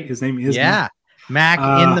 right? His name is Mac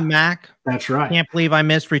in the MAC. That's right. Can't believe I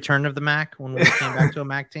missed Return of the MAC when we came back to a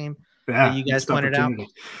MAC team. Yeah, you guys pointed out.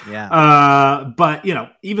 Yeah. But,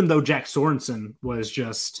 even though Jack Sorensen was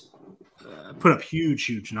just put up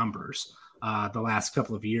huge numbers the last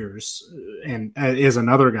couple of years, and is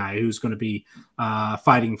another guy who's going to be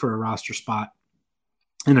fighting for a roster spot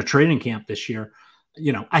in a training camp this year,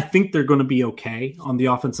 I think they're going to be okay on the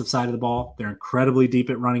offensive side of the ball. They're incredibly deep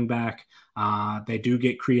at running back. They do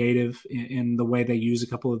get creative in the way they use a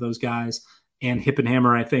couple of those guys. And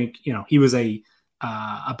Hippenhammer, I think, he was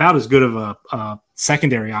about as good of a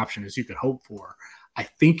secondary option as you could hope for. I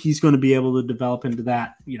think he's going to be able to develop into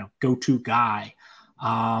that, go-to guy.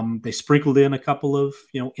 They sprinkled in a couple of,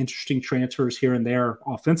 interesting transfers here and there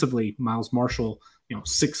offensively. Miles Marshall,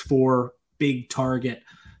 6'4", big target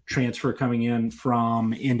transfer coming in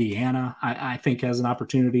from Indiana, I think has an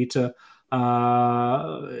opportunity to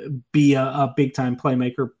be a big time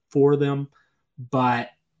playmaker for them. But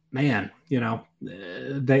man,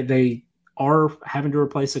 they are having to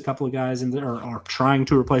replace a couple of guys and are trying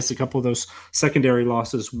to replace a couple of those secondary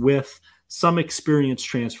losses with some experienced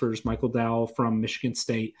transfers. Michael Dowell from Michigan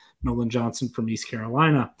State, Nolan Johnson from East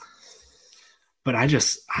Carolina. But I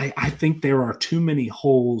think there are too many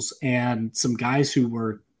holes, and some guys who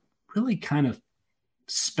were really kind of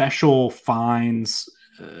special finds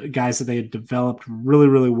guys that they had developed really,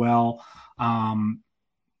 really well.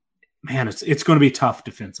 Man, it's going to be tough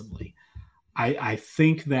defensively. I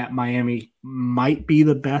think that Miami might be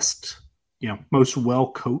the best, most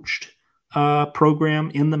well-coached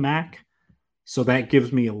program in the MAC. So that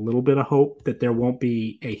gives me a little bit of hope that there won't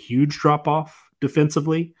be a huge drop-off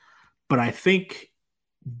defensively. But I think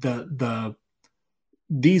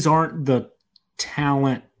these aren't the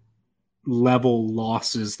talent level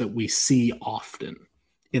losses that we see often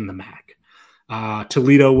in the MAC.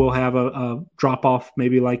 Toledo will have a drop-off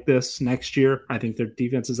maybe like this next year. I think their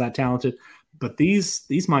defense is that talented. But these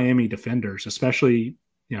Miami defenders, especially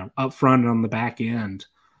up front and on the back end,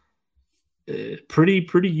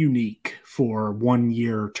 pretty unique for 1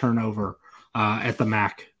 year turnover at the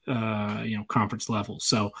MAC conference level.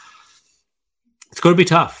 So it's going to be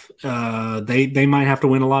tough. They might have to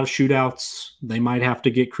win a lot of shootouts. They might have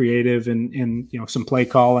to get creative in some play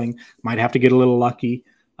calling. Might have to get a little lucky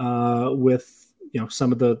with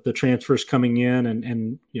some of the transfers coming in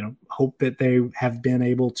and hope that they have been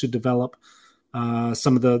able to develop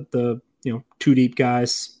some of the two deep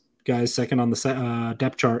guys second on the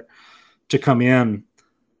depth chart to come in,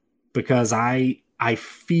 because I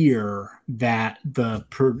fear that the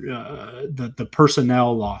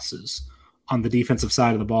personnel losses on the defensive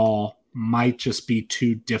side of the ball might just be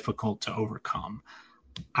too difficult to overcome.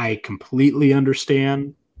 I completely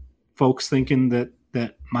understand folks thinking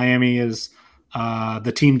that Miami is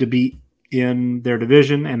the team to beat in their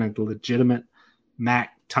division and a legitimate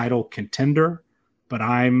MAC title contender, but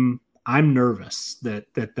I'm nervous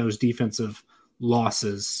that those defensive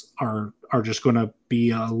losses are just going to be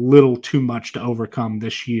a little too much to overcome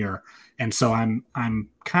this year. And so I'm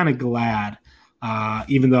kind of glad,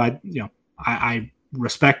 even though I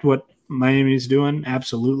respect what Miami is doing,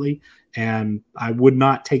 absolutely, and I would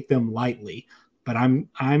not take them lightly. But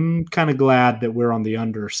I'm kind of glad that we're on the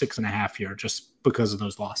under 6.5 here, just because of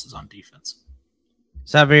those losses on defense.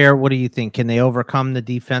 Xavier, what do you think? Can they overcome the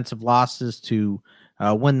defensive losses to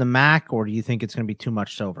win the MAC, or do you think it's going to be too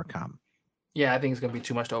much to overcome? Yeah, I think it's going to be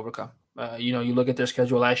too much to overcome. You look at their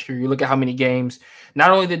schedule last year, you look at how many games, not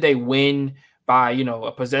only did they win by,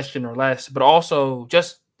 a possession or less, but also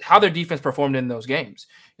just how their defense performed in those games.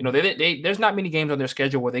 There's not many games on their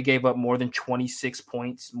schedule where they gave up more than 26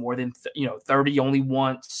 points, more than 30 only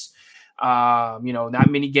once. Not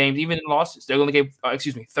many games, even in losses. They only gave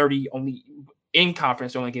 30 only in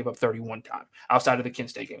conference. They only gave up 31 time outside of the Kent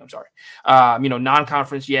State game. I'm sorry.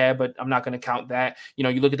 Non-conference, yeah, but I'm not going to count that. You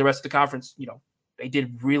look at the rest of the conference. They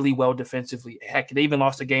did really well defensively. Heck, they even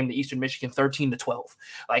lost a game to Eastern Michigan 13-12.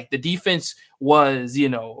 Like, the defense was,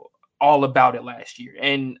 all about it last year.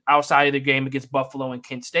 And outside of the game against Buffalo and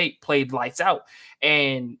Kent State, played lights out.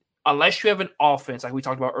 And unless you have an offense, like we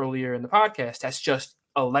talked about earlier in the podcast, that's just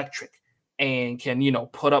electric and can,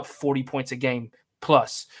 put up 40 points a game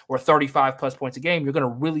plus or 35 plus points a game, you're going to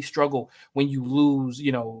really struggle when you lose,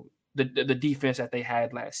 the defense that they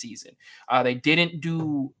had last season. I won't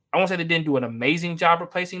say they didn't do an amazing job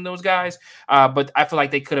replacing those guys, but I feel like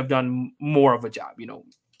they could have done more of a job.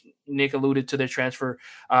 Nick alluded to their transfer,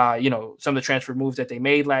 some of the transfer moves that they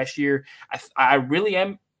made last year. I really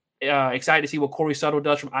am excited to see what Corey Suttle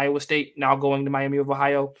does from Iowa State, now going to Miami of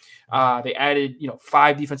Ohio. They added,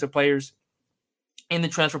 5 defensive players in the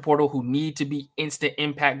transfer portal who need to be instant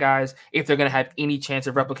impact guys if they're going to have any chance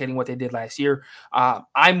of replicating what they did last year.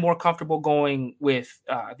 I'm more comfortable going with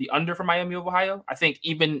the under for Miami of Ohio. I think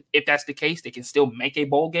even if that's the case, they can still make a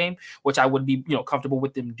bowl game, which I would be, comfortable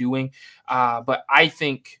with them doing. But I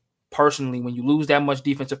think personally, when you lose that much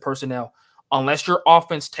defensive personnel, unless your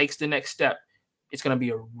offense takes the next step, it's going to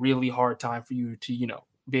be a really hard time for you to,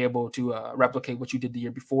 be able to replicate what you did the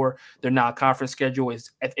year before. Their non-conference schedule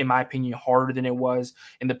is, in my opinion, harder than it was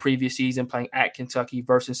in the previous season, playing at Kentucky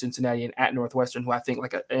versus Cincinnati and at Northwestern, who I think,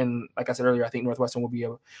 like I said earlier, I think Northwestern will be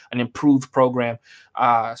an improved program.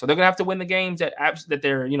 So they're going to have to win the games that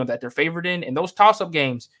they're, that they're favored in. And those toss-up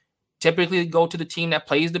games typically go to the team that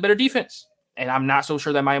plays the better defense. And I'm not so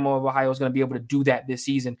sure that Miami of Ohio is going to be able to do that this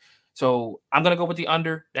season. So I'm going to go with the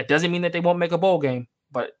under. That doesn't mean that they won't make a bowl game,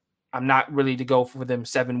 but I'm not really to go for them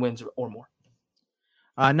 7 wins or more.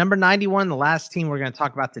 Number 91, the last team we're going to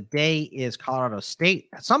talk about today is Colorado State.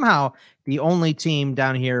 Somehow the only team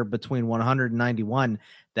down here between 100 and 91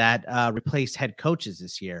 that replaced head coaches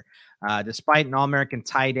this year. Despite an All-American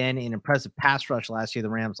tight end and impressive pass rush last year, the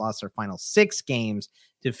Rams lost their final 6 games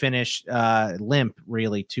to finish limp,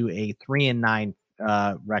 really, to a 3-9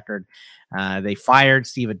 record. They fired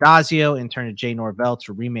Steve Adazio and turned to Jay Norvell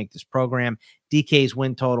to remake this program. DK's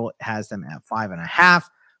win total has them at 5.5.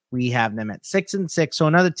 We have them at 6-6. So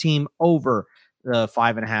another team over the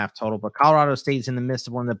 5.5 total. But Colorado State is in the midst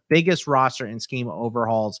of one of the biggest roster and scheme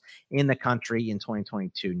overhauls in the country in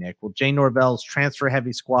 2022, Nick. Will Jay Norvell's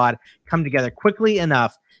transfer-heavy squad come together quickly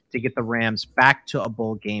enough to get the Rams back to a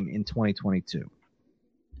bowl game in 2022?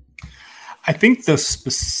 I think the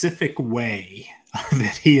specific way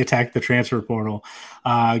that he attacked the transfer portal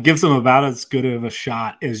gives them about as good of a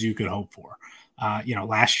shot as you could hope for.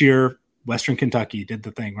 Last year, Western Kentucky did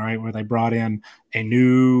the thing, right, where they brought in a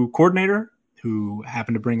new coordinator who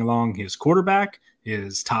happened to bring along his quarterback,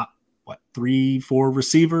 his top, 3-4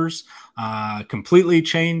 receivers, completely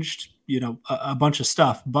changed, a bunch of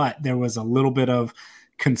stuff. But there was a little bit of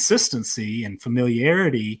consistency and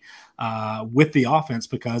familiarity with the offense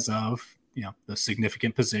because of, the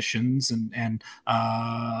significant positions and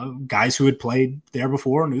guys who had played there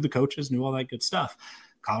before, knew the coaches, knew all that good stuff.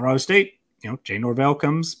 Colorado State, Jay Norvell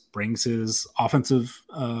comes, brings his offensive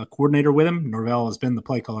coordinator with him. Norvell has been the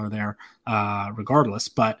play caller there regardless,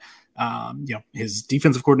 but his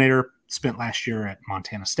defensive coordinator spent last year at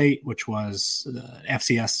Montana State, which was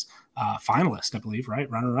FCS finalist, I believe, right?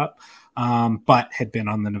 Runner-up, but had been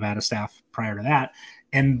on the Nevada staff prior to that.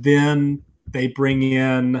 And then they bring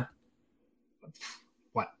in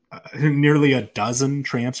nearly a dozen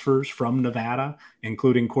transfers from Nevada,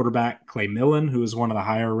 including quarterback Clay Millen, who is one of the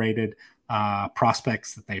higher rated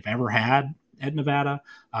prospects that they've ever had at Nevada,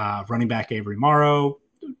 running back Avery Morrow,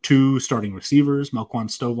 2 starting receivers, Melquan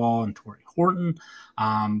Stovall and Torrey Horton,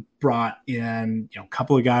 brought in a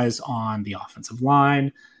couple of guys on the offensive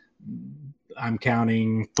line. I'm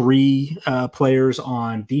counting 3 players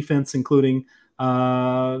on defense, including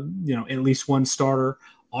at least one starter.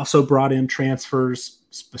 Also brought in transfers,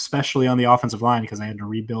 especially on the offensive line, because I had to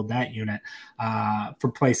rebuild that unit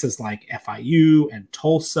from places like FIU and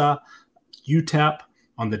Tulsa, UTEP.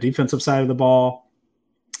 On the defensive side of the ball,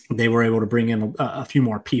 they were able to bring in a few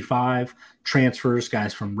more P5 transfers,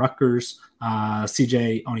 guys from Rutgers,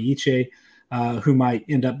 CJ Onyeche, who might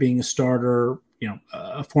end up being a starter,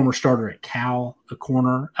 a former starter at Cal, a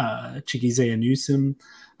corner, Chigize Anusim,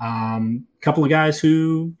 a couple of guys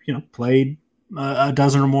who, played a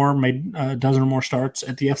dozen or more, made a dozen or more starts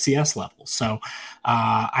at the FCS level. So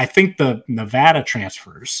I think the Nevada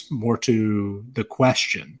transfers, more to the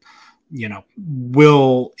question,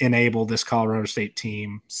 will enable this Colorado State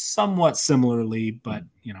team somewhat similarly, but,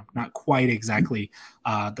 not quite exactly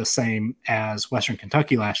the same as Western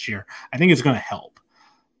Kentucky last year. I think it's going to help.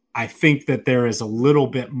 I think that there is a little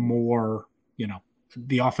bit more,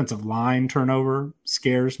 the offensive line turnover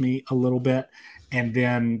scares me a little bit. And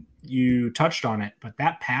then you touched on it, but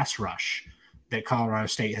that pass rush that Colorado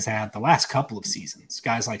State has had the last couple of seasons,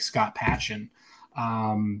 guys like Scott Patchen,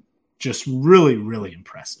 just really, really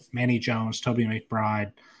impressive. Manny Jones, Toby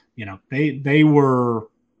McBride, they were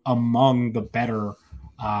among the better,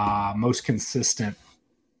 most consistent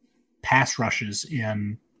pass rushes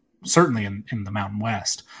certainly in the Mountain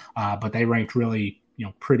West. But they ranked really,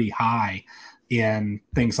 pretty high in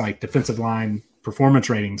things like defensive line performance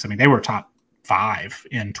ratings. I mean, they were top 5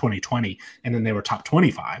 in 2020, and then they were top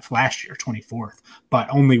 25 last year, 24th. But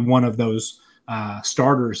only one of those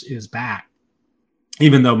starters is back,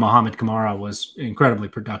 even though Muhammad Kamara was incredibly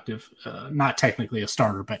productive. Not technically a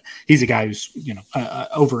starter, but he's a guy who's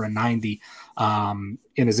over a 90 in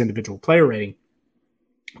his individual player rating.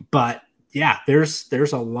 But yeah, there's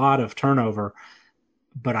a lot of turnover,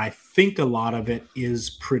 but I think a lot of it is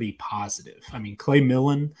pretty positive. I mean, Clay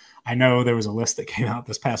Millen, I know there was a list that came out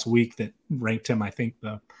this past week that ranked him, I think,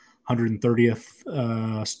 the 130th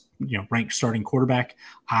ranked starting quarterback.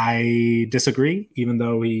 I disagree, even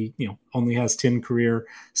though he only has 10 career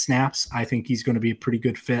snaps. I think he's going to be a pretty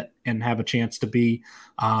good fit and have a chance to be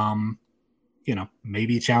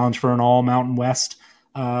maybe challenge for an all Mountain West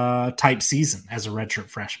type season as a redshirt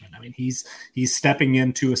freshman. I mean, he's stepping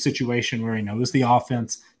into a situation where he knows the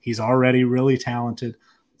offense. He's already really talented.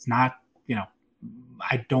 It's not,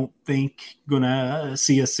 I don't think gonna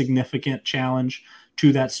see a significant challenge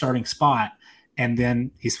to that starting spot. And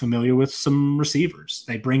then he's familiar with some receivers.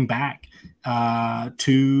 They bring back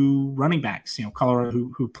 2 running backs, Colorado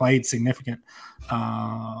who played significant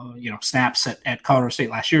snaps at Colorado State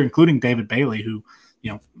last year, including David Bailey, who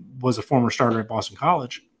was a former starter at Boston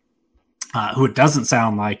College, who it doesn't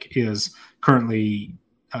sound like is currently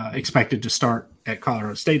expected to start at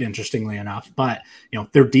Colorado State, interestingly enough. But,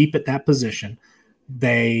 they're deep at that position.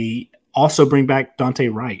 They also bring back Dante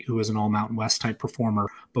Wright, who is an all Mountain West type performer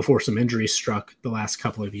before some injuries struck the last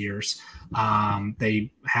couple of years.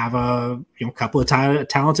 They have a couple of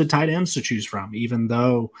talented tight ends to choose from, even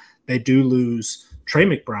though they do lose Trey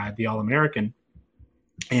McBride, the All-American,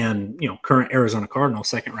 and current Arizona Cardinal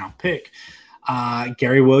second round pick.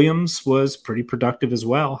 Gary Williams was pretty productive as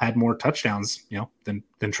well, had more touchdowns, than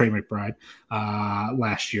Trey McBride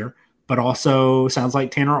last year. But also sounds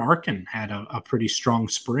like Tanner Arkin had a pretty strong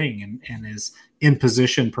spring and is in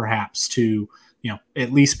position perhaps to,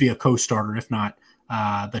 at least be a co-starter, if not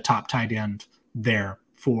the top tight end there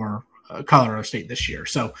for Colorado State this year.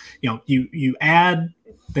 So, you add,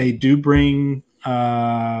 they do bring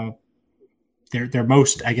their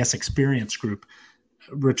most, I guess, experienced group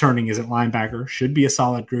returning is at linebacker, should be a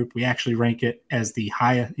solid group. We actually rank it as the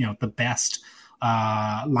highest, the best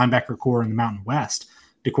linebacker core in the Mountain West.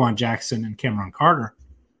 Daquan Jackson and Cameron Carter,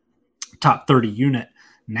 top 30 unit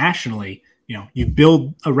nationally. You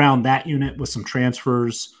build around that unit with some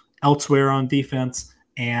transfers elsewhere on defense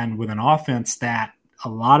and with an offense that a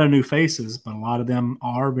lot of new faces, but a lot of them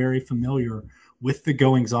are very familiar with the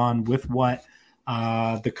goings on, with what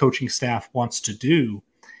the coaching staff wants to do.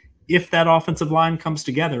 If that offensive line comes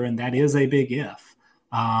together, and that is a big if,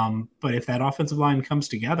 but if that offensive line comes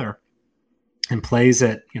together and plays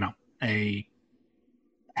at, a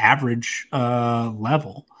average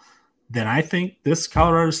level, then I think this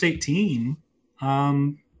Colorado State team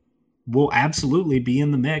will absolutely be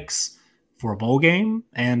in the mix for a bowl game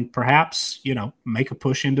and perhaps, make a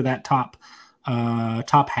push into that top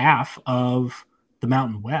half of the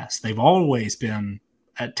Mountain West. They've always been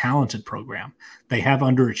a talented program. They have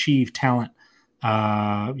underachieved talent,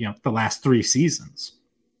 the last 3 seasons,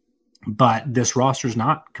 but this roster is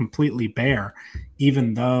not completely bare,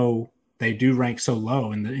 even though they do rank so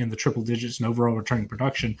low in the triple digits in overall returning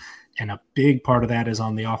production. And a big part of that is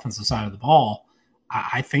on the offensive side of the ball.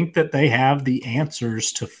 I think that they have the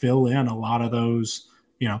answers to fill in a lot of those,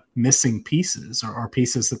 missing pieces or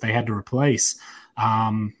pieces that they had to replace.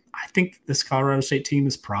 I think this Colorado State team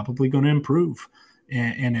is probably going to improve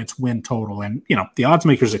in its win total. And, the odds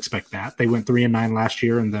makers expect that. They went 3-9 last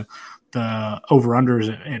year, and the over-unders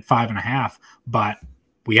at 5.5, but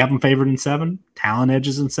we have them favored in 7, talent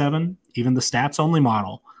edges in 7, even the stats only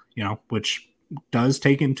model, which does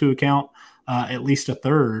take into account at least a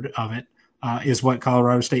third of it, is what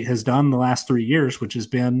Colorado State has done the last 3 years, which has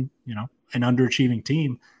been, an underachieving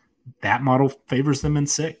team. That model favors them in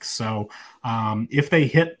 6. So if they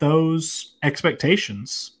hit those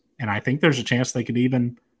expectations, and I think there's a chance they could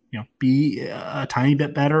even, be a tiny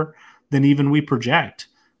bit better than even we project,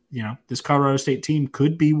 this Colorado State team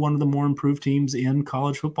could be one of the more improved teams in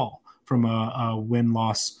college football from a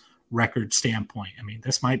win-loss record standpoint. I mean,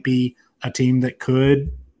 this might be a team that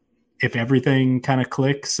could, if everything kind of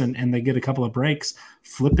clicks and they get a couple of breaks,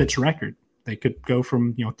 flip its record. They could go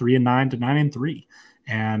from 3-9 to 9-3,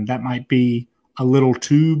 and that might be a little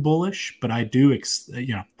too bullish. But I do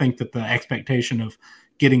think that the expectation of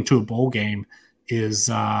getting to a bowl game is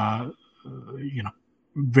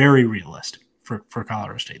very realistic for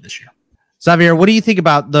Colorado State this year. Xavier, what do you think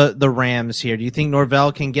about the Rams here? Do you think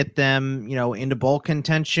Norvell can get them, into bowl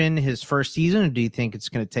contention his first season, or do you think it's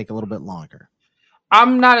going to take a little bit longer?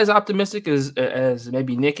 I'm not as optimistic as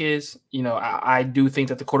maybe Nick is. I do think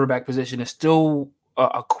that the quarterback position is still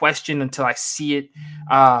a question until I see it.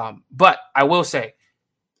 But I will say,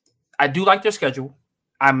 I do like their schedule.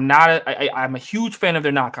 I'm a huge fan of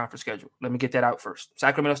their non-conference schedule. Let me get that out first.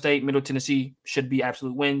 Sacramento State, Middle Tennessee should be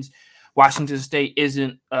absolute wins. Washington State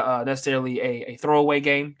isn't necessarily a throwaway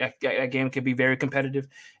game. That game can be very competitive,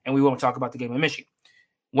 and we won't talk about the game in Michigan.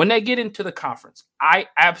 When they get into the conference, I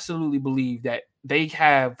absolutely believe that they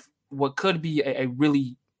have what could be a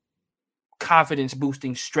really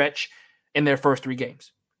confidence-boosting stretch in their first 3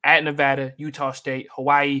 games. At Nevada, Utah State,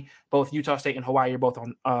 Hawaii, both Utah State and Hawaii are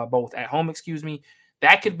both at home,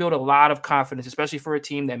 That could build a lot of confidence, especially for a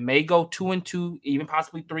team that may go 2-2, even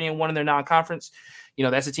possibly 3-1 in their non-conference.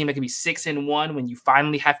 That's a team that could be 6-1 when you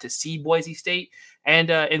finally have to see Boise State and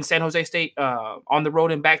in San Jose State on the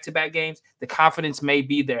road in back-to-back games. The confidence may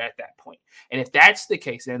be there at that point. And if that's the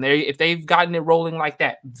case, and if they've gotten it rolling like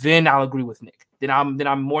that, then I'll agree with Nick. Then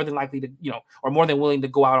I'm more than likely to, or more than willing to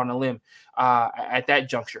go out on a limb at that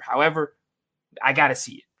juncture. However, I got to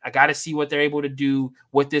see it. I got to see what they're able to do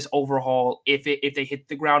with this overhaul. If they hit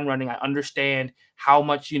the ground running, I understand how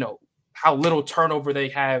much, how little turnover they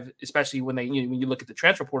have, especially when when you look at the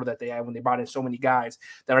transfer portal that they have, when they brought in so many guys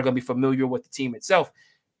that are going to be familiar with the team itself.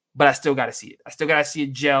 But I still got to see it. I still got to see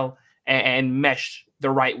it gel and mesh the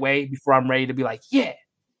right way before I'm ready to be like, yeah,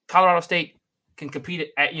 Colorado State can compete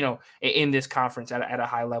at in this conference at a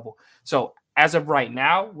high level. So as of right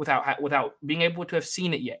now, without being able to have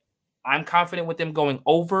seen it yet, I'm confident with them going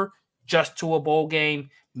over just to a bowl game,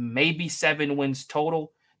 maybe 7 wins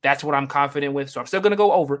total. That's what I'm confident with. So I'm still going to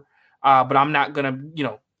go over, but I'm not going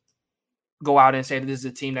to, go out and say that this is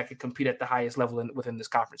a team that could compete at the highest level within this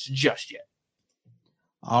conference just yet.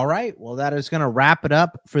 All right. Well, that is going to wrap it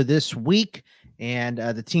up for this week. And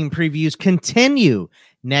the team previews continue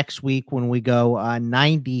next week when we go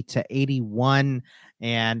 90 to 81.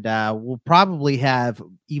 And we'll probably have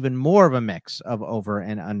even more of a mix of over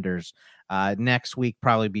and unders. Next week,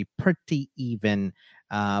 probably be pretty even.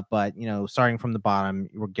 But, starting from the bottom,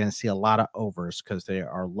 we're going to see a lot of overs because they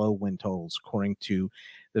are low win totals according to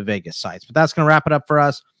the Vegas sites. But that's going to wrap it up for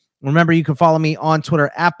us. Remember, you can follow me on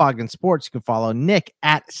Twitter at Bogdan Sports. You can follow Nick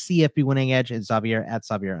at CFB Winning Edge and Xavier at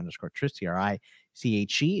Xavier_Triche, TRICHE.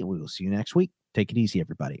 And we will see you next week. Take it easy,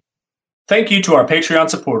 everybody. Thank you to our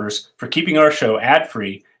Patreon supporters for keeping our show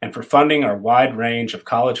ad-free and for funding our wide range of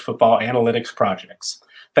college football analytics projects.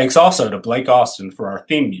 Thanks also to Blake Austin for our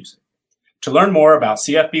theme music. To learn more about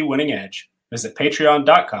CFB Winning Edge, visit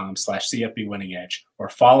patreon.com/CFB Winning Edge or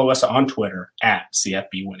follow us on Twitter at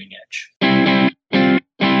CFB Winning Edge.